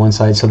that one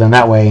side. So then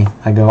that way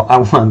I go, I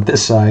want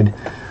this side.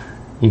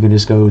 You can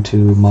just go to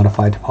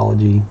modify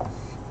topology,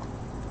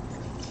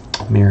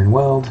 mirror and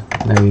weld,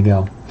 and there you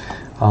go.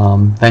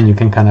 Then you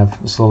can kind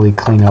of slowly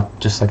clean up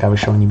just like I was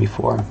showing you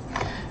before.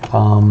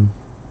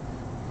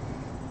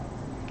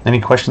 Any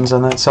questions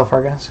on that so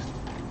far, guys?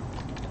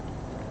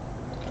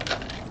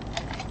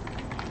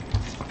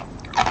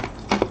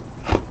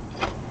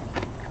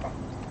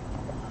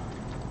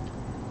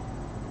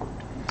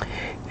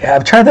 Yeah,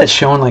 I've tried that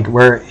showing, like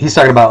where he's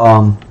talking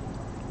about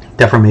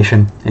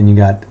deformation, and you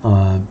got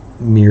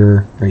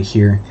mirror right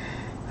here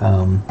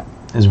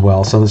as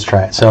well. So let's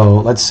try it. So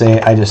let's say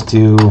I just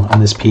do on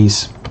this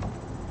piece.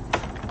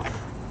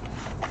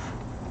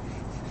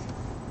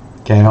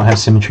 Okay, I don't have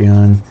symmetry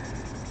on.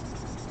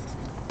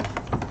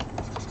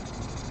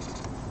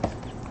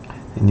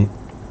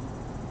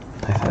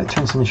 I thought I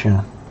turned symmetry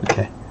on.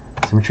 Okay,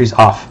 symmetry's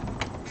off.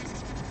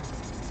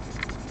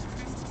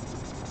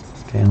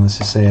 Okay, and let's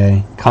just say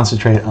I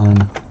concentrate on.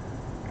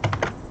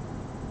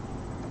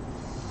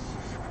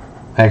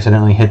 I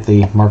accidentally hit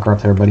the marker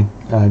up there, buddy,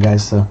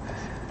 guys. So,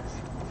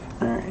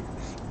 all right.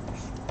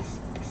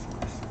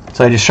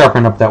 So I just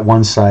sharpened up that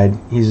one side.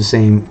 He's just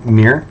saying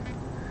mirror,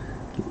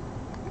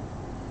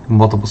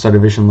 multiple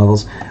subdivision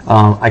levels.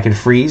 I can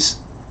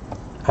freeze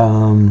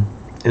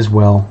as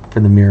well for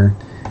the mirror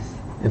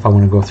if I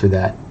want to go through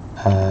that,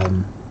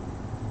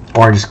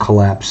 or I just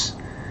collapse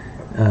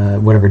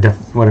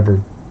whatever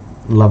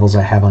levels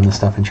I have on this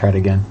stuff and try it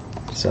again.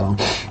 So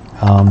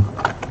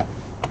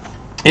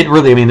it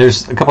really, I mean,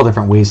 there's a couple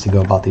different ways to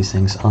go about these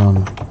things.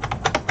 I'm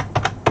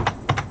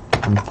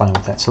fine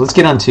with that. So let's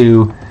get on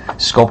to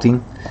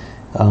sculpting.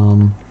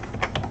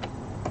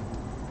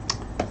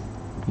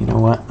 You know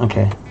what?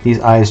 Okay, these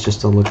eyes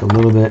just look a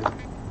little bit,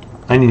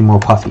 I need more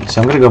puffy.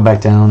 So I'm going to go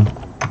back down.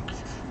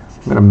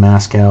 I'm going to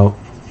mask out.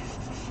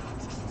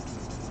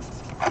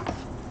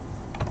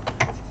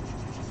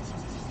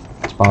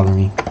 It's bothering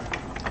me.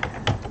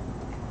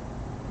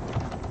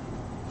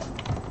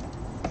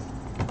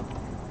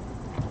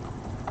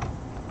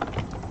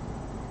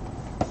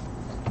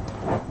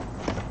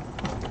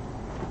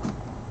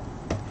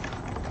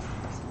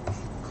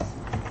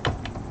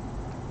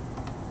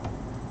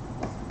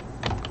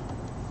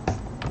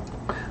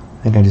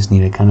 I think I just need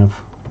to kind of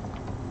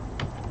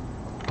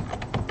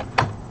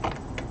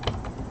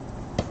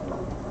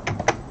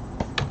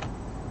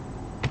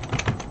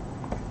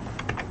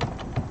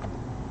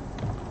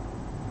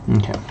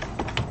okay.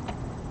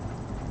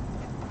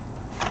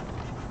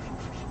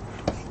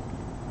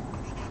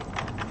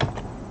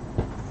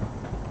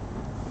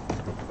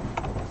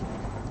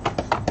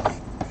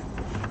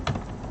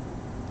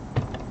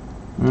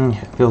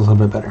 Okay, feels a little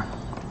bit better.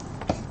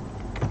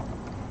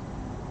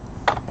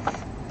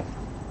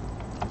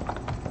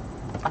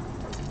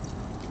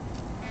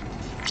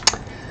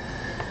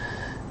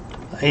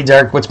 Hey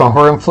Dark, what's my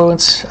horror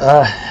influence?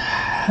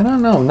 I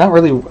don't know, not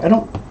really. I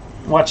don't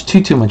watch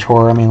too much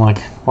horror. I mean, like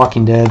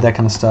Walking Dead, that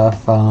kind of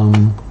stuff.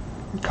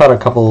 Caught a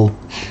couple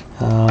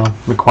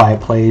The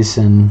Quiet Place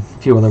and a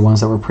few other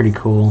ones that were pretty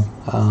cool.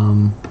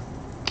 I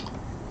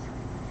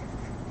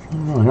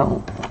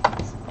don't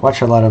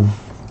watch a lot of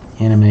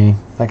anime,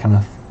 that kind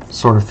of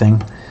sort of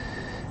thing.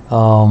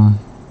 Off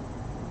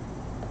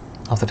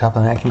the top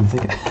of that, I can't even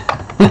think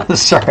of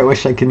sorry, I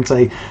wish I could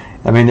say.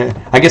 I mean,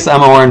 I guess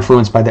I'm more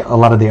influenced by a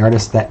lot of the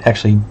artists that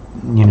actually,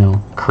 you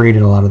know,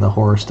 created a lot of the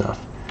horror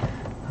stuff.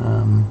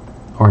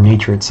 Or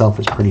nature itself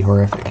is pretty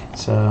horrific.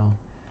 So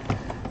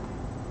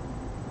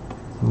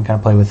I'm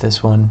gonna play with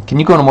this one. Can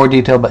you go into more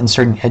detail about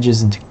inserting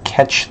edges and to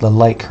catch the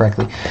light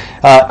correctly?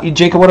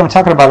 Jacob, what I'm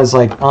talking about is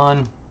like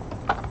on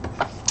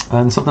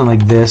something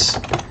like this,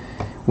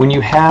 when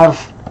you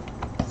have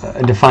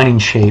a defining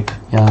shape.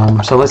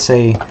 So let's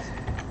say,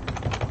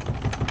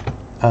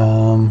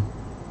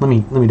 let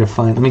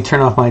me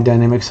turn off my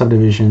dynamic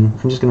subdivision.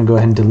 I'm just going to go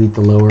ahead and delete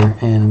the lower,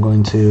 and I'm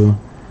going to,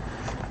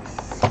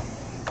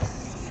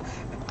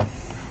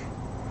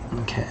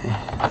 okay.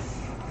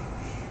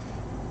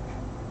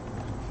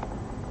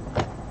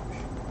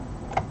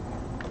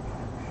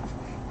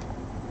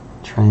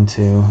 Trying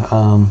to,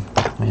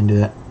 let me do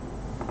that.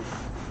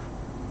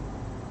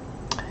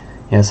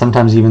 Yeah,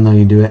 sometimes even though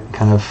you do it,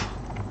 kind of,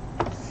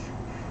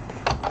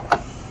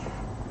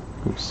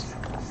 oops.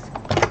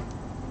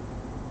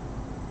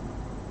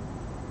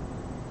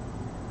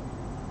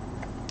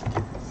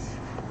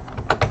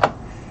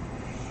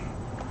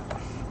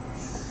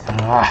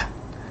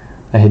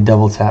 I hit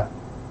double tap.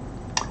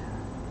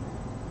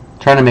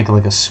 Trying to make it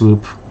like a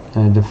swoop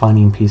and a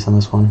defining piece on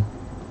this one.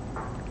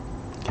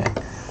 Okay.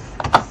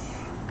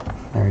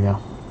 There we go.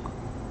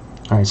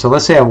 Alright, so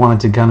let's say I wanted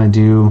to kind of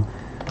do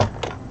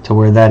to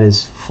where that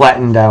is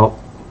flattened out.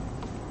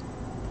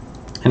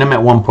 And I'm at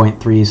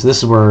 1.3, so this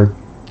is where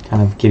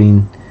kind of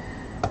getting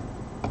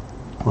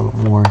a little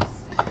more.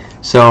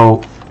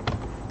 So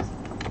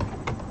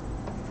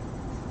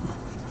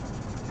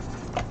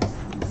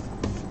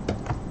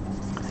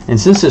and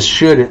since this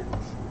should,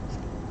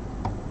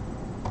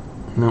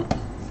 no,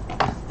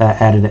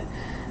 that added it.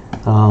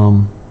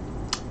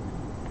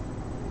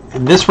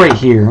 This right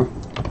here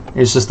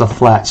is just a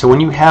flat. So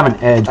when you have an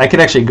edge, I could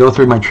actually go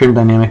through my trim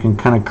dynamic and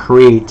kind of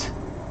create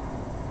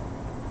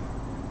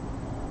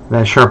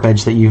that sharp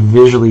edge that you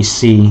visually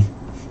see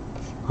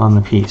on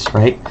the piece,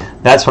 right?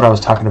 That's what I was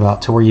talking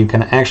about, to where you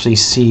can actually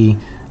see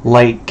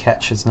light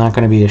catch. It's not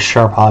going to be a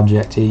sharp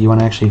object. You want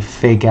to actually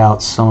fake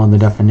out some of the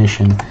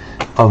definition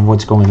of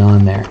what's going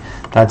on there.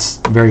 That's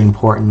very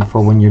important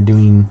for when you're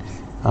doing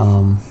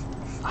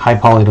high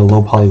poly to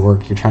low poly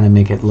work. You're trying to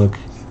make it look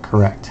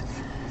correct.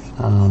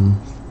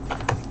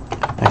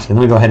 Actually,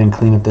 let me go ahead and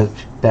clean up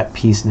that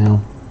piece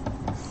now.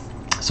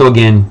 So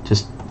again,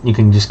 you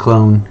can just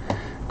clone,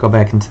 go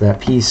back into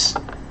that piece.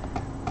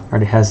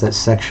 Already has that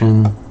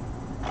section.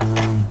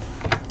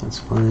 That's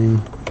fine.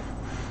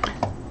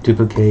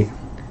 Duplicate.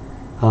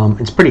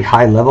 It's pretty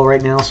high level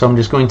right now, so I'm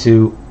just going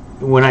to,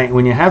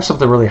 when you have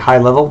something really high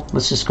level,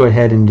 let's just go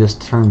ahead and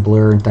just turn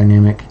blur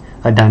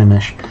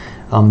Dynamesh.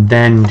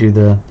 Then do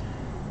the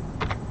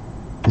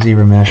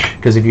ZBrush,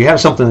 because if you have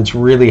something that's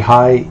really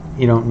high,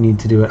 you don't need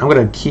to do it. I'm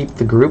going to keep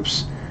the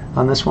groups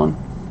on this one,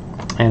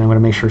 and I'm going to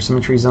make sure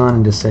symmetry's on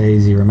and just say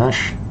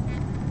ZBrush.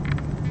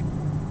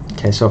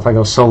 Okay, so if I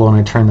go solo and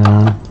I turn that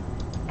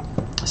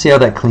on, see how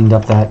that cleaned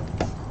up that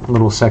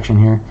little section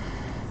here.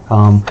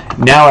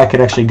 Now I could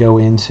actually go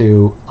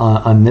into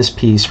on this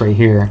piece right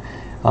here.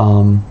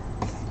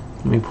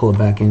 Let me pull it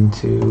back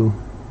into,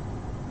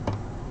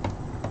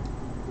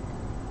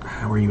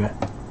 where are you at?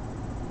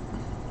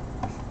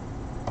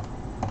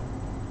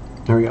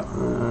 There we go.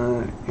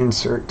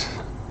 Insert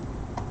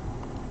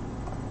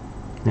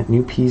that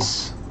new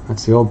piece.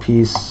 That's the old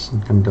piece. I'm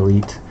going to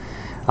delete.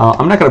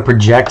 I'm not going to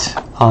project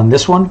on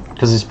this one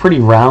because it's pretty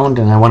round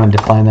and I want to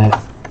define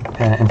that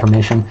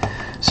information.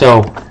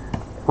 So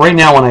right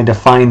now when I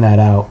define that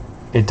out,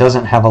 it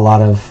doesn't have a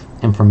lot of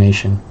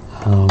information.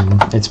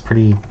 It's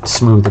pretty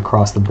smooth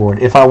across the board.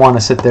 If I want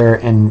to sit there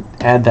and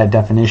add that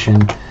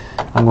definition,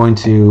 I'm going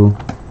to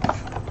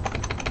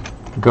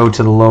go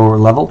to the lower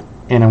level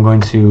and I'm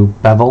going to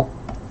bevel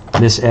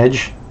this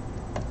edge.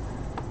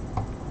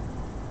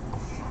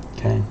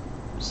 Okay,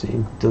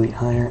 see, delete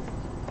higher.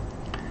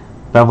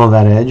 Bevel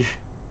that edge.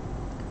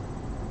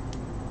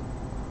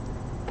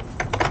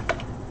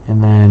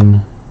 And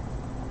then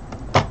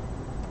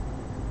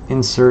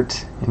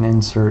insert and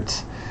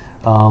insert.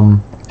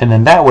 And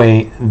then that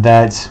way,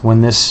 that's when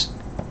this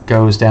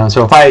goes down.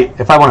 So if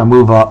I want to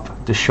move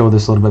up to show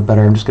this a little bit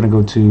better, I'm just going to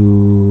go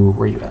to,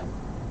 where are you at?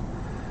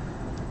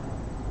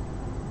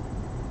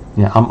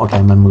 Yeah, I'm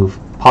going to move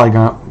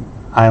polygon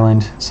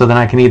island. So then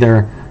I can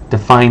either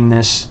define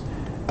this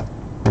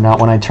or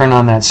not. When I turn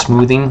on that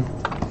smoothing,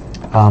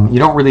 you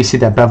don't really see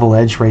that bevel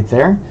edge right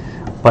there.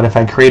 But if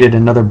I created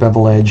another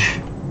bevel edge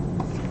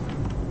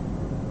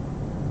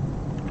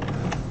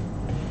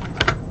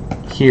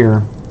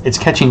here, it's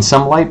catching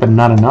some light but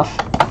not enough.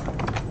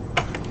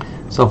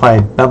 So if I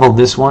bevel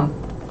this one,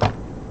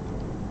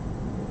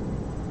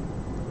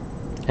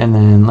 and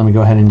then let me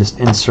go ahead and just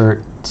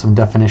insert some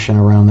definition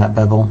around that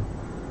bevel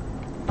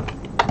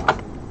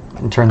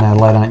and turn that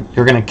light on,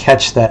 you're going to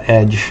catch that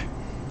edge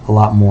a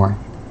lot more.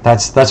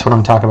 That's what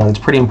I'm talking about. It's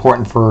pretty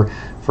important for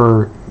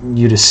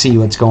you to see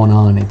what's going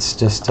on. It's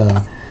just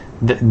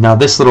now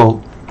this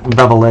little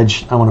bevel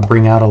edge I want to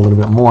bring out a little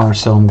bit more,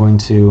 so I'm going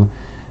to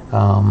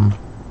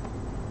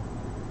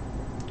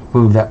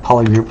move that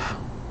poly group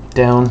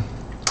down.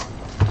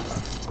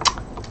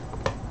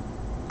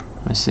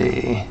 Let's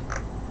see.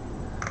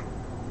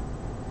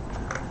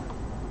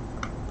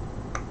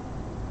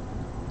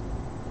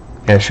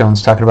 Yeah,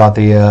 Sean's talking about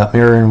the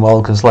mirror and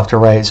well, because left to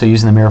right, so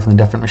using the mirror from the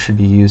definite should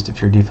be used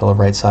if your default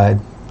right side.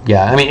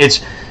 Yeah, I mean,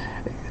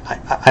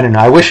 I don't know.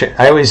 I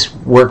always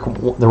work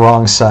the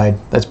wrong side.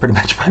 That's pretty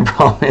much my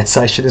problem. Is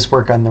I should just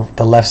work on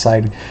the left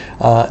side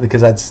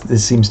because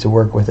this seems to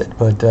work with it.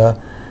 But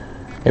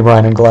hey,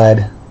 Brian, I'm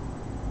glad.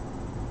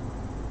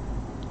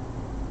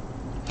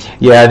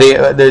 Yeah,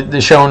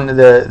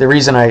 the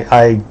reason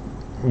I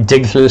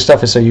dig through this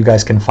stuff is so you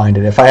guys can find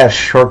it. If I have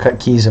shortcut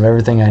keys of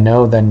everything I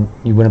know, then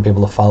you wouldn't be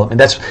able to follow me.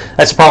 That's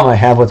the problem I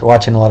have with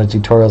watching a lot of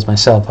tutorials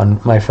myself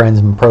on my friends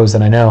and pros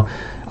that I know.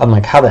 I'm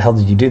like, how the hell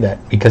did you do that?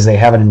 Because they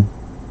have it in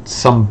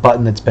some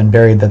button that's been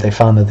buried that they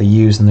found that they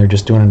use, and they're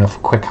just doing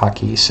enough quick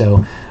hotkeys.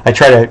 So I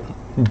try to,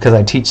 because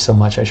I teach so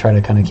much, I try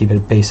to kind of keep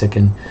it basic.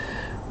 And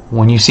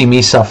when you see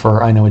me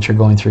suffer, I know what you're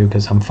going through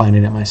because I'm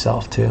finding it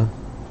myself too.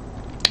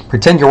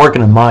 Pretend you're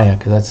working in Maya,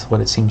 because that's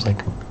what it seems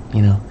like,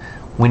 you know,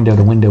 window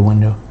to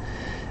window.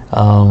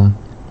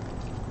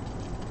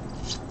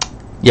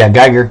 Yeah,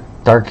 Geiger,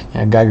 dark.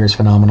 Yeah, Geiger is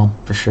phenomenal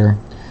for sure.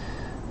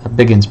 A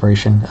big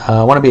inspiration.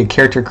 I want to be a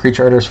character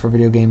creature artist for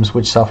video games.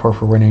 Which software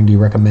for rendering do you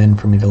recommend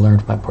for me to learn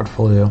from my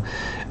portfolio?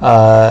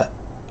 I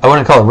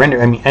wouldn't call it render.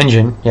 I mean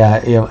engine.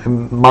 Yeah, you know,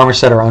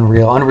 Marmoset or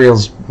Unreal.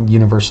 Unreal's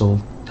universal.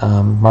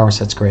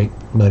 Marmoset's great,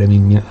 but I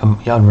mean, you know,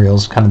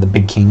 Unreal's kind of the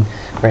big king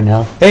right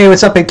now. Hey,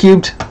 what's up,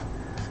 Cubed?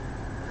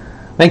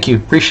 Thank you,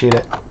 appreciate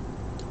it.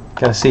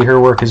 Gotta see her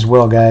work as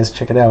well, guys.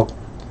 Check it out.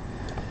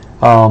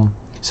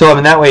 So I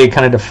mean, that way it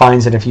kind of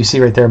defines it. If you see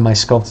right there, my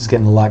sculpt is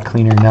getting a lot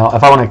cleaner now.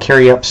 If I want to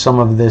carry up some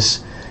of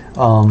this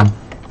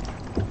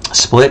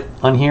split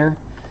on here,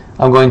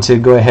 I'm going to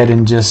go ahead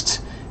and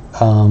just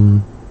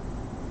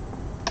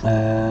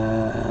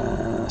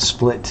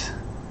split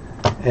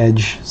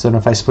edge. So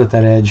if I split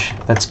that edge,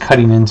 that's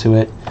cutting into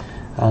it.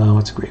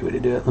 What's a great way to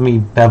do it? Let me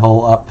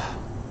bevel up.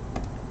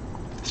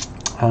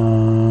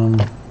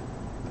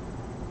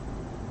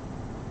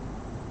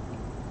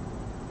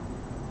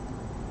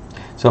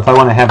 So if I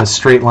want to have a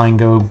straight line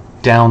go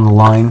down the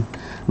line,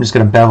 I'm just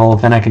going to bevel.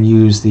 Then I can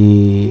use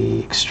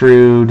the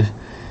extrude.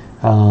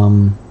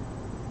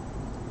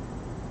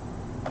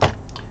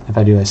 If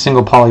I do a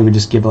single poly, we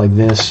just give it like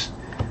this.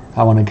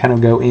 I want to kind of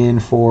go in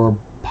for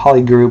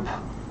polygroup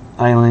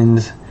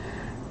island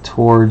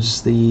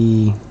towards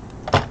the.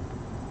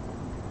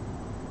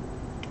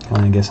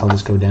 I guess I'll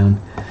just go down.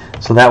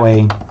 So that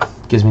way,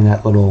 it gives me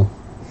that little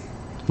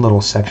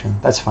section.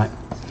 That's fine.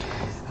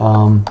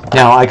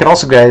 Now I could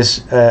also,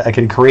 guys, I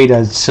could create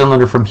a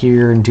cylinder from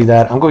here and do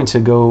that. I'm going to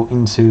go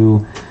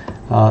into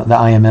the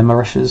IMM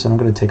brushes, and I'm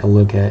going to take a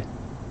look at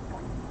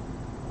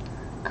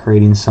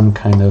creating some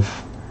kind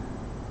of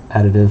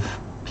additive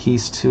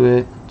piece to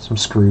it. Some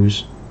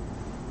screws.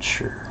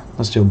 Sure.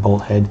 Let's do a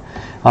bolt head.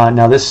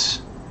 Now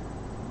this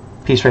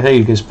piece right there,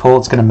 you just pull.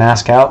 It's going to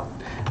mask out.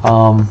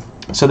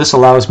 So this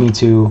allows me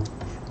to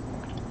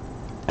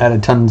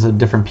add tons of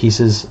different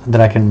pieces that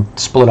I can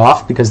split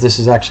off, because this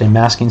is actually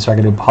masking, so I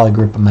can do a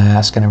polygroup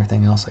mask and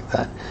everything else like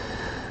that.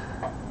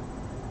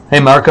 Hey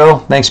Marco,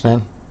 thanks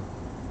man.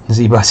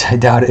 ZBrush, I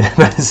doubt it.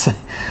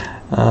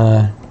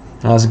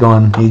 How's it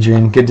going,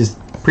 Adrian? Good to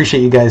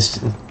appreciate you guys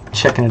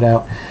checking it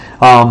out.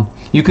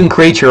 You can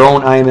create your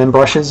own IMM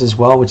brushes as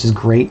well, which is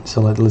great.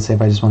 So let's say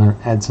if I just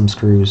want to add some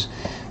screws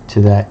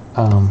to that,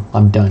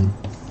 I'm done.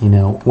 You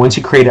know, once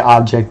you create an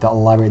object, a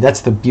library,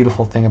 that's the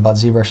beautiful thing about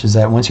ZBrush, is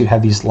that once you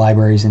have these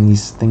libraries and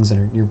these things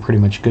that you're pretty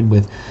much good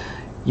with,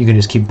 you can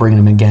just keep bringing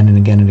them again and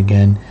again and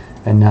again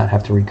and not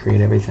have to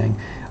recreate everything.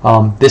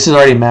 This is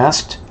already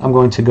masked. I'm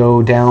going to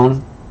go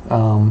down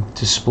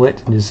to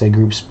split and just say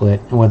group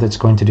split, and what it's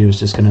going to do is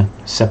just going to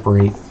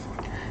separate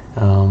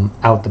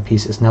out the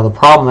pieces. Now the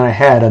problem that I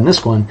had on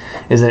this one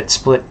is that it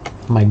split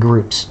my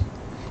groups.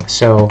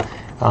 So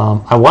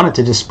I wanted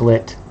to just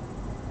split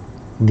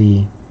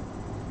the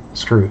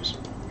screws.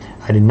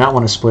 I did not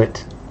want to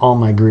split all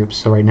my groups,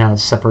 so right now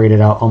it's separated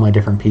out all my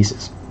different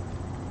pieces.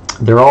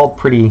 They're all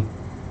pretty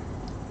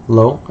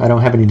low. I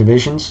don't have any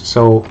divisions,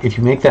 so if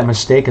you make that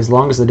mistake, as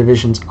long as the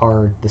divisions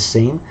are the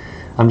same,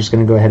 I'm just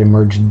going to go ahead and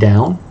merge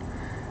down.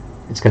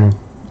 It's going to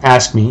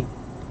ask me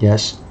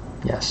yes,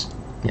 yes,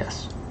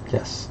 yes,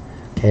 yes.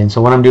 Okay, and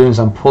so what I'm doing is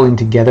I'm pulling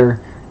together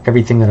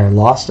everything that I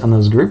lost on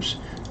those groups,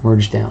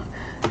 merge down,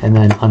 and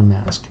then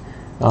unmask.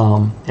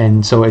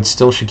 And so it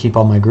still should keep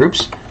all my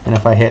groups, and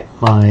if I hit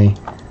my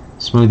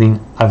smoothing,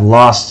 I've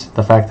lost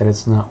the fact that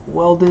it's not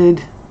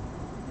welded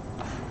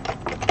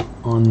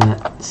on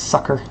that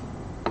sucker.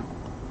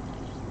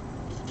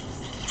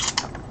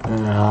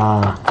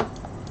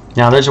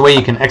 Now there's a way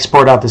you can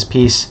export out this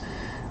piece.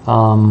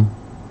 Do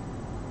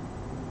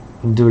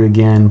it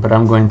again, but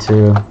I'm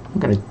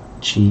gonna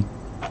cheat.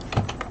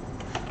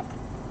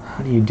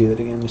 How do you do that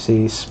again? Let me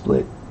see,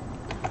 split.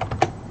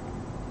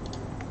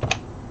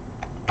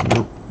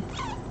 Nope.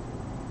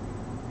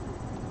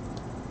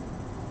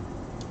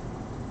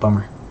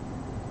 Bummer.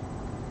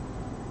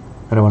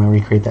 I don't want to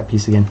recreate that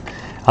piece again.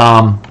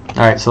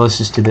 Alright, so let's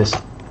just do this.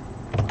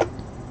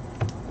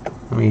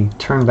 Let me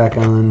turn back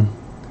on.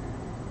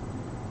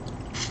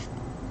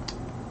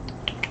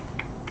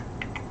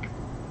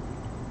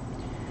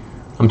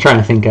 I'm trying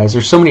to think, guys.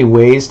 There's so many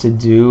ways to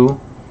do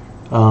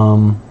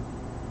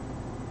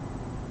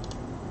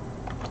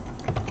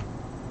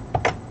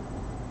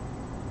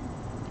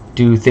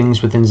do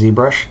things within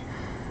ZBrush.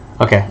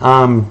 Okay,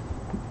 I'm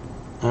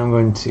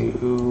going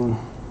to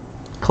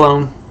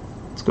clone.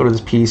 Let's go to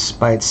this piece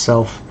by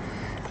itself.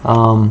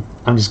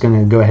 I'm just going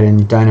to go ahead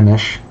and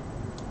Dynamesh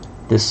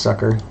this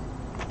sucker.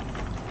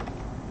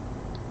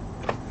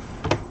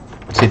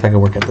 See if I can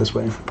work it this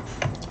way.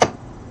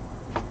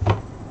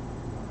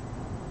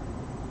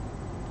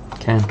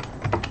 Okay.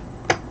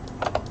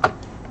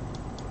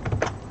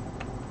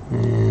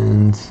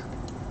 And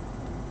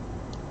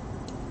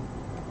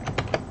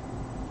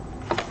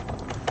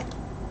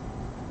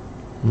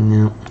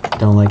no,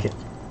 don't like it.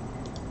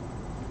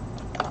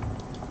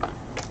 I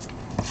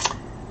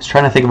was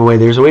trying to think of a way.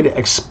 There's a way to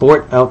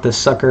export out this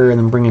sucker and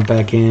then bring it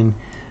back in.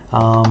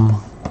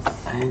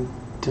 I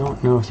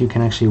don't know if you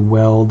can actually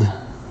weld.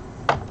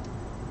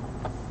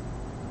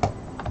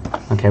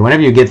 Okay,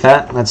 whenever you get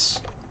that, that's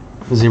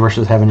ZBrush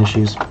is having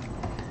issues.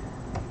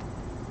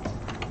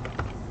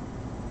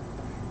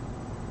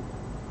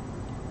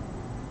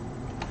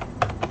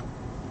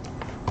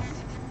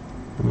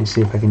 Let me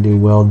see if I can do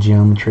weld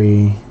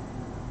geometry.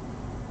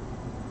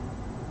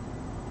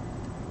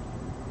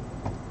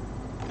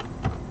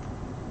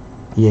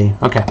 Yay.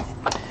 Okay.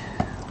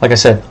 Like I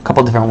said, a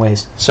couple different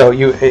ways. So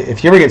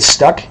if you ever get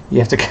stuck, you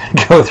have to kind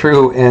of go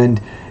through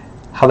and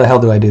how the hell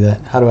do I do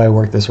that? How do I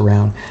work this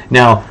around?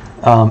 Now,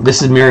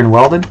 this is mirror and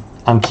welded.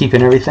 I'm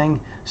keeping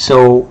everything.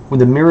 So with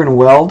the mirror and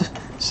weld,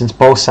 since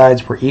both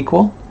sides were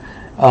equal,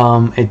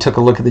 it took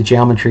a look at the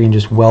geometry and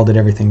just welded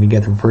everything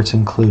together, verts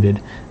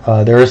included.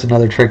 There is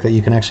another trick that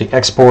you can actually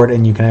export,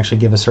 and you can actually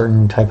give a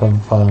certain type of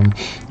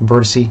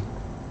vertice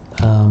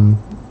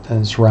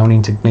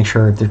surrounding to make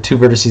sure if there are two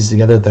vertices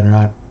together that are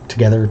not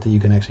together, that you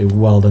can actually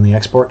weld in the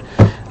export.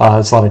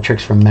 It's a lot of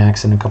tricks from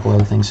Max and a couple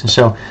other things.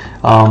 So,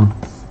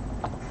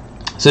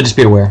 so just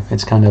be aware.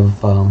 It's kind of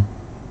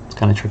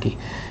tricky.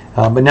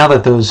 But now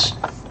that those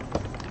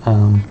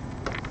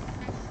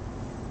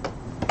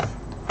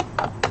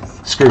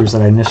screws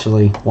that I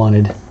initially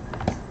wanted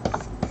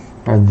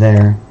are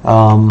there,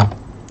 I'm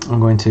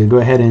going to go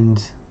ahead and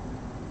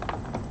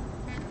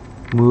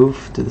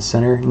move to the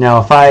center. Now,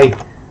 if I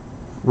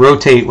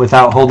rotate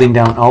without holding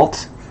down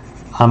Alt,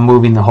 I'm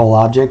moving the whole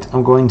object.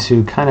 I'm going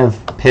to kind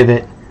of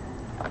pivot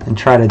and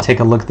try to take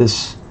a look at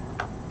this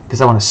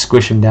because I want to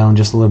squish them down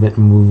just a little bit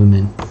and move them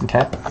in.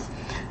 Okay.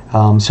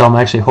 So I'm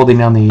actually holding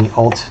down the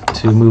Alt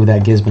to move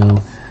that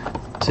gizmo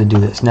to do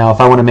this. Now,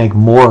 if I want to make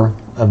more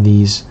of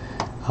these,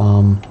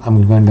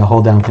 I'm going to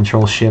hold down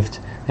Control Shift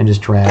and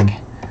just drag,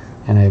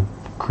 and I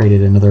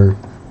created another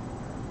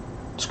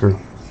screw.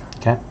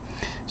 Okay.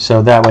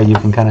 So that way you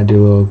can kind of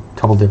do a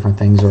couple different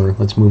things, or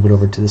let's move it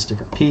over to this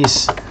different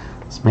piece.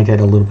 Let's make it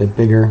a little bit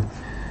bigger.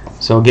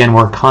 So again,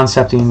 we're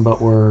concepting, but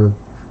we're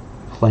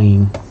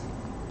playing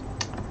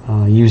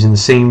using the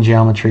same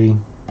geometry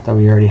that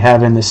we already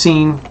have in the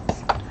scene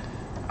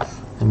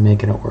and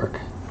making it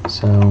work.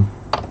 So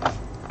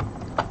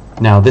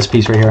now this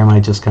piece right here, I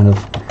might just kind of,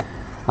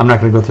 I'm not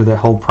going to go through that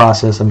whole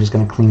process. I'm just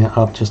going to clean it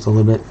up just a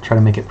little bit, try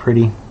to make it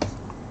pretty.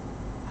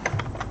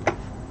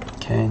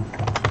 Okay.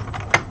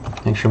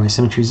 Make sure my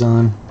symmetry's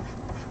on.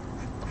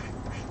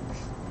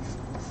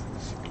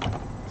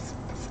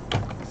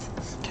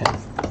 Okay.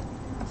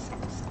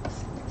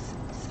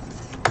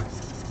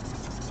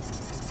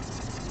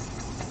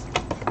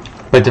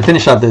 But to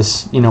finish out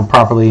this,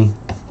 properly,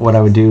 what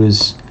I would do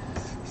is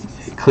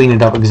clean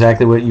it up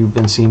exactly what you've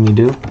been seeing me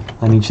do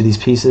on each of these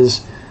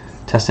pieces,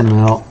 testing them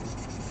out.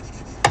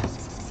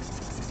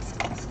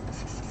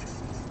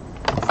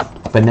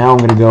 But now I'm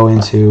going to go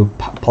into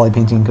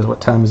PolyPainting, because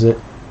what time is it?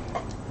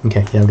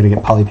 Okay, yeah, I'm going to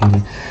get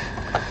PolyPainting.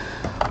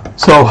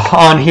 So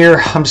on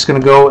here, I'm just going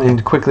to go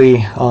and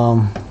quickly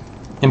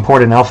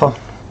import an alpha.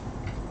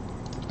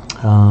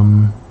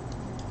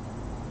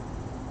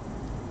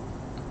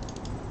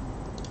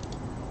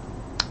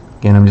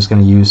 Again, I'm just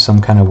going to use some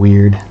kind of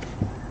weird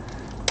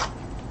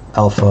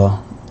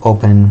alpha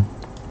open.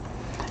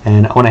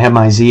 And when I have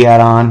my Z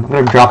add-on, I'm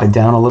going to drop it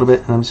down a little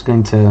bit, and I'm just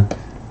going to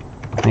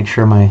make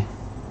sure my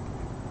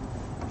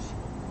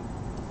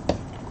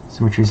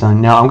symmetry's on.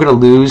 Now I'm going to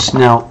lose,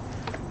 now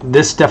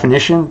this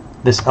definition,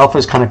 this alpha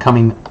is kind of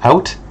coming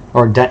out,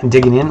 or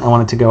digging in. I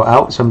want it to go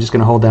out, so I'm just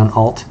going to hold down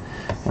Alt,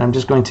 and I'm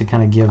just going to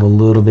kind of give a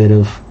little bit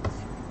of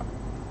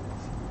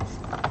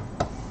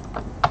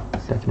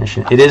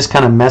definition. It is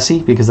kind of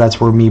messy because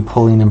that's where me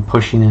pulling and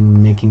pushing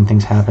and making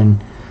things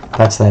happen,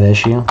 that's that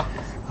issue.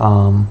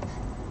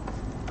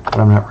 But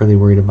I'm not really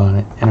worried about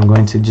it. And I'm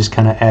going to just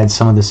kind of add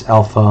some of this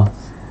alpha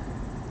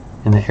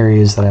in the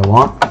areas that I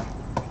want.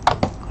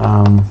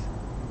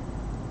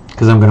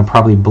 Because I'm going to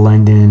probably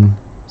blend in.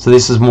 So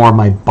this is more of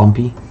my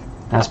bumpy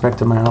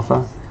aspect of my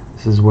alpha.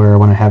 This is where I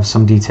want to have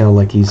some detail,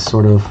 like he's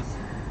sort of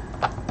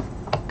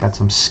got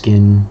some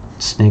skin,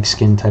 snake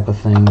skin type of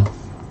thing.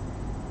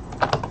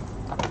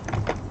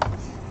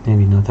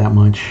 Maybe not that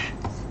much.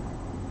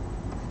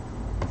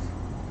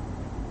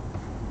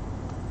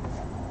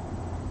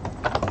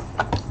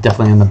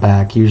 Definitely on the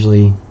back.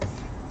 Usually,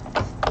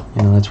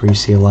 that's where you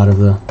see a lot of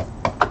the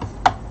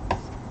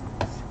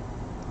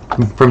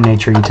from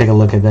nature, you take a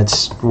look at,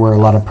 that's where a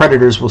lot of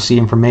predators will see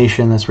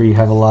information. That's where you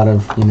have a lot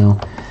of, you know,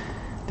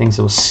 things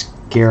that will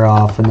scare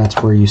off, and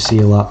that's where you see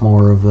a lot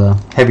more of the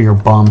heavier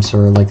bumps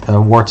or like the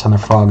warts on the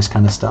frogs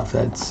kind of stuff.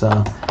 That's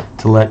to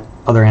let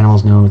other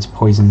animals know it's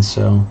poison.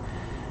 So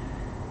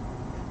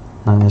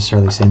not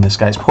necessarily saying this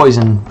guy's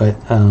poison, but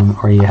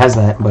or he has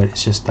that, but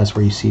it's just that's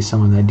where you see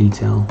some of that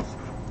detail.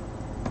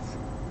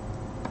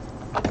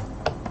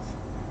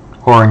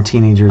 Or in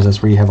teenagers,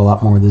 that's where you have a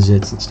lot more of the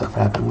zits and stuff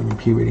happen when you're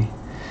puberty.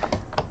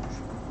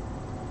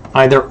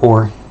 Either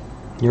or,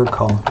 your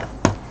call.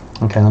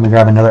 Okay, let me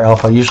grab another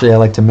alpha. Usually I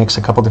like to mix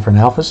a couple different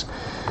alphas.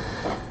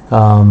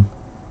 I'm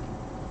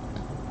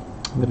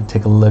going to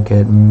take a look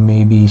at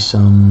maybe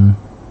some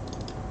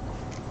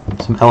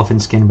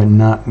elephant skin, but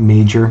not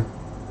major.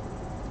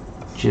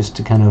 Just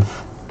to kind of...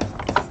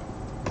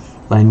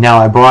 Like now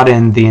I brought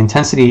in the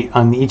intensity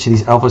on each of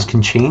these alphas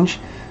can change.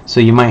 So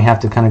you might have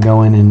to kind of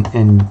go in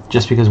and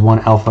just because one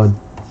alpha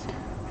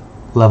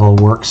level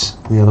works,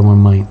 the other one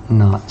might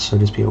not, so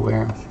just be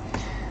aware.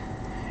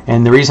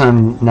 And the reason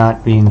I'm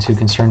not being too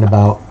concerned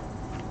about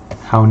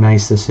how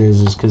nice this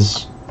is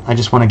because I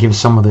just want to give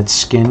some of that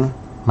skin,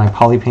 my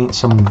PolyPaint,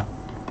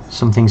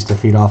 some things to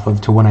feed off of,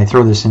 to when I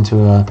throw this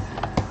into a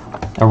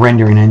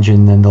rendering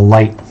engine, then the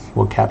light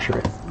will capture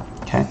it.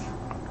 Okay.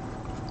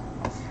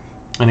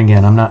 And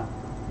again, I'm not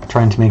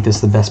trying to make this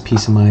the best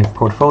piece of my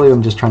portfolio.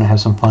 I'm just trying to have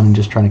some fun and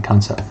just trying to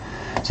concept.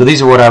 So these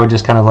are what I would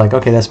just kind of like,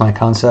 okay, that's my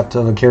concept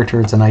of a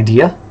character. It's an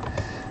idea,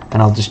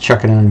 and I'll just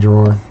chuck it in a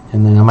drawer,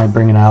 and then I might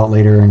bring it out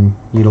later and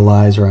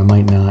utilize, or I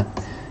might not.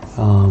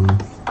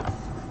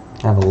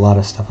 I have a lot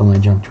of stuff in my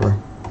junk drawer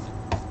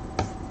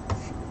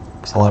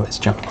because a lot of it's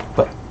junk,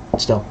 but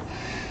still.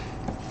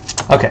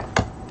 Okay,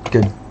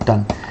 good,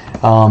 done.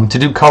 To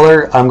do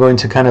color, I'm going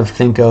to kind of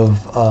think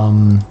of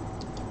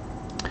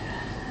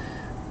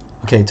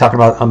okay, talking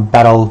about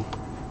Battle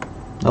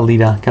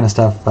Alita kind of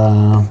stuff,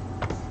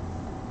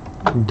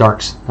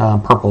 darks,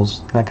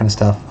 purples, that kind of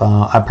stuff.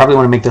 I probably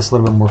want to make this a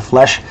little bit more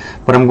flesh,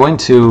 but I'm going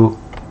to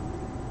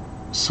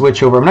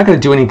switch over. I'm not going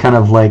to do any kind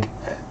of like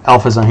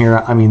alphas on here.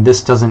 I mean,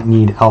 this doesn't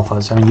need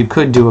alphas. I mean, you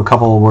could do a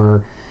couple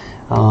where,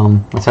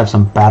 let's have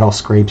some battle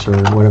scrapes or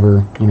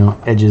whatever, you know,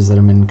 edges that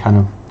have been kind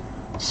of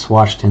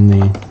swatched in the,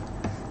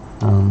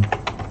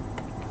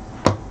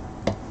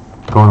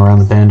 going around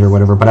the bend or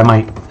whatever, but I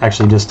might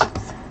actually just,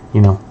 you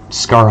know,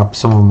 scar up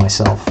some of them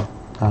myself.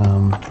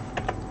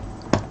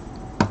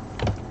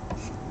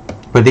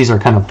 But these are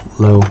kind of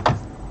low.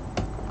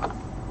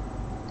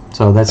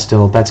 So that's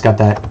got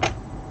that.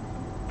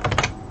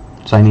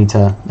 So I need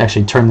to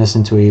actually turn this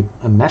into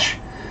a mesh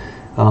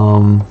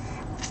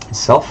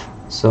itself.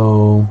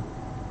 So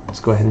let's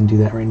go ahead and do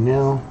that right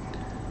now.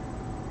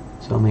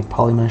 So I'll make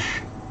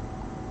polymesh.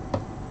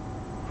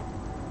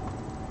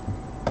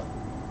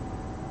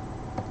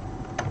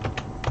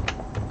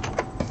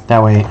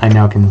 That way I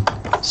now can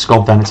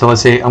sculpt on it. So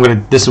let's say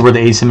this is where the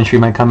asymmetry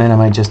might come in. I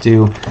might just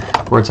do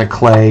where it's a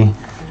clay,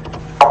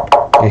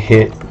 I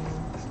hit,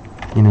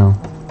 you know,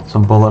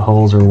 some bullet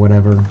holes or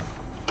whatever,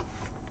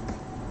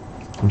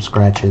 some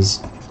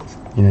scratches.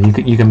 You know,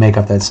 you can make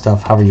up that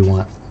stuff however you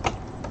want.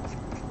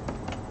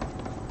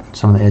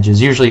 Some of the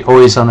edges, usually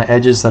always on the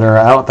edges that are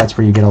out, that's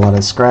where you get a lot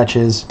of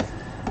scratches.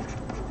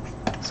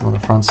 Some of the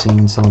front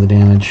scenes, some of the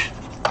damage,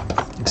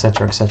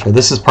 etc., etc.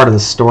 This is part of the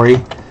story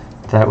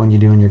that when you're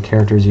doing your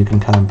characters you can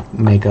kind of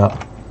make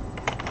up.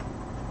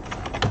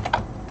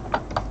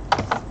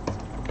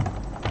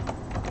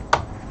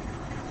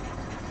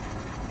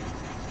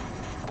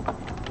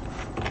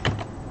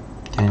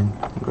 And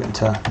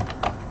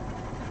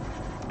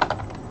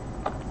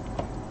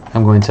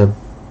I'm going to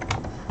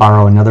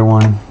borrow another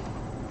one.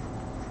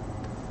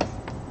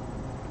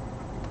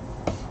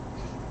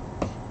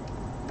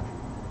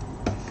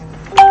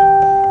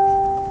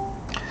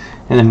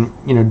 And then,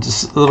 you know,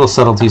 just little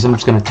subtleties. I'm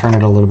just going to turn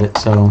it a little bit.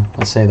 So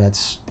let's say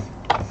that's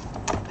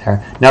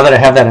there. Now that I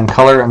have that in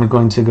color, I'm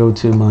going to go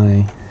to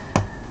my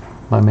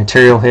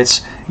material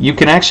hits. You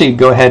can actually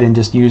go ahead and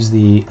just use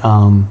the,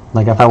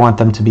 like if I want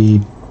them to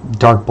be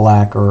dark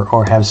black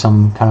or have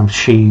some kind of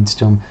shades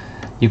to them,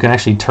 you can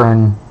actually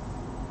turn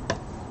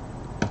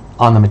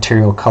on the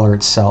material color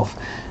itself.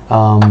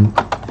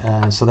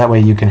 So that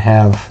way you can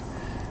have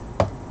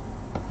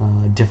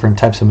different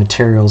types of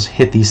materials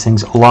hit these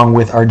things along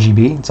with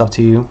RGB. It's up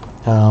to you.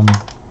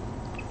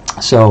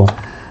 So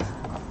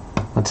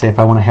let's say if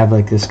I want to have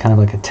like this kind of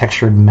like a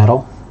textured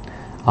metal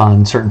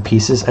on certain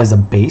pieces as a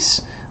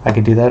base, I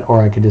could do that,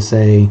 or I could just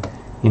say,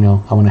 you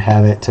know, I want to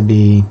have it to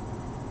be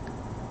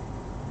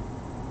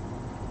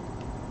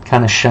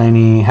kind of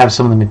shiny, have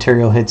some of the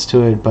material hits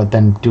to it, but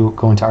then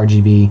go into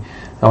RGB.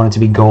 I want it to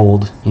be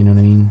gold, you know what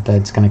I mean?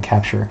 That's going to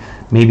capture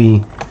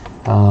maybe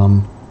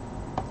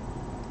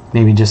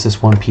maybe just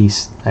this one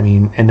piece. I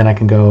mean, and then I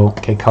can go,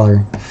 okay,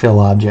 color, fill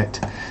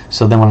object.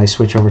 So then when I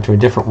switch over to a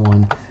different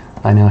one,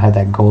 I now have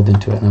that gold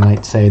into it, and I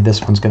might say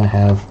this one's going to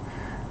have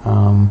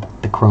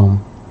the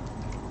chrome,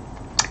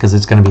 because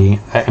it's going to be,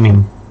 I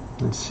mean,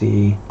 let's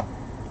see,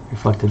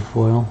 reflected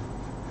foil.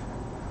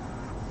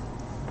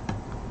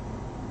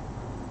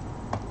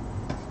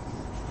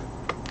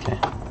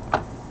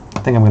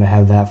 think I'm going to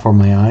have that for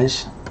my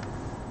eyes.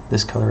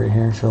 This color right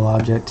here, fill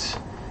object.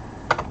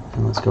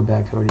 And let's go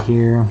back over to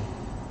here.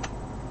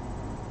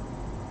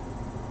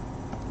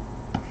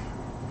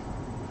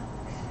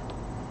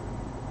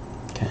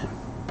 Okay.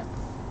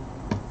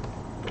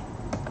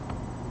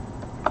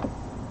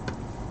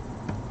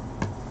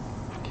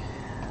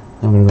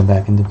 I'm going to go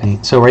back into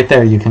paint. So right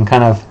there you can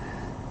kind of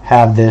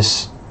have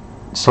this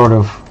sort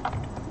of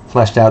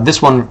fleshed out.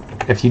 This one,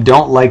 if you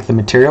don't like the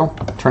material,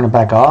 turn it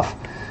back off,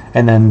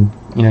 and then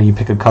you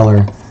pick a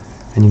color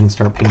and you can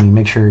start painting.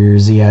 Make sure your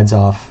Z adds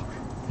off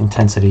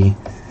intensity.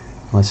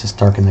 Let's just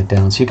darken it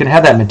down. So you can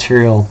have that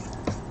material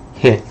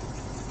hit,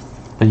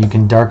 but you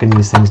can darken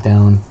these things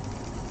down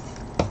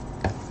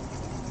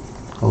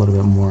a little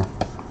bit more.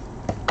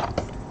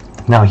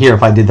 Now here,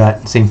 if I did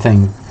that same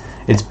thing,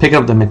 it's picking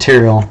up the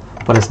material,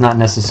 but it's not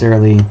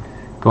necessarily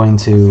going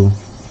to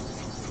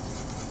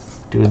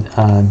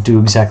do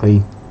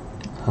exactly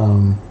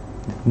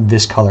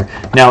this color.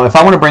 Now if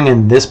I want to bring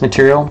in this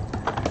material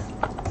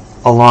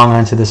along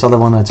onto this other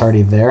one that's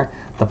already there,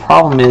 the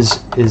problem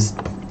is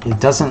it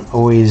doesn't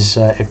always,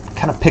 it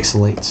kind of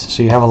pixelates,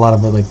 so you have a lot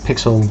of like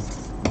pixel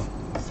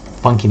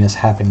funkiness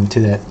happening to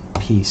that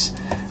piece.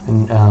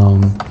 And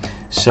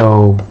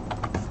so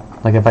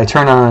like if I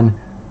turn on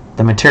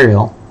the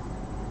material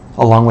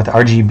along with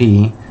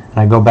RGB and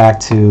I go back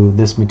to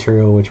this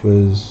material which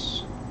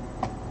was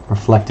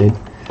reflected,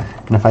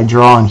 and if I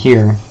draw on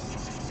here,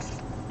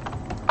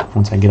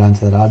 once I get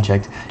onto that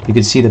object, you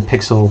can see the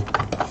pixel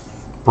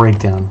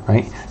breakdown,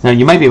 right? Now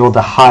you might be able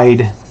to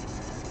hide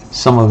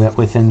some of it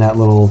within that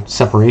little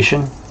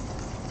separation.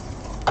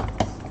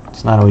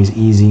 It's not always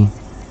easy.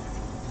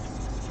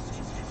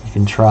 You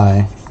can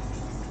try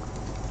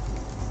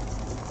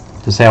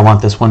to say I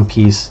want this one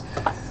piece,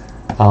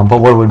 but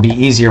what would be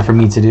easier for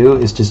me to do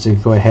is just to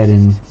go ahead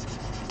and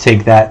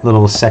take that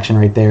little section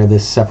right there,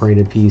 this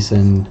separated piece,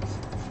 and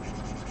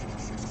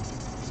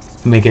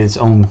make it its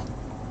own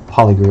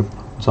polygroup,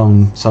 its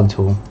own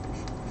subtool,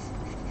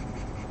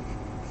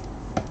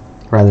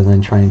 rather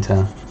than trying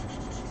to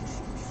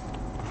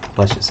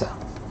flesh this out.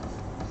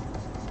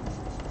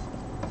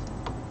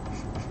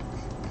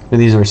 But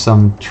these are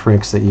some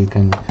tricks that you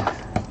can,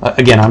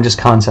 again, I'm just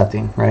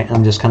concepting, right?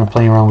 I'm just kind of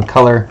playing around with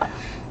color.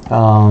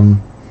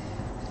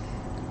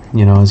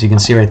 As you can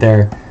see right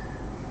there,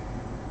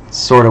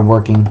 sort of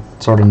working,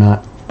 sort of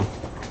not.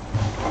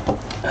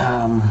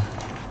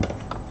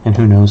 And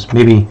who knows,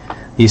 maybe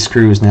these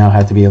screws now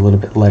have to be a little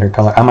bit lighter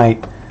color. I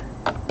might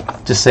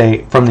just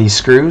say from these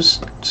screws,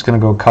 just going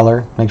to go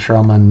color, make sure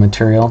I'm on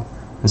material,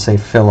 and say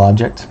fill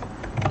object.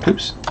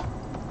 Oops,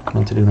 I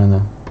meant to do it on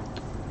the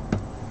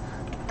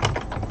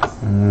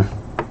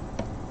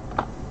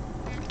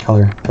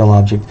color fill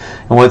object.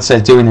 And what it's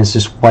doing is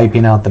just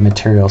wiping out the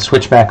material.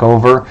 Switch back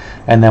over,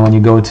 and then when you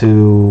go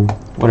to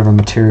whatever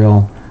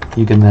material,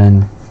 you can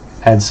then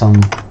add some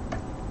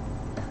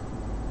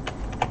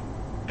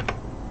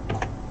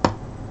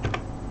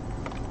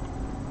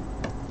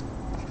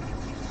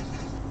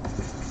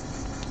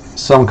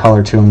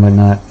color to them, but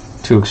not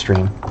too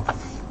extreme.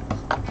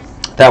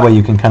 That way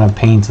you can kind of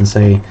paint and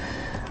say,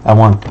 I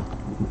want,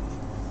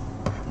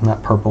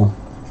 not purple,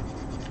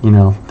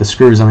 the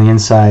screws on the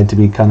inside to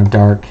be kind of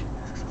dark.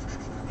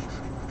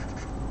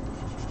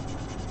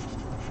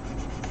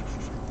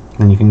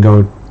 Then you can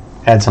go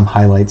add some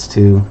highlights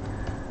to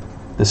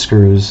the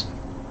screws.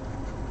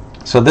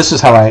 So this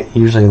is how I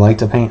usually like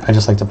to paint. I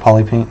just like to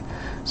polypaint,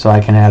 so I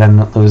can add in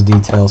those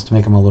details to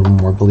make them a little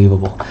more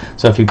believable.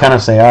 So if you kind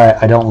of say,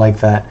 alright, I don't like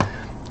that,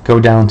 go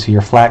down to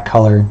your flat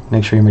color,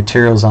 make sure your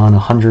material's on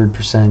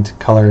 100%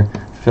 color,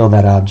 fill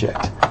that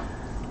object.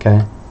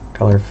 Okay,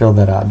 color, fill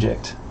that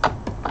object.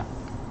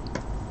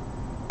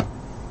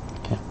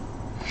 Okay.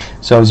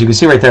 So as you can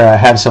see right there, I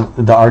have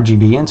the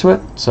RGB into it.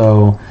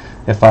 So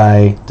if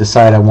I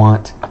decide I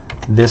want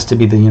this to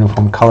be the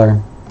uniform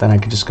color, then I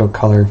could just go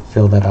color,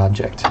 fill that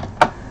object.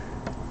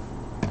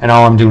 And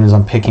all I'm doing is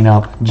I'm picking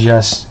up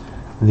just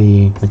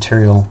the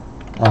material,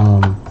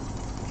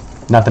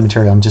 not the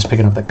material, I'm just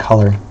picking up the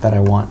color that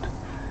I want,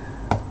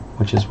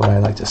 which is what I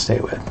like to stay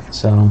with.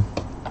 So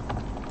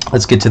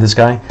let's get to this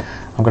guy.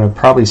 I'm going to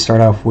probably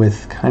start off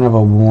with kind of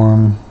a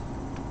warm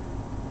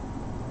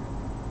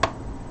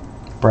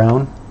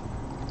brown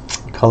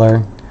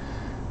color.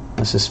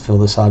 Let's just fill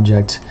this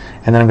object,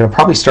 and then I'm going to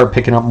probably start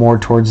picking up more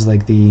towards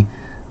like the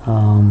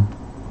some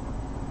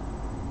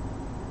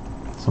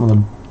of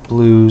the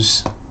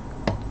blues,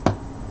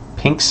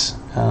 pinks.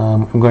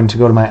 I'm going to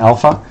go to my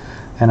alpha,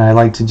 and I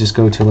like to just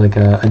go to like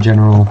a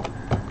general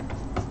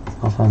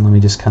alpha, and let me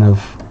just kind of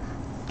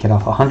get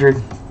off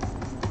 100,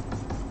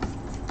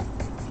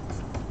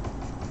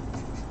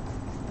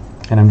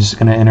 and I'm just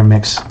going to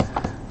intermix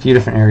a few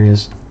different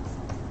areas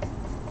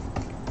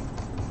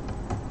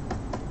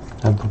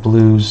of the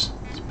blues.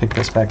 Let's pick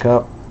this back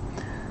up.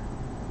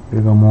 I'm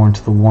going to go more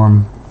into the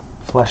warm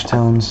flesh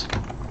tones.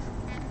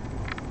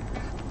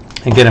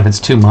 Again, if it's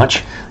too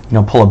much,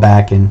 pull it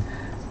back in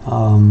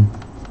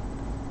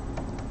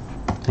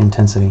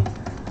intensity,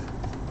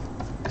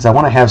 because I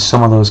want to have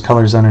some of those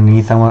colors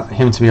underneath. I want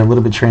him to be a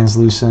little bit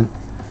translucent,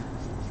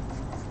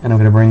 And I'm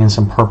going to bring in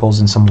some purples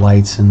and some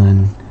lights and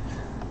then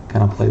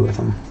kind of play with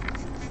them.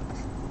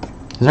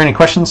 Is there any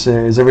questions?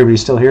 Is everybody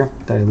still here?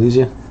 Did I lose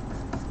you?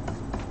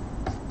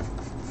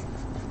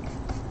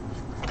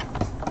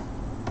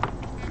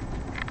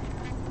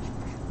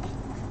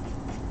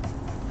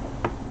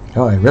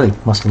 Oh, I really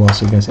must have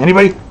lost you guys.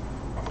 Anybody?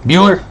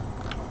 Bueller?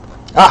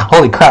 Ah,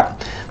 holy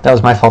crap. That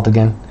was my fault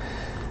again.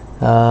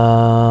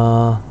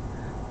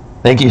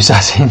 Thank you,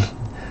 Sassy.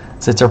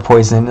 Zits are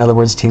poison. In other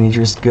words,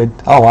 teenagers. Good.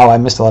 Oh, wow, I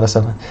missed a lot of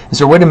stuff. Is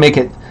there a way to make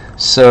it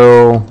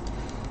so...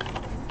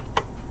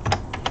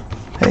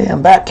 Hey,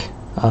 I'm back.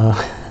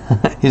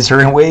 Is there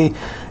a way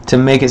to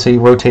make it so you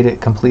rotate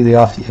it completely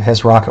off? It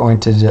has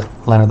rocket-oriented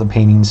line of the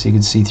painting so you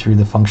can see through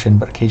the function,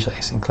 but occasionally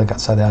I can click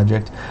outside the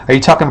object. Are you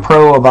talking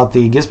pro about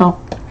the gizmo?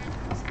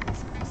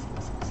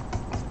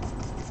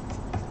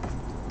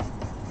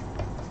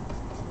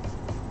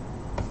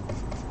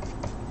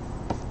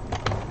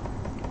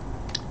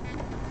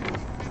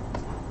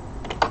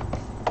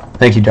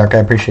 Thank you, Dark. I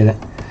appreciate it.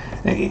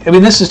 I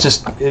mean, this is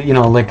just, you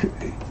know, like,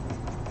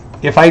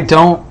 if I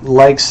don't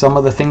like some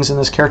of the things in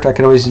this character, I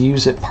could always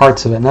use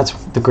parts of it. And that's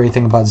the great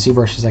thing about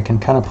ZBrush is I can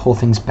kind of pull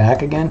things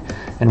back again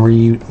and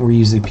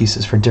reuse the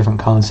pieces for different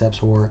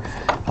concepts or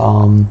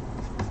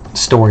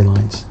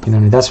storylines. You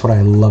know, that's what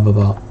I love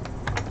about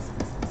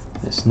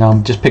this. Now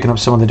I'm just picking up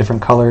some of the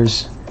different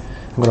colors.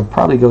 I'm going to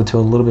probably go to a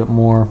little bit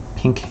more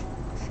pink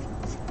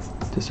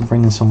just to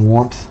bring in some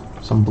warmth,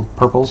 some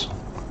purples.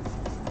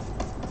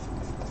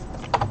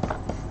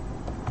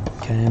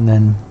 Okay, and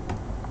then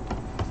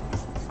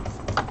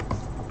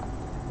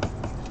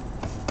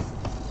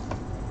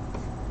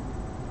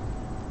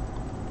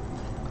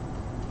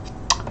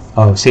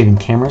saving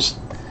cameras.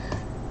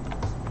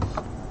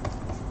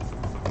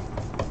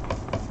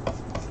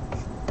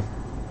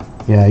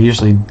 Yeah,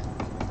 usually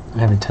I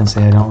have a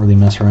tendency I don't really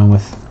mess around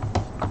with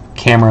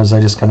cameras. I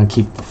just kind of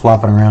keep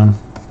flopping around.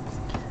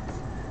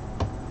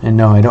 And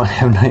no, I don't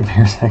have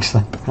nightmares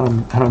actually.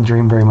 I don't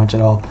dream very much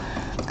at all.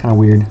 It's kind of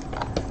weird.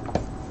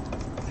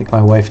 I think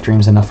my wife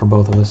dreams enough for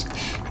both of us.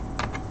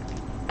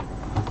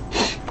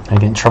 I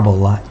get in trouble a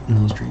lot in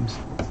those dreams.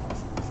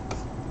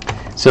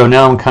 So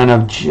now I'm kind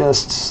of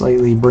just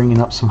slightly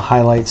bringing up some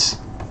highlights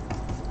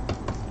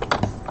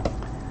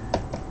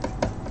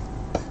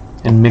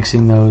and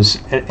mixing those.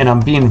 And I'm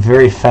being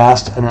very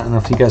fast. I don't know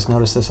if you guys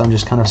noticed this. I'm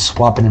just kind of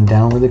swapping them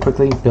down really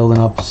quickly, building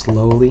up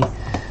slowly,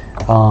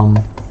 and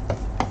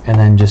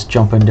then just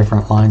jumping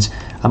different lines.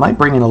 I might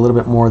bring in a little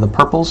bit more of the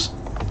purples.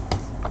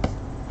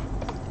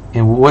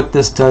 And what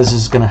this does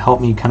is going to help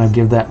me kind of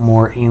give that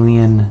more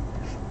alien,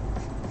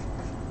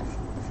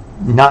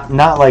 not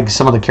like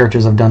some of the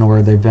characters I've done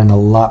where they've been a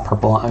lot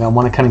purple. I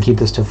want to kind of keep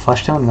this to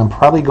flesh tone, and I'm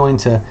probably going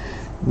to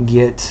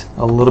get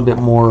a little bit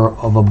more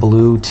of a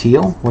blue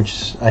teal,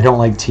 which I don't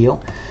like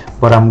teal,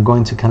 but I'm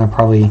going to kind of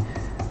probably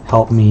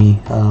help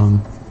me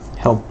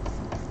help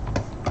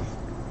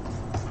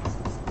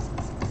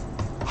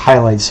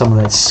highlight some of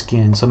that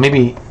skin. So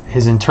maybe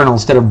his internal,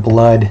 instead of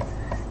blood,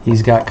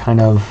 he's got kind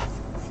of,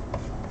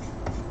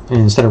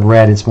 instead of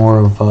red, it's more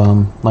of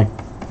like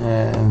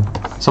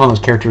some of those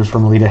characters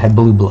from Alita had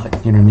blue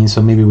blood, you know what I mean?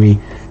 So maybe we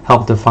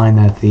help define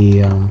that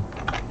the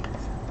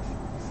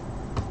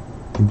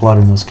blood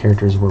in those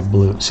characters were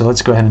blue. So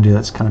let's go ahead and do that.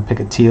 Let's kind of pick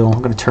a teal.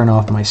 I'm going to turn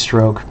off my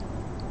stroke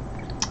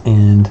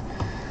and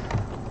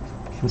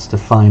let's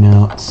define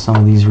out some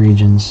of these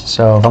regions.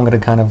 So if I'm going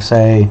to kind of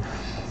say,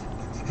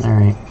 all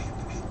right,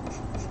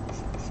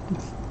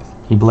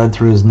 he bled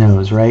through his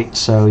nose, right?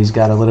 So he's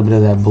got a little bit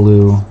of that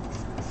blue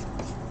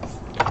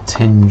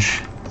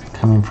tinge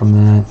coming from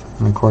that.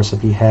 And of course,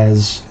 if he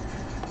has,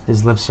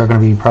 his lips are going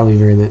to be probably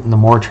the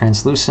more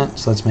translucent,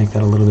 so let's make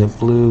that a little bit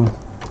blue.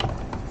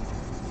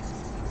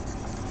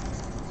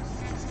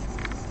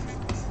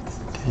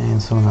 Okay, and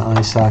some of the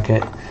eye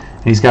socket.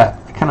 And he's got,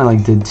 I kind of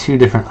like did two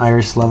different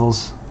iris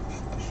levels.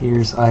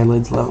 Here's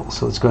eyelids level,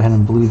 so let's go ahead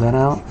and blue that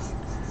out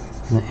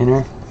in the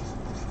inner.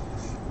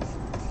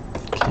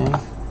 Okay.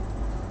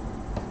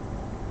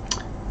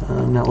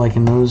 I'm not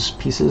liking those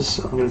pieces,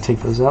 so I'm going to take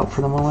those out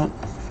for the moment.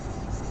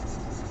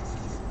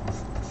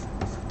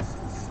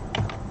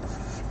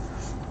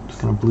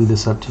 Going to blue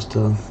this up just to,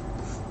 and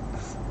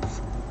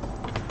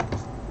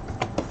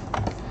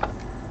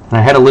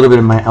I had a little bit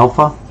of my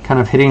alpha kind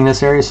of hitting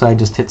this area, so I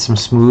just hit some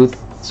smooth,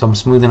 so I'm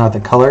smoothing out the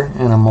color,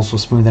 and I'm also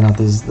smoothing out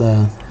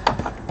the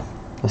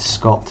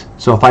sculpt.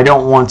 So if I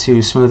don't want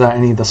to smooth out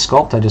any of the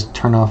sculpt, I just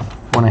turn off,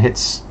 when I hit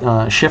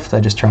shift, I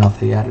just turn off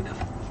the additive.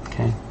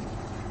 Okay,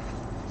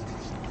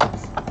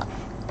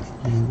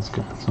 and let's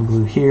get some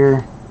blue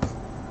here.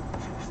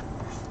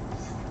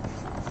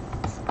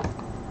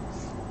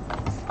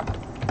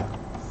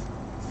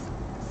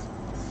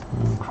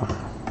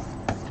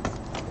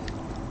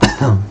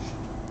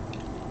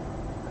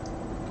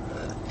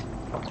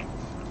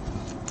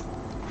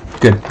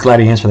 Good. Glad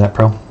you answered that,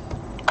 Pro.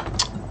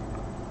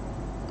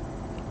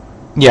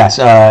 Yes,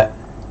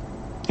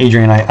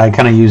 Adrian, I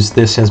kind of use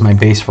this as my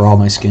base for all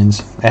my skins.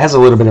 It has a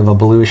little bit of a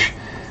bluish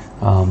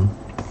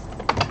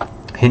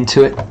hint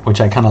to it, which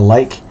I kind of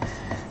like.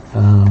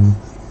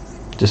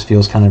 just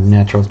feels kind of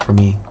natural for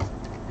me.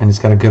 And it's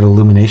got a good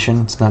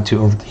illumination. It's not too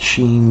overly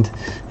sheened,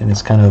 and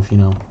it's kind of, you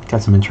know,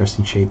 got some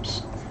interesting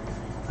shapes.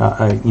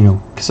 You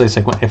know, because it's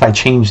like if I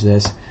change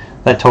this,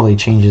 that totally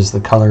changes the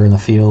color and the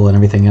feel and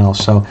everything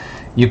else. So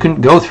you can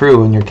go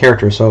through in your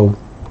character. So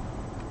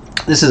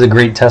this is a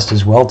great test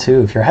as well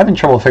too. If you're having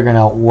trouble figuring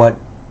out what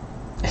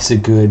is a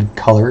good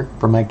color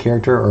for my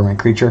character or my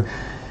creature,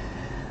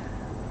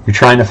 you're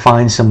trying to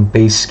find some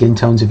base skin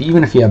tones.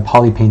 Even if you have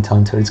PolyPaint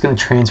onto it, it's going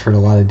to transfer to a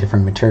lot of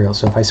different materials.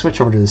 So if I switch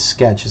over to the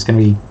sketch, it's going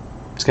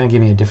to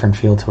give me a different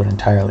feel to it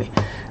entirely.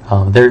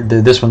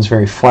 This one's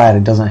very flat.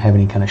 It doesn't have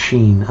any kind of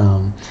sheen.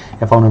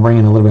 If I want to bring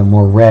in a little bit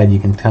more red, you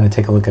can kind of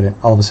take a look at it.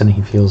 All of a sudden,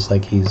 he feels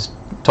like he's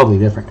totally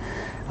different.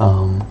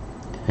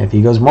 If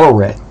he goes more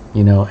red,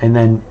 you know, and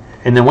then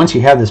once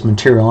you have this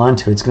material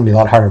onto it, it's going to be a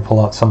lot harder to pull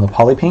out some of the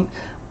PolyPaint.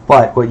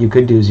 But what you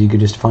could do is you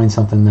could just find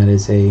something that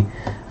is a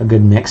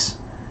good mix.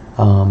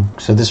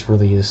 So this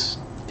really is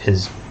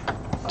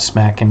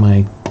smack in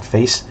my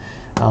face.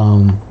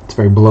 It's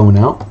very blown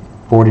out.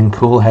 Bored and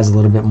cool has a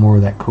little bit more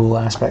of that cool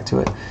aspect to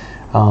it.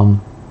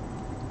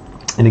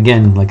 And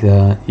again, like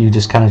you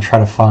just kind of try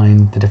to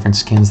find the different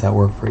skins that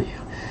work for you.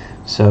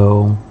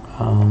 So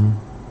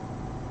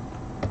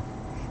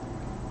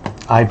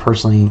I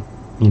personally,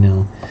 you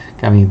know,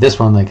 I mean, this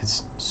one, like,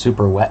 it's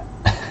super wet.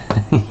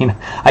 You know,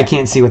 I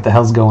can't see what the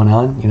hell's going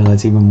on. You know,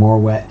 that's even more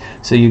wet.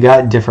 So you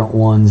got different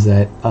ones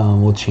that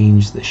will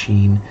change the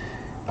sheen.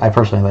 I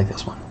personally like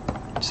this one,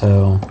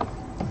 so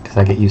because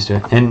I get used to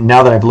it. And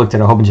now that I've looked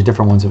at a whole bunch of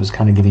different ones, it was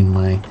kind of getting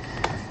my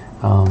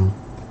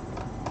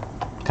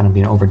kind of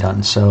being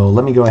overdone. So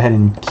let me go ahead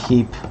and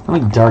let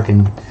me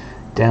darken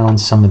down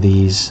some of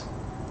these.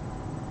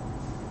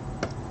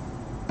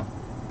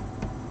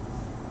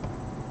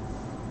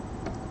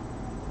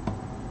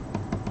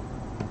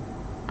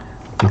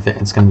 I think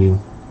that it's going to be,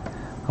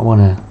 I want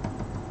to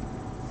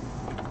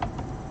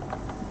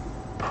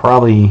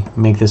probably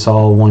make this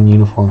all one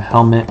uniform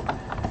helmet.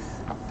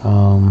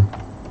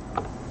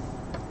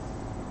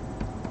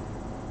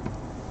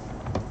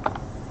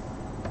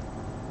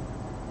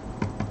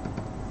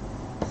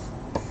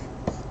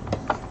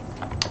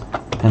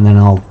 And then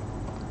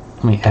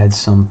let me add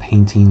some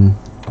painting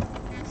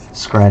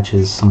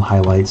scratches, some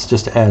highlights,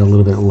 just to add a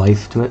little bit of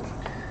life to it.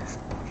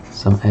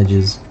 Some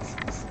edges.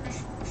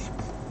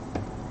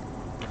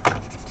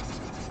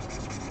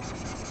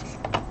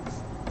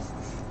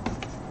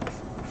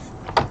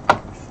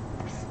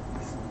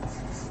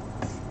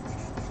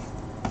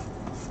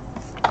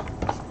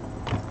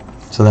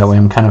 So that way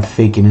I'm kind of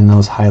faking in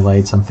those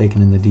highlights, I'm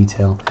faking in the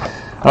detail.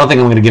 I don't think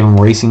I'm going to give them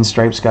racing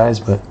stripes, guys,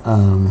 but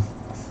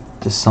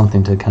just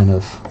something to kind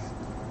of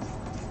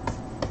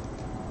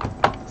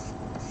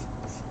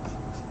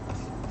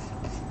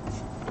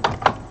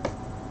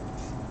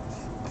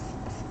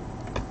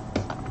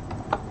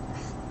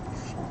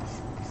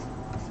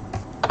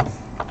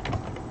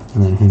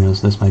and then who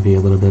knows, this might be a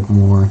little bit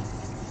more.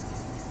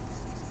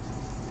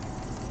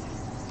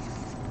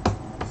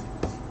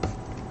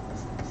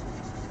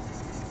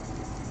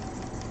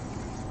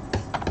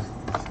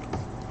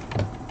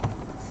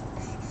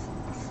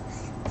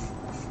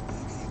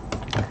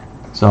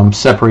 So I'm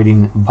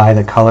separating by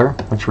the color,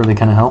 which really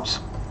kind of helps.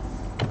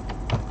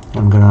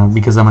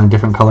 Because I'm in a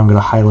different color, I'm gonna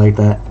highlight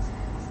that,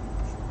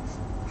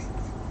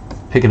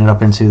 picking it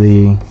up into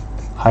the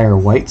higher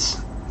whites.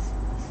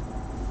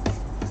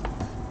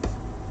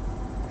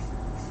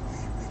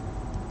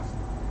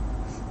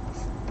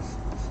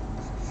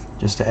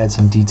 Just to add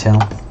some detail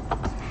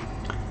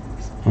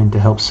and to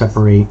help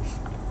separate.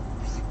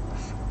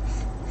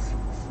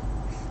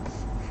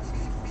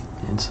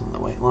 And some of the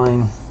white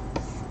line.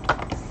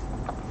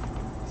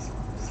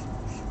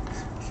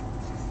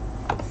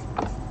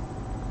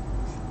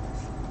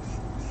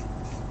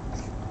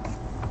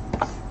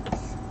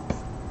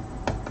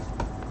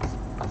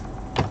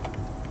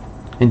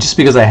 And just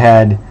because I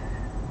had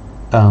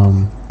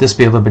this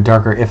be a little bit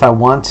darker, if I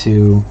want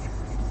to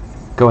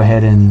go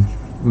ahead and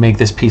make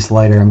this piece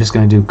lighter, I'm just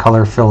going to do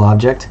color fill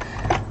object,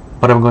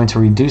 but I'm going to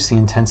reduce the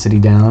intensity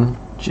down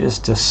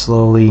just to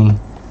slowly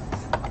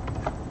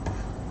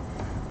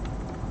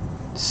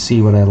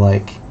see what I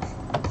like.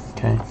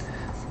 Okay,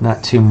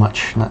 not too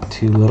much, not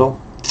too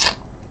little.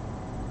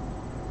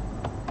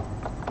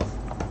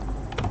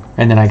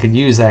 And then I could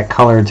use that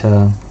color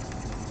to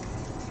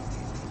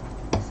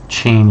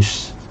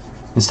change.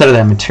 Instead of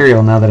that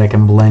material, now that I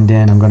can blend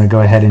in, I'm going to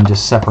go ahead and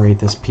just separate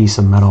this piece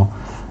of metal.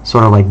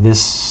 Sort of like this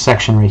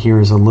section right here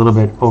is a little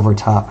bit over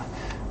top.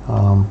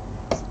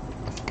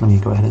 Let me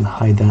go ahead and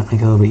hide that,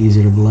 make it a little bit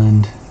easier to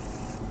blend.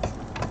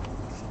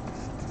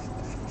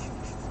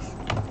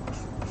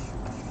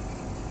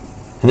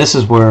 And this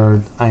is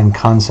where I'm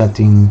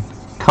concepting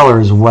color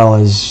as well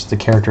as the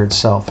character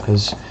itself,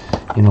 because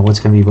you know what's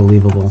going to be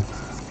believable,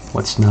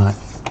 what's not.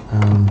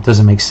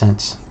 Doesn't make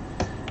sense.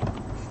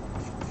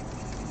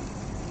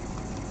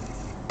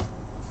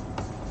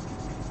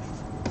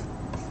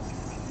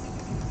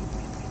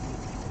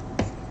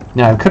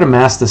 Now I could have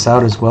masked this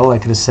out as well. I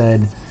could have said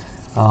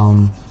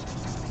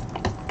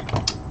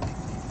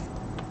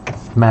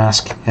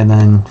mask and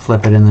then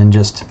flip it and then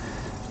just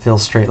fill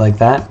straight like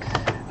that.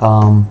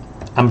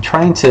 I'm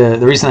trying to,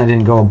 the reason I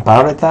didn't go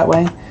about it that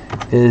way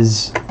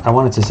is I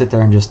wanted to sit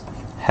there and just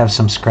have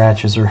some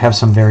scratches or have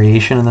some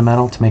variation in the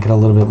metal to make it a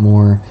little bit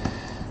more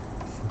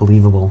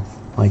believable,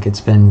 like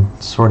it's been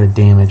sort of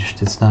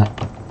damaged, it's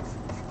not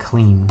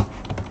clean.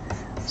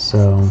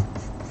 So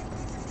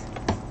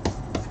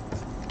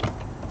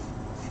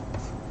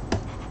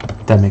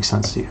that makes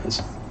sense to you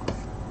guys.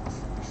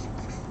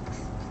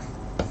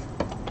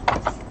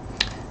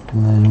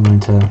 And then I'm going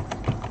to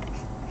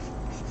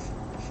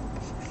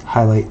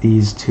highlight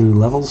these two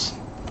levels.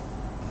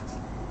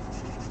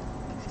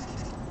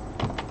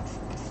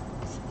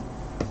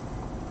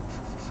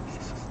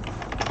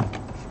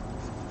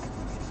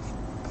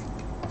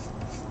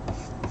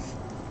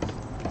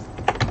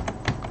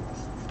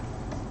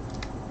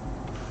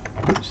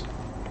 Oops.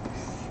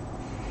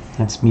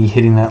 That's me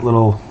hitting that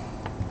little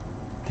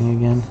thing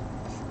again.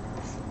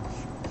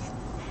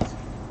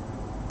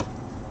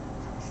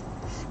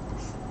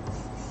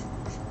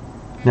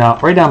 Now,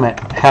 right now I'm at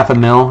 1/2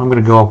 mil. I'm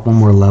going to go up one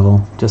more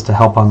level just to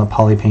help on the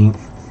PolyPaint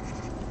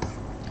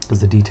because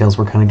the details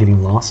were kind of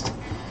getting lost.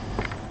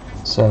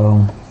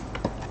 So,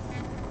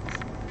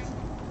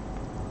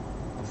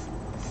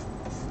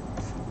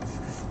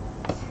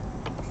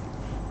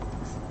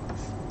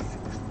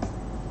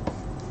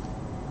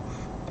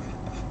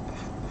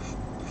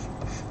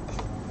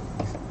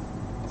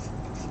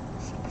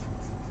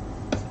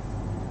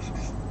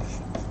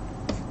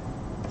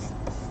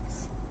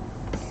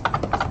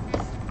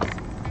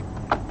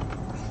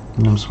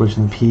 and I'm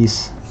switching the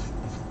piece.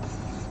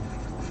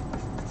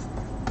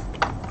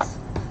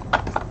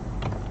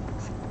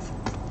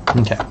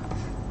 Okay.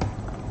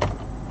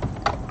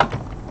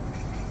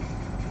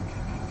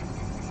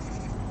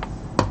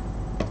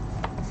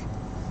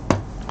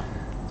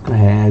 Go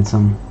ahead and add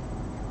some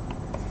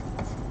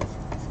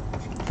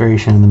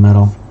variation in the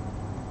metal.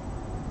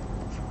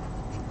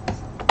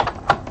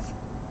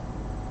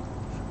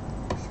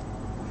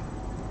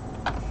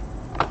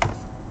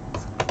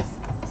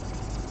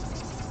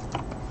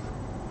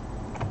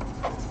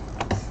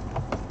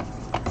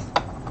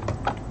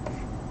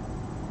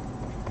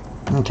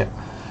 Okay.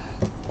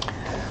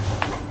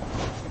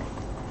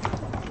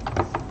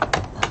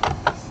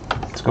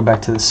 Let's go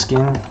back to the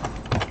skin.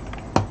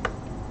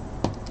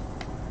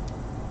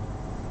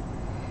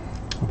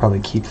 I'll probably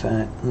keep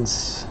that.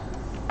 Let's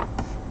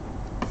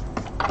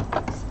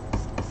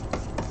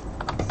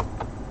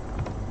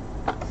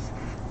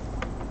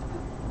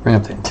bring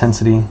up the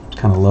intensity. It's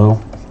kind of low.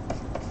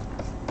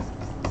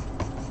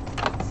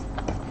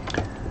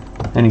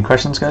 Any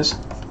questions, guys?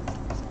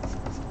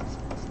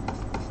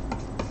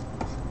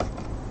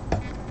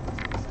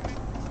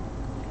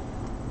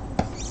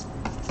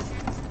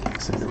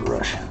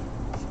 ZBrush.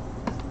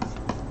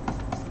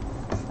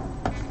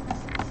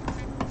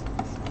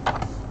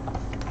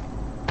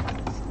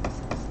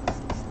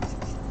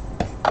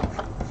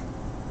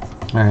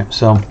 Alright,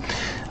 so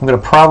I'm going to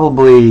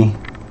probably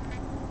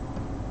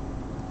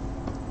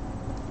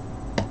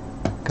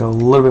go a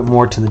little bit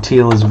more to the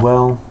teal as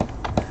well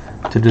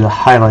to do the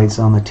highlights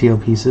on the teal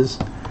pieces.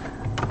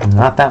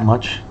 Not that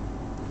much.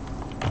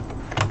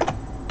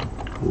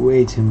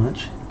 Way too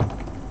much.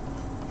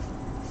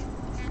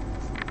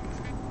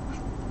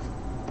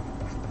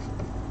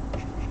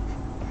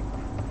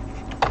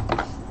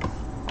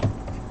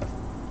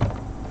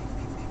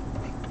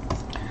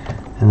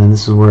 And then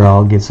this is where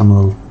I'll get some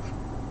of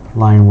the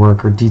line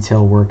work or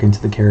detail work into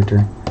the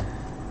character.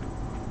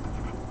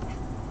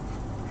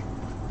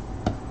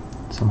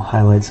 Some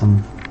highlights,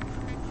 some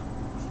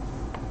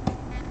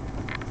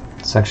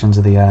sections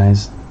of the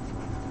eyes.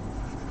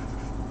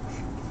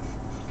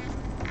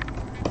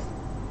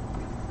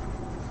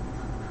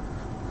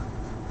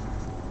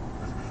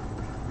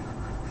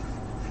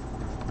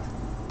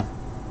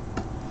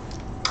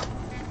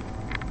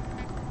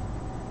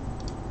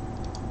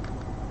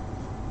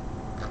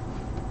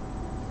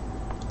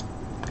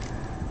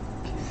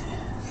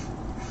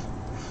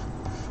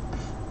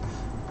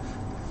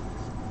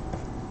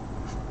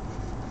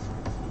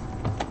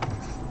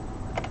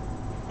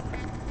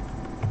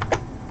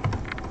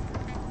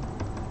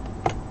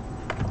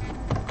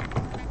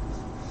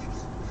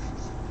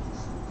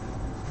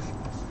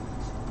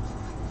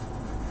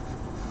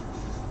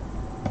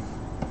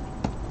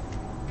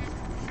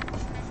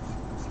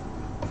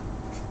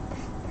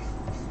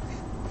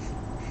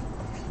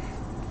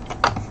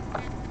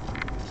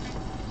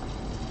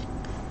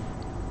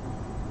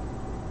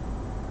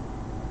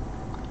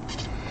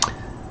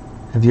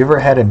 Have you ever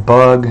had a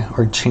bug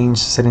or change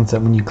settings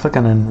that when you click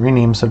on a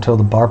rename subtotal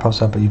the bar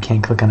pops up but you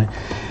can't click on it?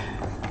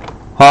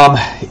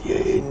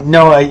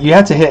 No, you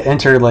have to hit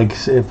enter. Like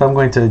if I'm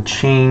going to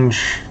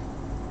change,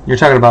 you're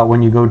talking about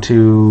when you go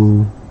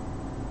to,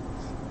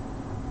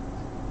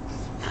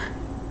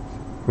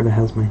 where the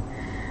hell's my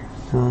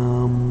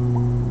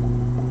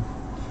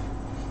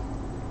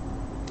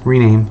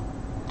rename?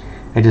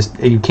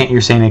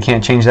 You're saying I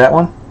can't change that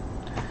one?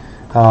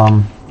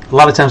 A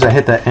lot of times I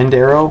hit the end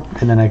arrow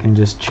and then I can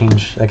just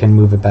change, I can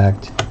move it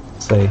back to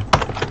say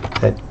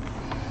that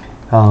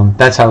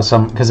That's how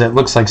because it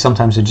looks like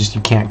sometimes it just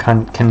you can't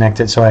connect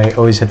it, so I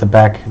always hit the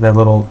back, the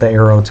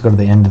arrow to go to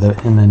the end of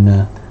the, and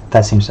then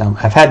that seems to,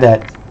 I've had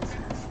that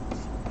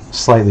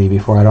slightly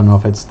before. I don't know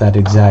if it's that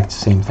exact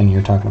same thing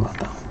you're talking about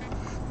though.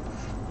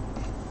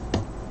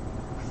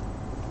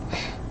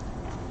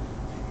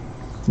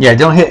 Yeah,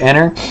 don't hit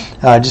enter,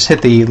 just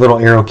hit the little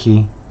arrow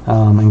key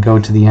and go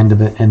to the end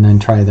of it and then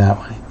try that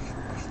way.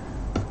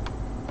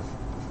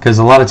 Because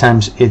a lot of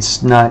times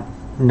it's not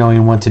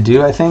knowing what to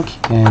do, I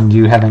think, and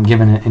you haven't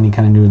given it any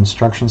kind of new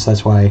instructions.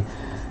 That's why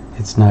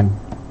it's not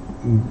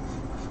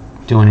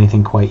doing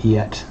anything quite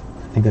yet.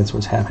 I think that's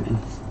what's happening.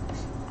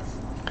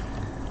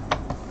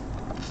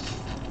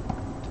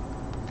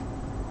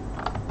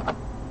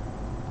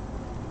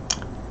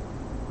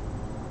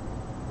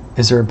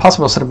 Is there a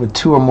possible setup with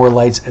 2 or more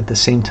lights at the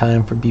same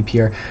time for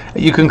BPR?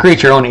 You can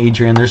create your own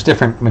Adrian. There's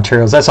different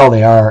materials. That's all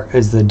they are,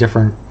 is the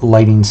different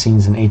lighting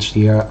scenes in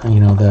HDR. You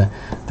know,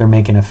 they're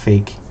making a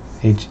fake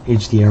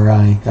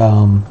HDRI.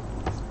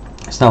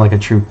 It's not like a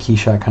true key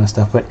shot kind of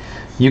stuff, but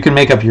you can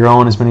make up your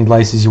own as many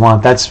lights as you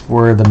want. That's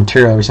where the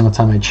material, every single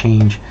time I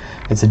change,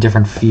 it's a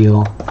different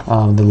feel.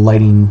 The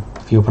lighting,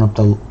 if you open up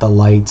the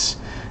lights,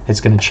 it's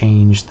going to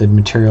change. The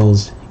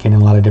materials, getting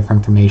a lot of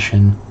different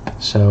information.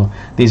 So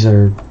these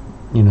are,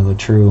 you know, the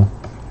true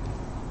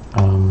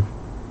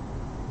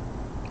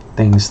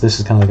things. This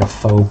is kind of like a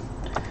faux.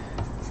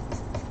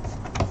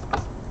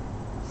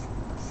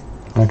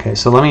 Okay,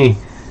 so let me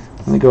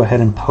go ahead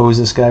and pose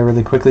this guy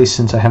really quickly,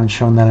 since I haven't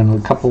shown that in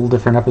a couple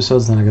different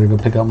episodes. Then I gotta go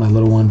pick up my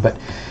little one. But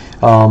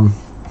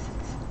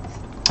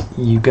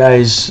you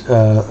guys,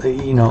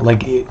 you know,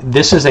 like,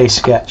 this is a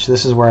sketch.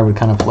 This is where I would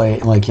kind of play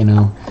it, like, you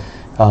know,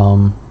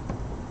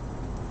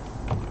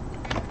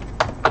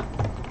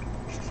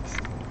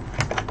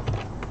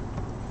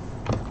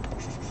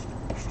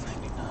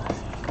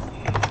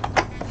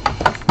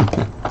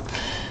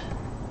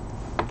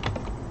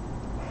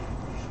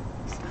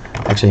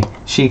 actually,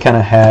 she kind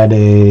of had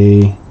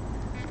a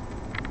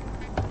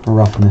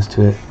roughness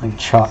to it, like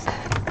chalk.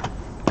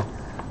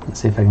 Let's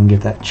see if I can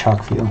get that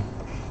chalk feel.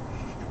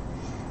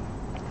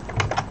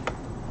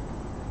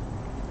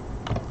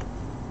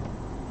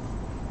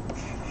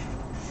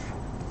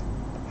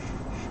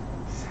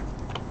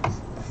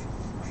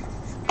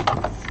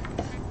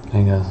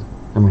 There you go,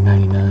 number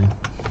 99.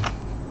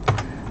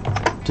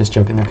 Just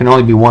joking, there can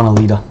only be one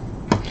Alita.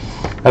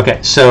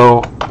 Okay,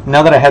 so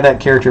now that I have that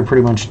character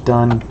pretty much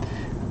done,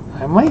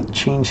 I might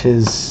change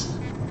his,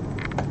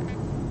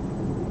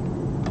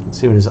 let's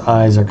see what his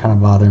eyes are kind of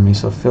bothering me.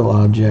 So fill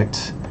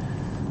object,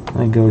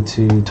 I go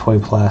to toy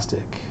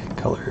plastic,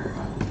 color,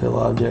 fill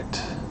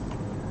object,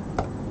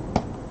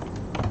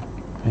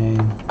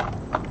 and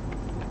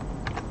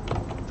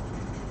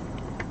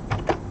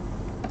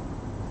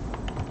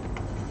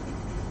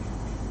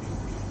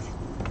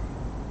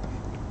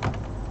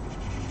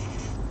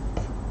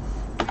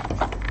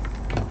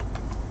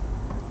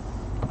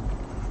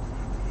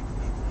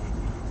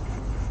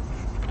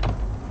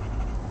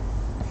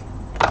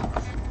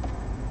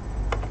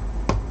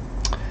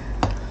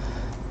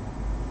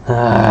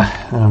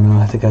I don't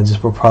know, I think I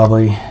just will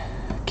probably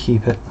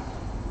keep it.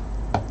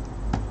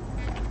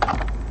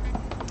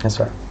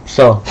 That's right.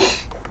 So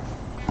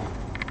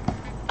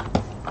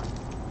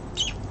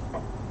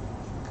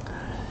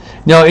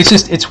no, it's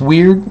just, it's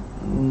weird,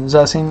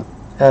 Zasin.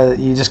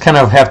 You just kind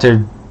of have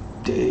to,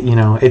 you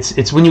know,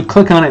 it's when you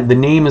click on it, the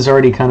name is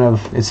already kind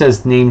of, it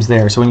says names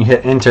there. So when you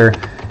hit enter,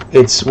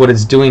 it's, what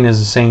it's doing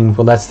is saying,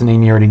 well, that's the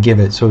name you already give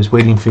it. So it's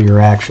waiting for your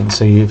action.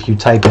 So if you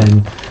type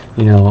in,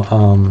 you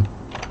know,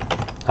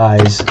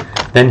 eyes,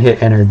 then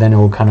hit enter, then it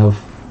will kind of,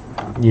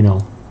 you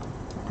know,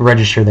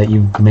 register that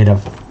you've made a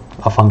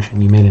function,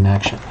 you made an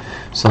action.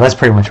 So that's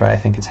pretty much why I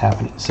think it's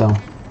happening. So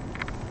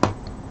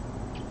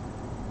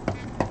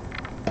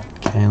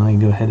okay, let me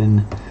go ahead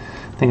and,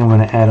 I think I'm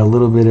going to add a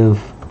little bit of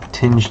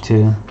tinge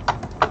to,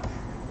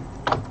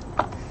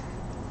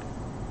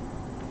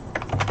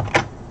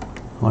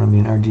 I want to be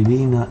an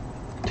RGB, not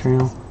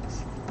material.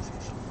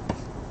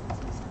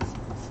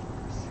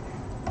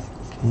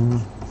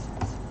 Okay.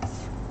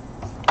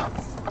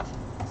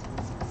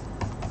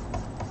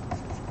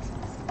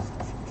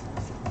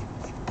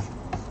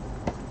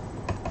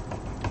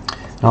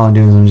 All I'm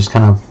doing is I'm just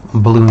kind of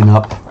ballooning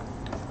up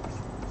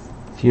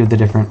a few of the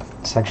different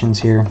sections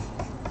here.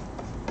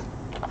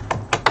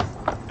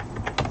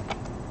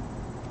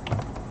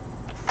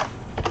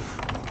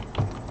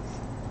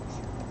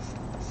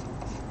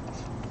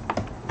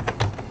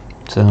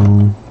 So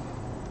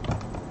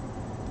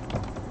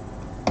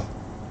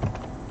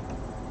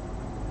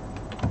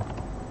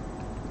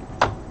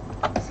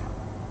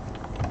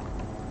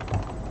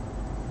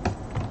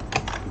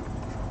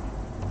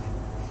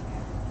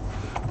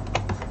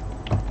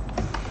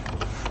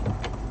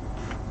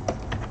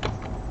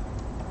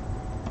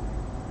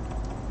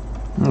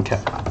okay,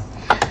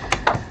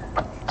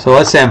 so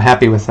let's say I'm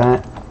happy with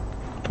that,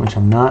 which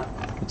I'm not,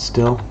 but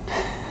still.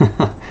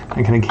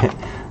 I'm gonna get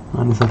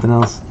onto something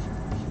else.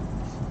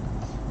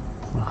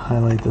 I'll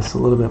highlight this a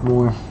little bit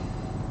more.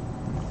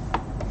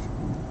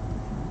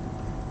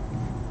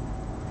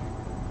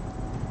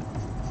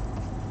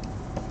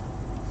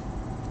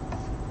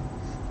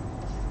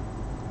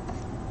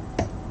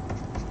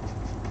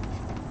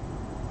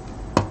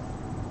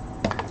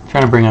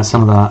 trying to bring out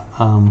some of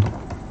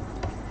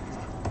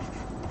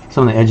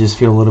the edges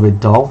feel a little bit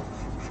dull,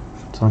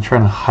 so I'm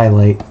trying to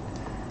highlight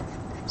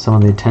some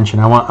of the attention.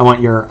 I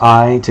want your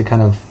eye to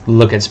kind of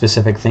look at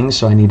specific things,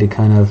 so I need to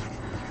kind of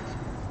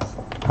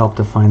help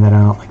define that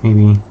out, like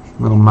maybe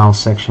a little mouth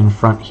section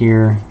front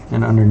here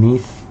and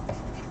underneath,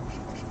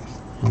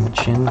 and the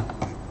chin.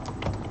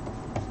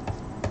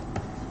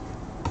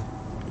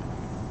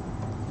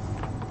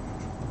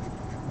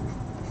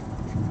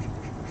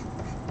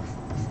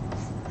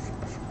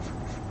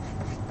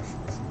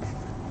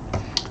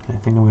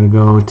 I think I'm going to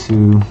go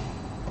to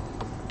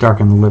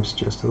darken the lips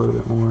just a little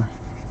bit more.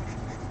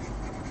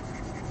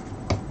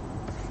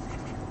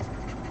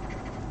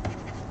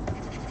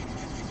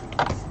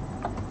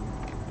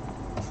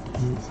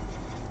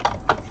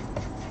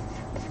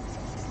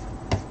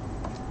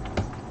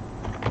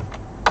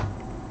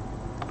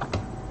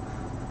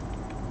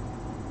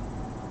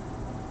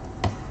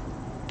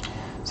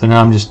 So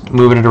now I'm just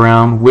moving it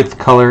around with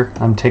color.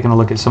 I'm taking a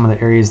look at some of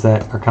the areas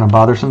that are kind of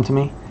bothersome to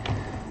me.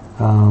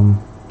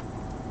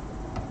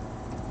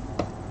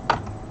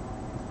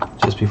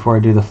 Just before I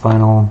do the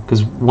final,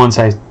 because once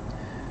I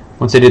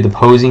did the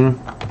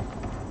posing,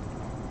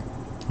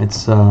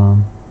 it's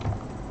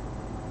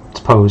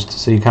posed.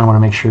 So you kind of want to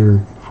make sure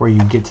before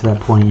you get to that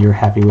point you're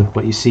happy with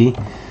what you see.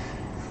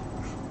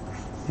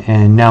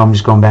 And now I'm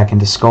just going back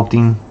into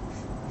sculpting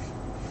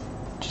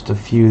just a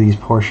few of these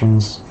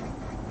portions.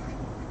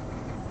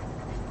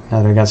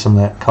 Now that I got some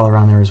of that color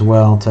on there as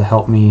well to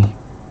help me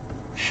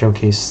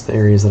showcase the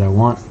areas that I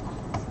want.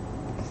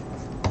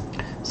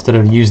 Instead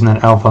of using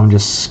that alpha, I'm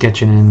just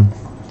sketching in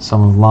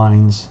some of the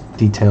lines,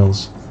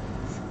 details,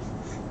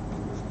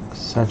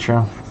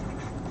 etc.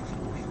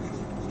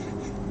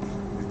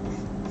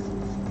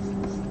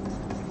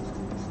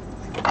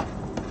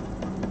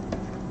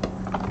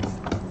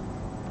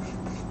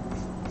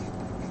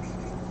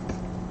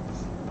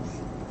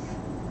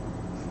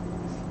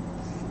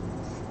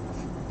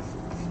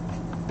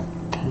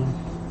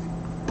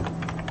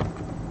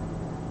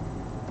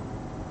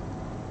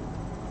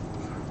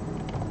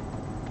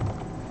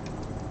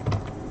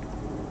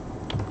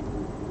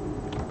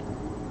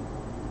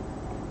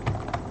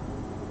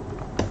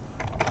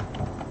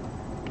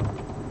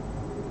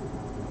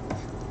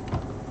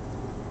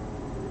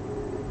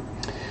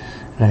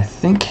 And I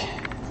think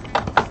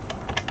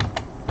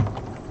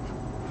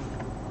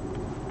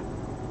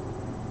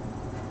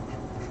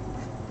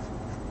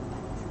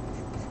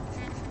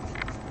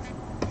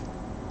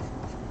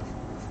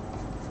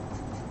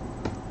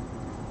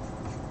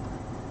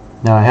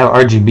now I have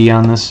RGB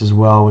on this as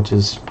well, which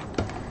is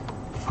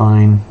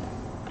fine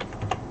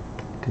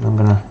because I'm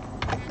gonna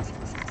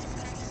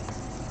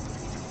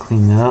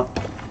clean that up.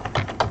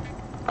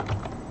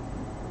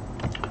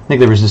 I think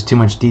there was just too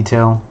much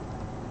detail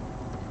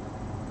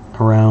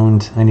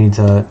around. I need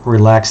to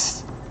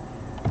relax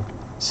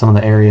some of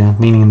the area,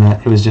 meaning that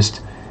it was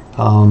just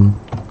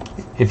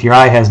if your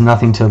eye has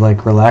nothing to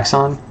like relax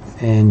on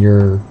and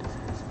you're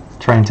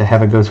trying to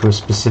have it go to a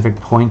specific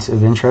point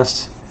of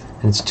interest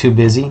and it's too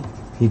busy,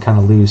 you kind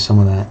of lose some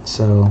of that.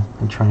 So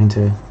I'm trying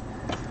to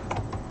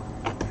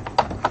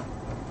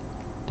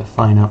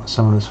define out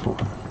some of this for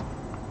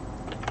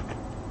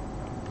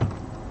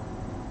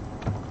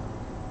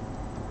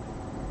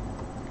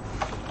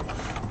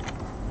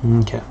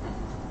me. Okay.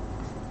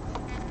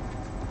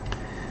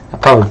 I'll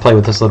probably play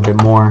with this a little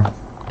bit more,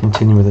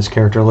 continue with this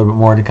character a little bit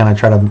more to kind of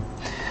try to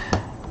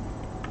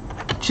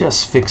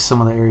just fix some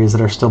of the areas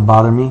that are still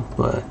bothering me,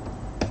 but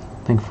I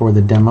think for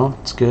the demo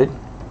it's good.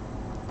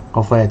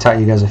 Hopefully I taught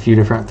you guys a few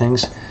different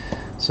things.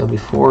 So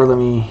before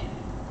I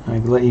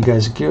let you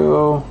guys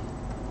go,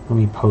 let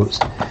me pose.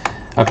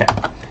 Okay,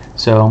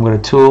 so I'm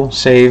going to tool,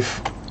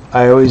 save.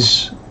 I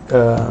always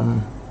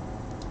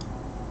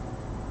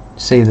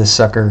save this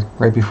sucker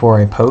right before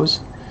I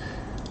pose.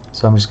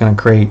 So I'm just going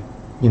to create,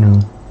 you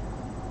know,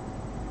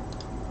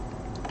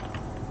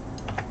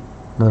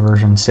 another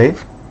version,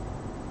 save.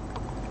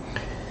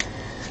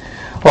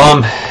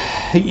 Well,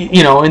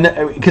 you know,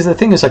 because the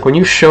thing is, like, when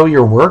you show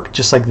your work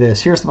just like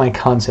this, here's my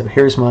concept,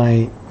 here's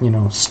my, you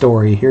know,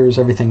 story, here's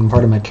everything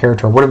part of my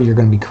character, or whatever you're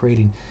going to be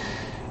creating.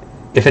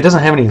 If it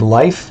doesn't have any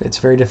life, it's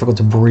very difficult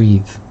to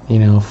breathe, you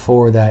know,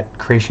 for that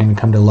creation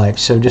to come to life.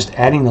 So just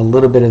adding a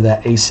little bit of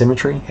that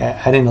asymmetry,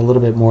 adding a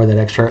little bit more of that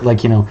extra,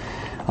 like, you know,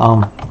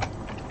 on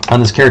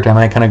this character, I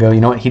might kind of go,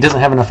 you know what, he doesn't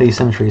have enough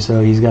asymmetry,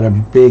 so he's got a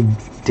big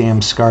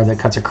damn scar that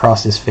cuts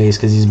across his face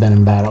because he's been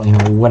in battle, you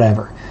know,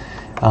 whatever.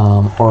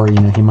 Or, you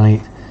know, he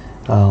might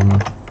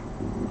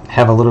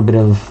have a little bit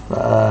of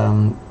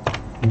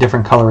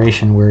different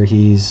coloration where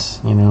he's,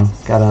 you know,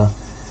 got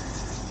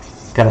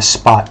a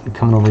spot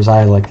coming over his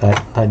eye like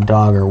that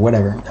dog or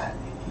whatever.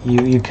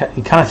 You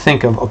kind of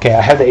think of, okay,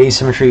 I have the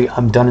asymmetry,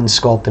 I'm done in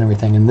sculpt and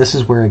everything, and this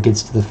is where it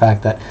gets to the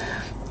fact that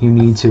you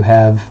need to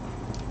have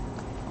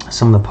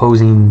some of the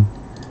posing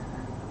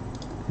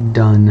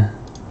done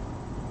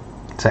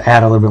to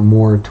add a little bit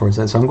more towards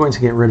that. So I'm going to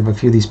get rid of a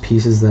few of these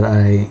pieces that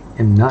I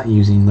am not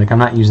using. Like, I'm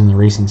not using the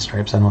racing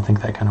stripes. I don't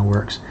think that kind of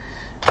works.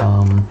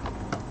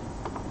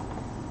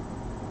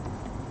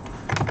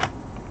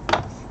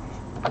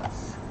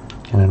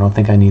 don't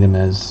think I need them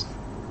as,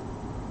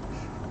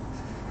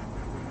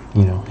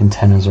 you know,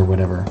 antennas or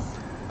whatever.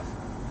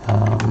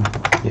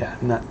 Yeah,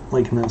 not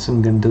liking that, so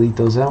I'm going to delete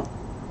those out.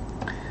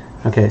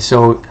 Okay,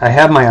 so I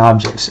have my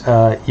objects.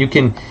 You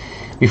can,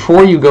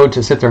 before you go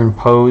to sit there and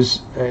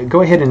pose,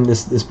 go ahead and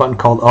this button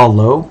called All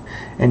Low,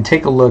 and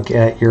take a look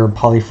at your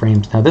poly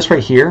frames. Now this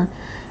right here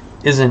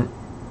isn't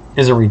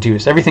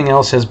reduced. Everything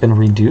else has been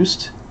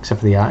reduced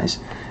except for the eyes.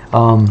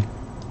 I'm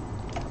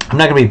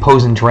not going to be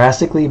posing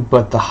drastically,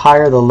 but the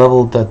higher the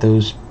level that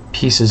those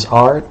pieces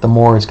are, the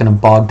more it's going to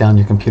bog down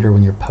your computer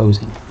when you're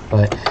posing.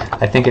 But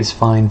I think it's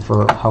fine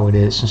for how it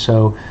is.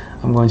 So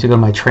I'm going to go to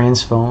my my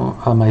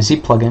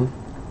Z plugin,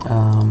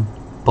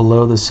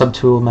 below the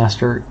subtool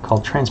master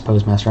called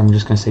Transpose Master. I'm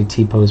just going to say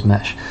T-Pose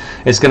Mesh.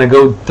 It's going to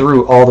go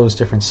through all those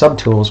different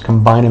subtools,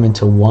 combine them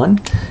into one,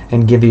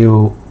 and give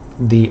you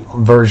the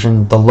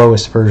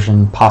lowest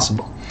version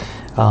possible.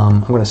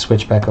 I'm going to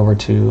switch back over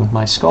to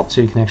my sculpt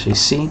so you can actually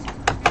see.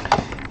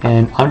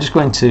 And I'm just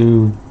going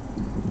to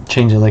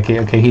change it like,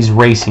 okay, he's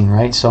racing,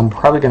 right? So I'm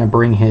probably going to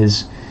bring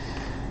his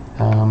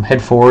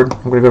head forward.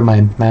 I'm going to go to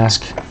my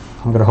mask.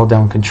 I'm going to hold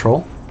down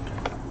Control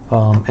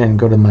and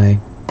go to my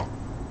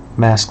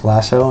mask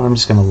lasso, and I'm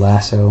just going to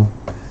lasso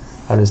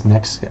out his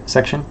neck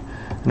section.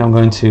 And I'm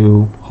going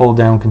to hold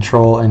down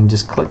Control and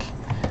just click,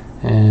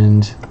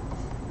 and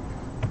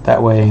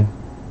that way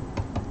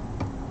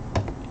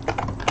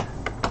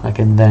I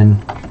can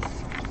then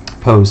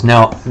pose.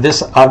 Now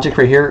this object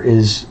right here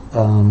is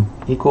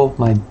equal.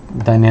 My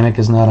dynamic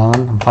is not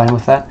on. I'm fine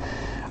with that.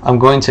 I'm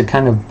going to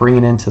kind of bring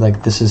it into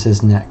like this is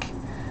his neck.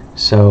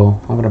 So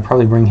I'm going to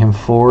probably bring him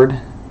forward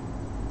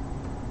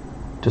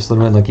just a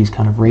little bit, like he's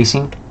kind of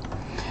racing.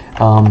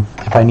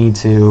 If I need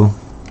to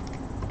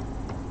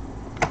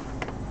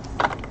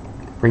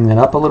bring that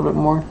up a little bit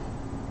more.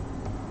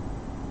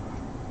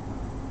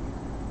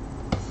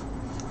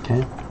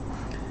 Okay.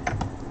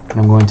 And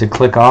I'm going to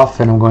click off,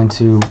 and I'm going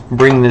to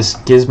bring this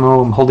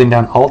gizmo. I'm holding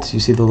down Alt. You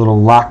see the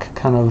little lock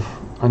kind of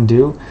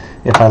undo.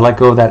 If I let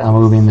go of that, I'm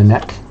moving the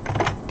neck.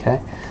 Okay.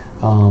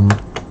 And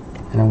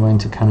I'm going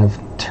to kind of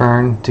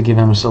turn to give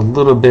him just a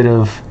little bit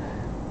of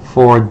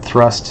forward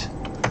thrust,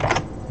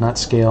 not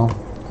scale,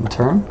 and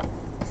turn.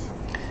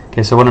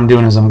 Okay, so what I'm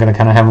doing is I'm going to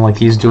kind of have him like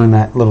he's doing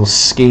that little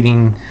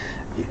skating.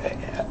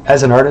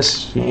 As an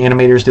artist,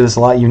 animators do this a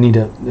lot. You need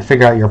to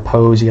figure out your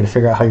pose. You got to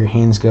figure out how your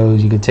hands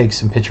goes. You could take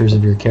some pictures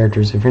of your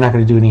characters. If you're not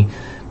going to do any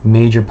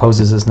major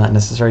poses, it's not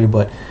necessary,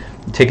 but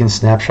taking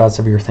snapshots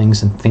of your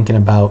things and thinking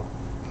about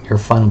your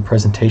final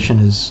presentation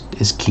is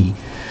key.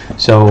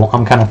 So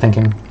I'm kind of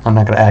thinking I'm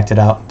not going to act it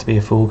out to be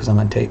a fool because I'm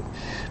on tape,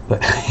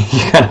 but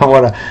you kind of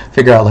want to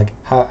figure out like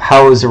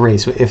how is the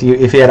race. If you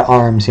had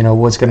arms, you know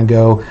what's going to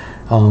go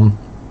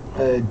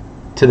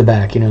to the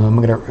back. You know,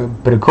 I'm gonna.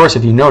 But of course,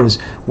 if you notice,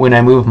 when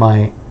I move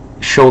my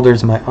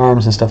shoulders, my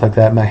arms, and stuff like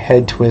that, my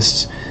head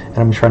twists, and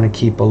I'm trying to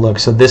keep a look.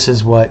 So this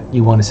is what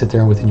you want to sit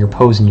there within your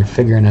pose and you're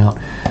figuring out.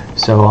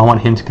 So I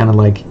want him to kind of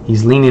like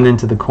he's leaning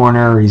into the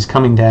corner, or he's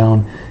coming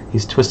down,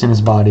 he's twisting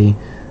his body,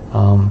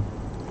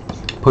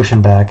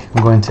 pushing back.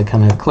 I'm going to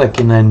kind of click,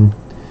 and then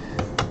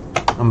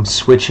I'm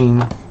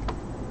switching.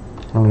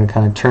 I'm going to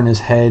kind of turn his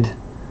head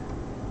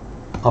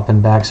up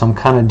and back. So I'm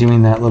kind of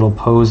doing that little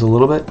pose a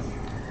little bit.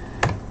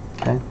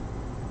 Okay.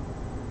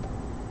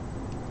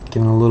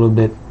 Giving a little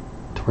bit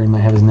to where he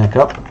might have his neck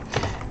up.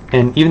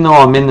 And even though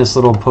I'm in this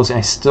little pose,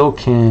 I still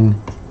can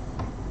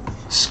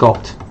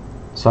sculpt.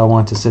 So I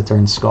want to sit there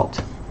and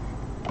sculpt.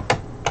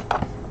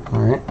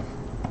 Alright.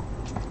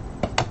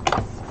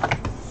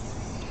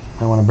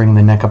 I want to bring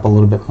the neck up a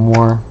little bit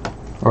more,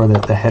 or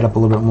the head up a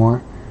little bit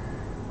more.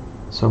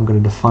 So I'm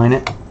going to define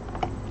it,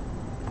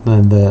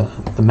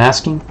 the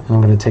masking, and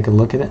I'm going to take a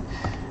look at it.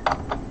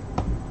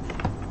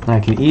 And I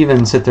can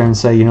even sit there and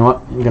say, you know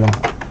what, I'm going to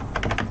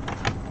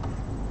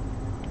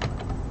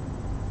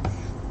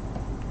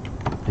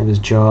have his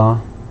jaw.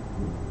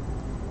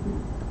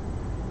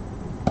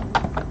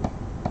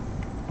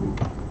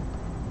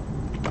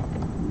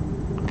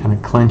 Kind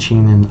of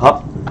clenching and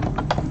up.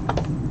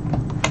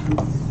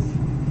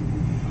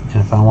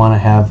 And if I want to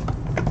have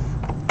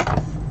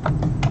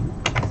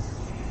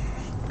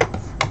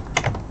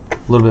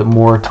a little bit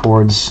more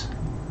towards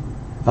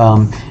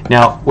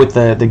now with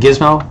the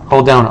gizmo,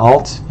 hold down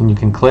Alt and you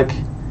can click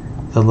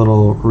the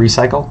little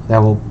recycle. That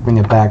will bring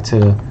it back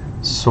to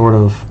sort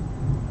of,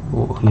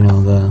 you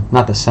know,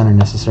 not the center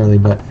necessarily,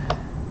 but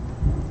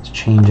it's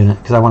changing it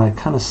because I want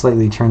to kind of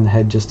slightly turn the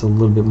head just a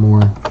little bit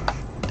more,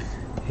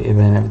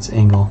 even if it's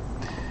angle.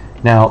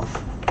 Now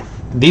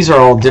these are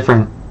all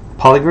different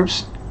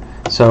polygroups,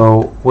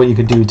 so what you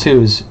could do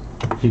too is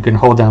you can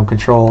hold down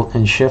Control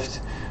and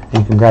Shift, and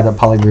you can grab that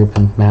polygroup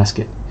and mask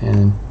it,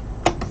 and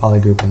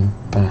polygroup and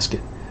mask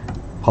it,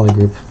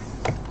 polygroup,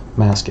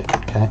 mask it.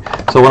 Okay,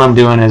 so what I'm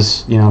doing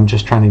is, you know, I'm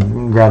just trying to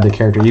grab the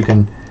character. You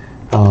can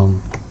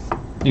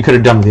you could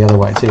have done it the other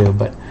way too,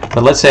 but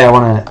let's say I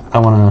want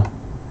to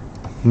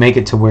make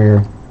it to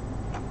where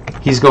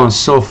he's going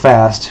so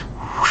fast,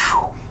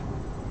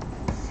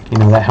 you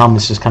know, that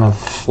helmet's just kind of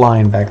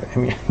flying back. I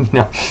mean, you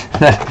know,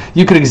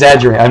 you could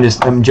exaggerate.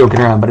 I'm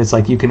joking around, but it's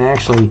like you can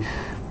actually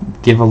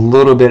give a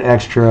little bit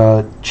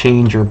extra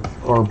change or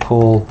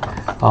pull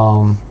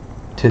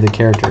to the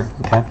character.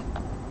 Okay,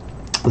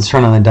 let's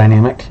turn on the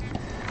dynamic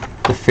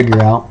to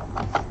figure out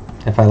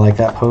if I like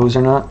that pose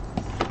or not.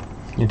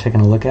 You're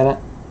taking a look at it,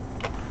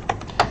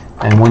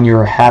 and when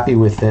you're happy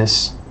with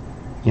this,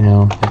 you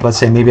know, like let's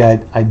say maybe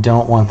I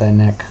don't want that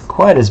neck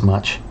quite as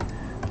much.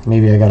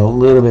 Maybe I got a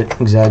little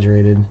bit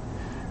exaggerated,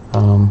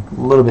 a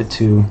little bit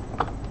too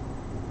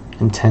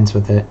intense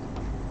with it.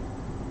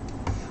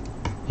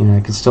 You know, I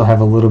could still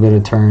have a little bit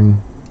of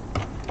turn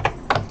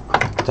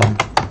done.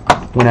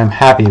 When I'm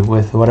happy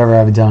with whatever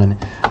I've done,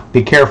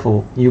 be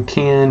careful. You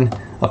can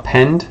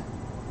append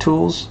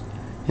tools.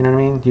 You know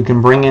what I mean? You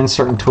can bring in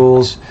certain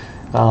tools.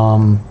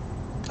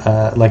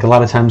 Like a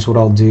lot of times, what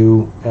I'll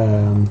do.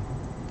 A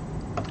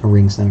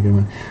ring's not a good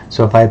one.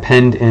 So if I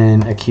append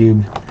in a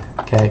cube,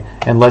 okay,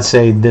 and let's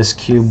say this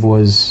cube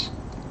was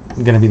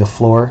going to be the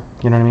floor,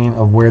 you know what I mean,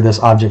 of where this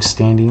object's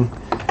standing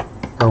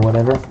or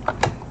whatever.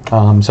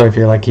 So if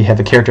you're like, you have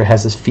the character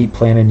has his feet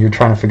planted and you're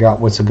trying to figure out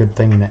what's a good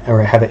thing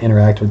or how to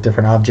interact with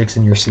different objects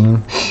in your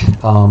scene,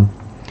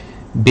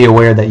 be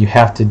aware that you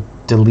have to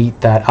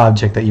delete that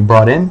object that you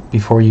brought in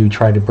before you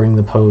try to bring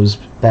the pose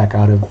back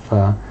out of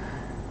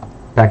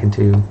back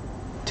into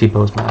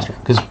T-Pose Master,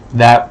 because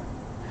that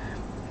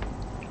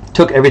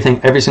took every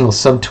single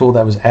subtool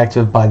that was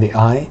active by the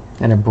eye,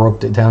 and it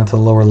broke it down to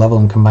the lower level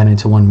and combined it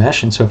into one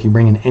mesh. And so if you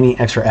bring in any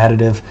extra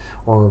additive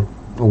or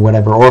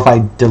whatever, or if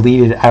I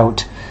deleted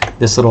out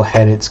this little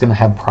head, it's going to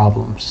have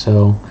problems.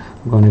 So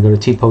I'm going to go to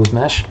T-Pose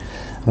Mesh.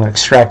 I'm going to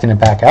extracting it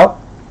back out.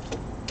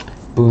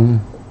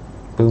 Boom,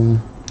 boom.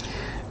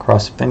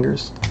 Cross the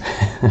fingers.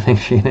 Make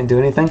sure you didn't do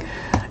anything.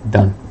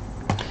 Done.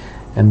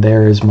 And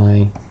there is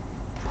my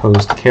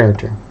posed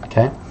character.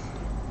 Okay.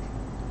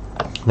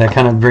 That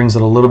kind of brings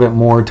it a little bit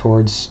more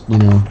towards, you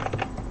know,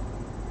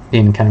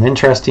 being kind of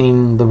interesting,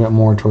 a little bit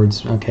more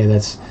towards, okay,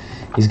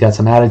 he's got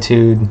some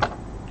attitude,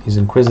 he's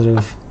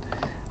inquisitive,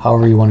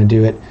 however you want to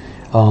do it.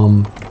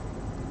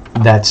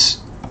 That's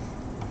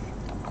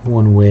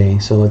one way.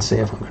 So let's see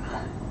if I'm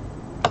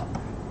gonna,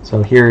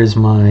 so here is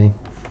my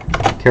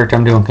character.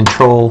 I'm doing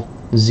Control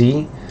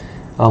Z.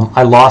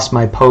 I lost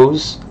my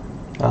pose,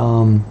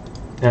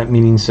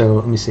 meaning, so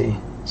let me see.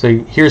 So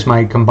here's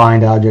my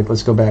combined object.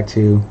 Let's go back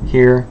to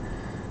here.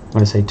 I'm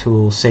going to say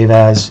Tool, Save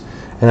As,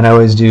 and then I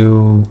always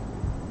do,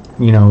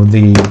 you know,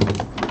 the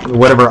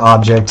whatever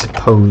object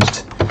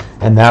posed,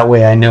 and that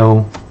way I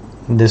know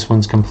this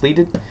one's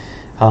completed,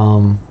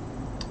 and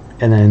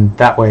then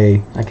that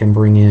way I can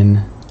bring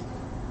in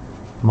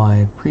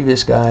my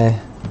previous guy.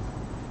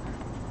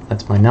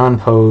 That's my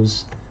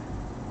non-pose.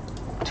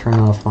 Turn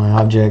off my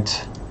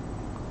object.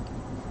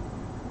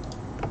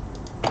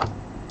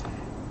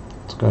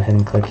 Let's go ahead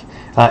and click.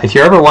 If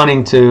you're ever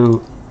wanting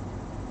to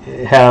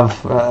have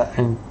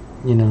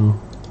you know,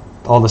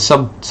 all the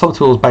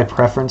subtools by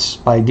preference,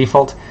 by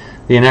default,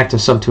 the inactive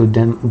subtool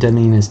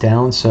dimming is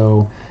down.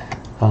 So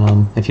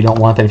if you don't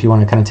want that, if you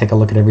want to kind of take a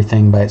look at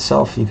everything by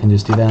itself, you can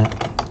just do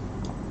that.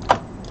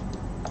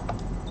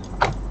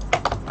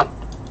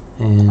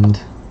 And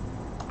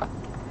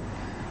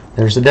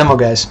there's the demo,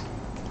 guys.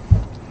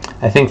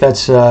 I think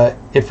that's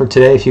it for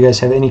today. If you guys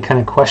have any kind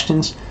of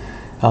questions,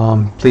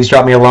 please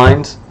drop me a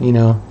line, you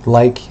know,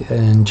 like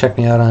and check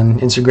me out on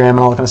Instagram and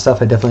all that kind of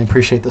stuff. I definitely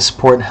appreciate the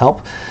support and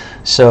help.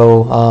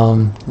 So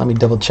let me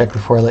double check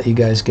before I let you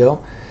guys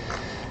go.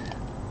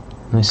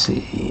 Let me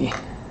see.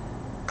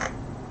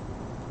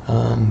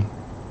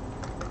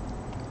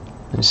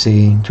 Let's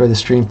see. Enjoy the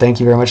stream. Thank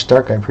you very much,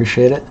 Dark. I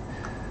appreciate it.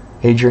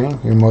 Adrian,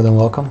 you're more than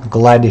welcome.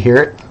 Glad to hear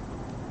it.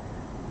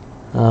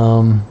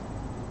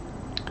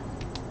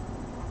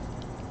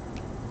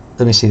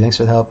 Let me see. Thanks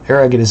for the help.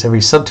 Error I get is every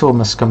subtool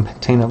must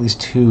contain at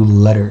least 2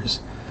 letters.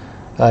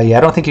 Yeah,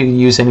 I don't think you can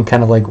use any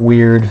kind of like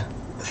weird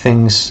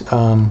things.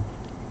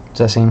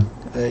 Possessing.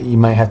 You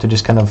might have to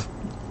just kind of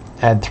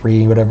add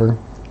 3, whatever.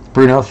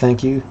 Bruno,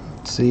 thank you.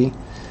 Let's see.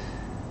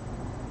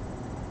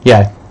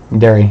 Yeah,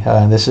 Derry.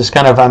 This is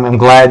kind of. I'm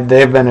glad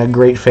they've been a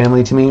great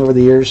family to me over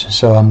the years.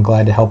 So I'm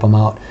glad to help them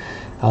out.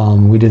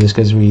 We do this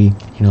because we,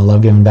 you know,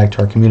 love giving back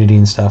to our community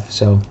and stuff.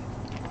 So,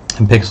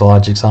 and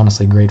Pixelogic's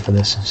honestly great for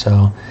this.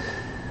 So.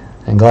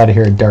 I'm glad to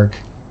hear it, Dark.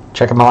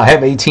 Check them out. I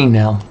have 18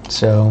 now,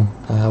 so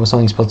I was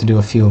only supposed to do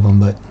a few of them,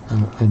 but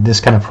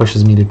this kind of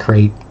pushes me to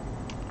create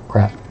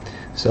crap.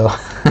 So,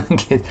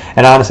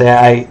 and honestly,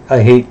 I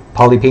hate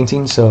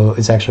PolyPainting, so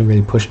it's actually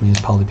really pushed me as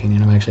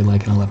PolyPainting. I'm actually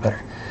liking it a lot better.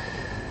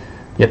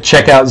 Yep,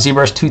 check out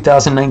ZBrush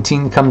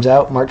 2019 comes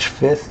out March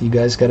 5th. You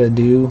guys got to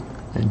do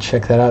and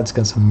check that out. It's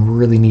got some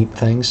really neat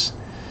things.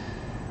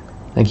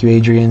 Thank you,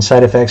 Adrian.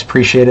 Side Effects,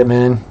 appreciate it,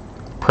 man.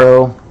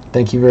 Pro,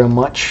 thank you very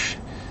much.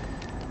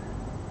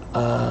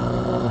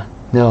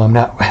 No, I'm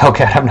not. Oh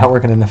God, I'm not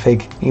working on a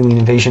fake alien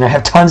invasion. I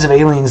have tons of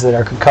aliens that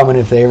are coming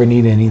if they ever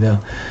need any, though.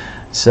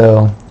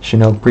 So,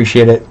 Chanel,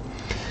 appreciate it.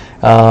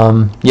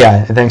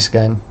 Yeah, thanks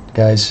again,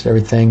 guys,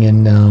 everything,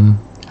 and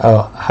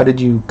Oh, how did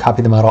you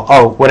copy the model?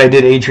 Oh, what I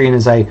did, Adrian,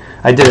 is I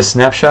did a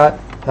snapshot.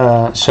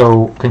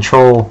 So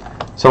Control.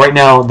 So right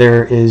now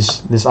there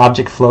is this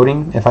object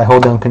floating. If I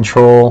hold down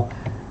Control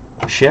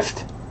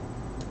Shift,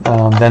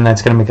 then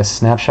that's going to make a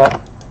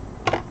snapshot.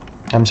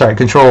 I'm sorry,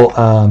 Control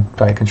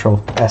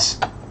S.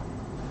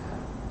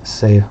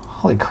 Say,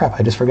 holy crap,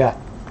 I just forgot.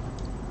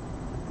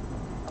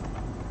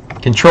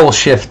 Control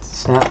Shift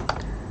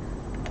snap.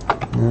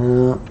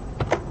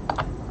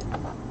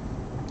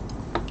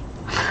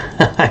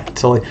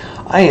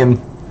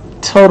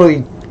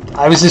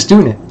 I was just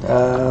doing it.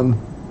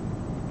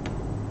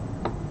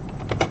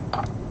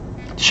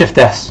 Shift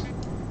S.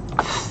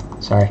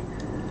 Sorry.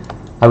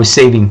 I was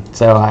saving,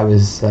 so I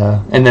was,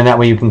 and then that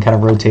way you can kind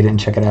of rotate it and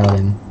check it out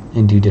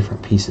and do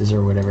different pieces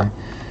or whatever.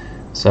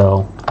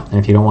 So, and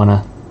if you don't want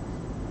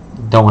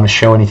to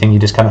show anything, you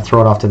just kind of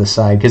throw it off to the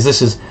side, because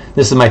this is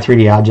my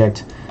 3D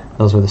object.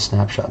 Those were the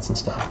snapshots and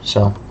stuff.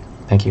 So,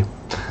 thank you.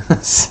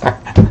 Sorry.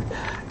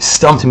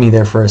 Stumped me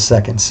there for a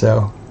second.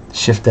 So,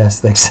 Shift S.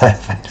 Thanks.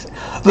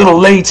 A little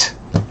late.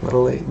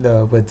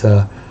 No, but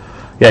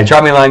yeah,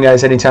 drop me a line,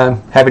 guys,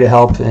 anytime. Happy to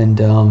help, and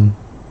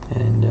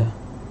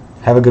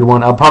have a good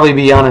one. I'll probably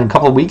be on in a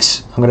couple of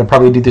weeks. I'm going to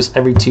probably do this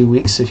every 2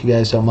 weeks if you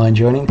guys don't mind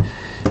joining.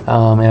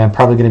 And I'm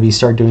probably going to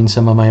start doing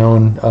some of my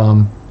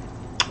own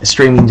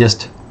streaming,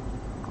 just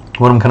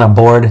when I'm kind of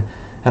bored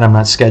and I'm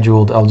not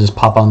scheduled. I'll just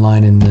pop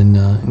online, and then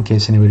in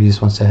case anybody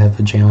just wants to have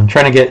a jam. I'm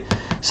trying to get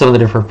some of the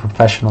different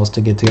professionals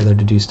to get together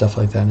to do stuff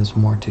like that as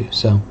more too.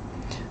 So,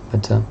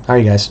 but all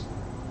right, guys.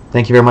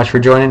 Thank you very much for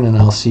joining, and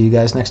I'll see you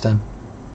guys next time.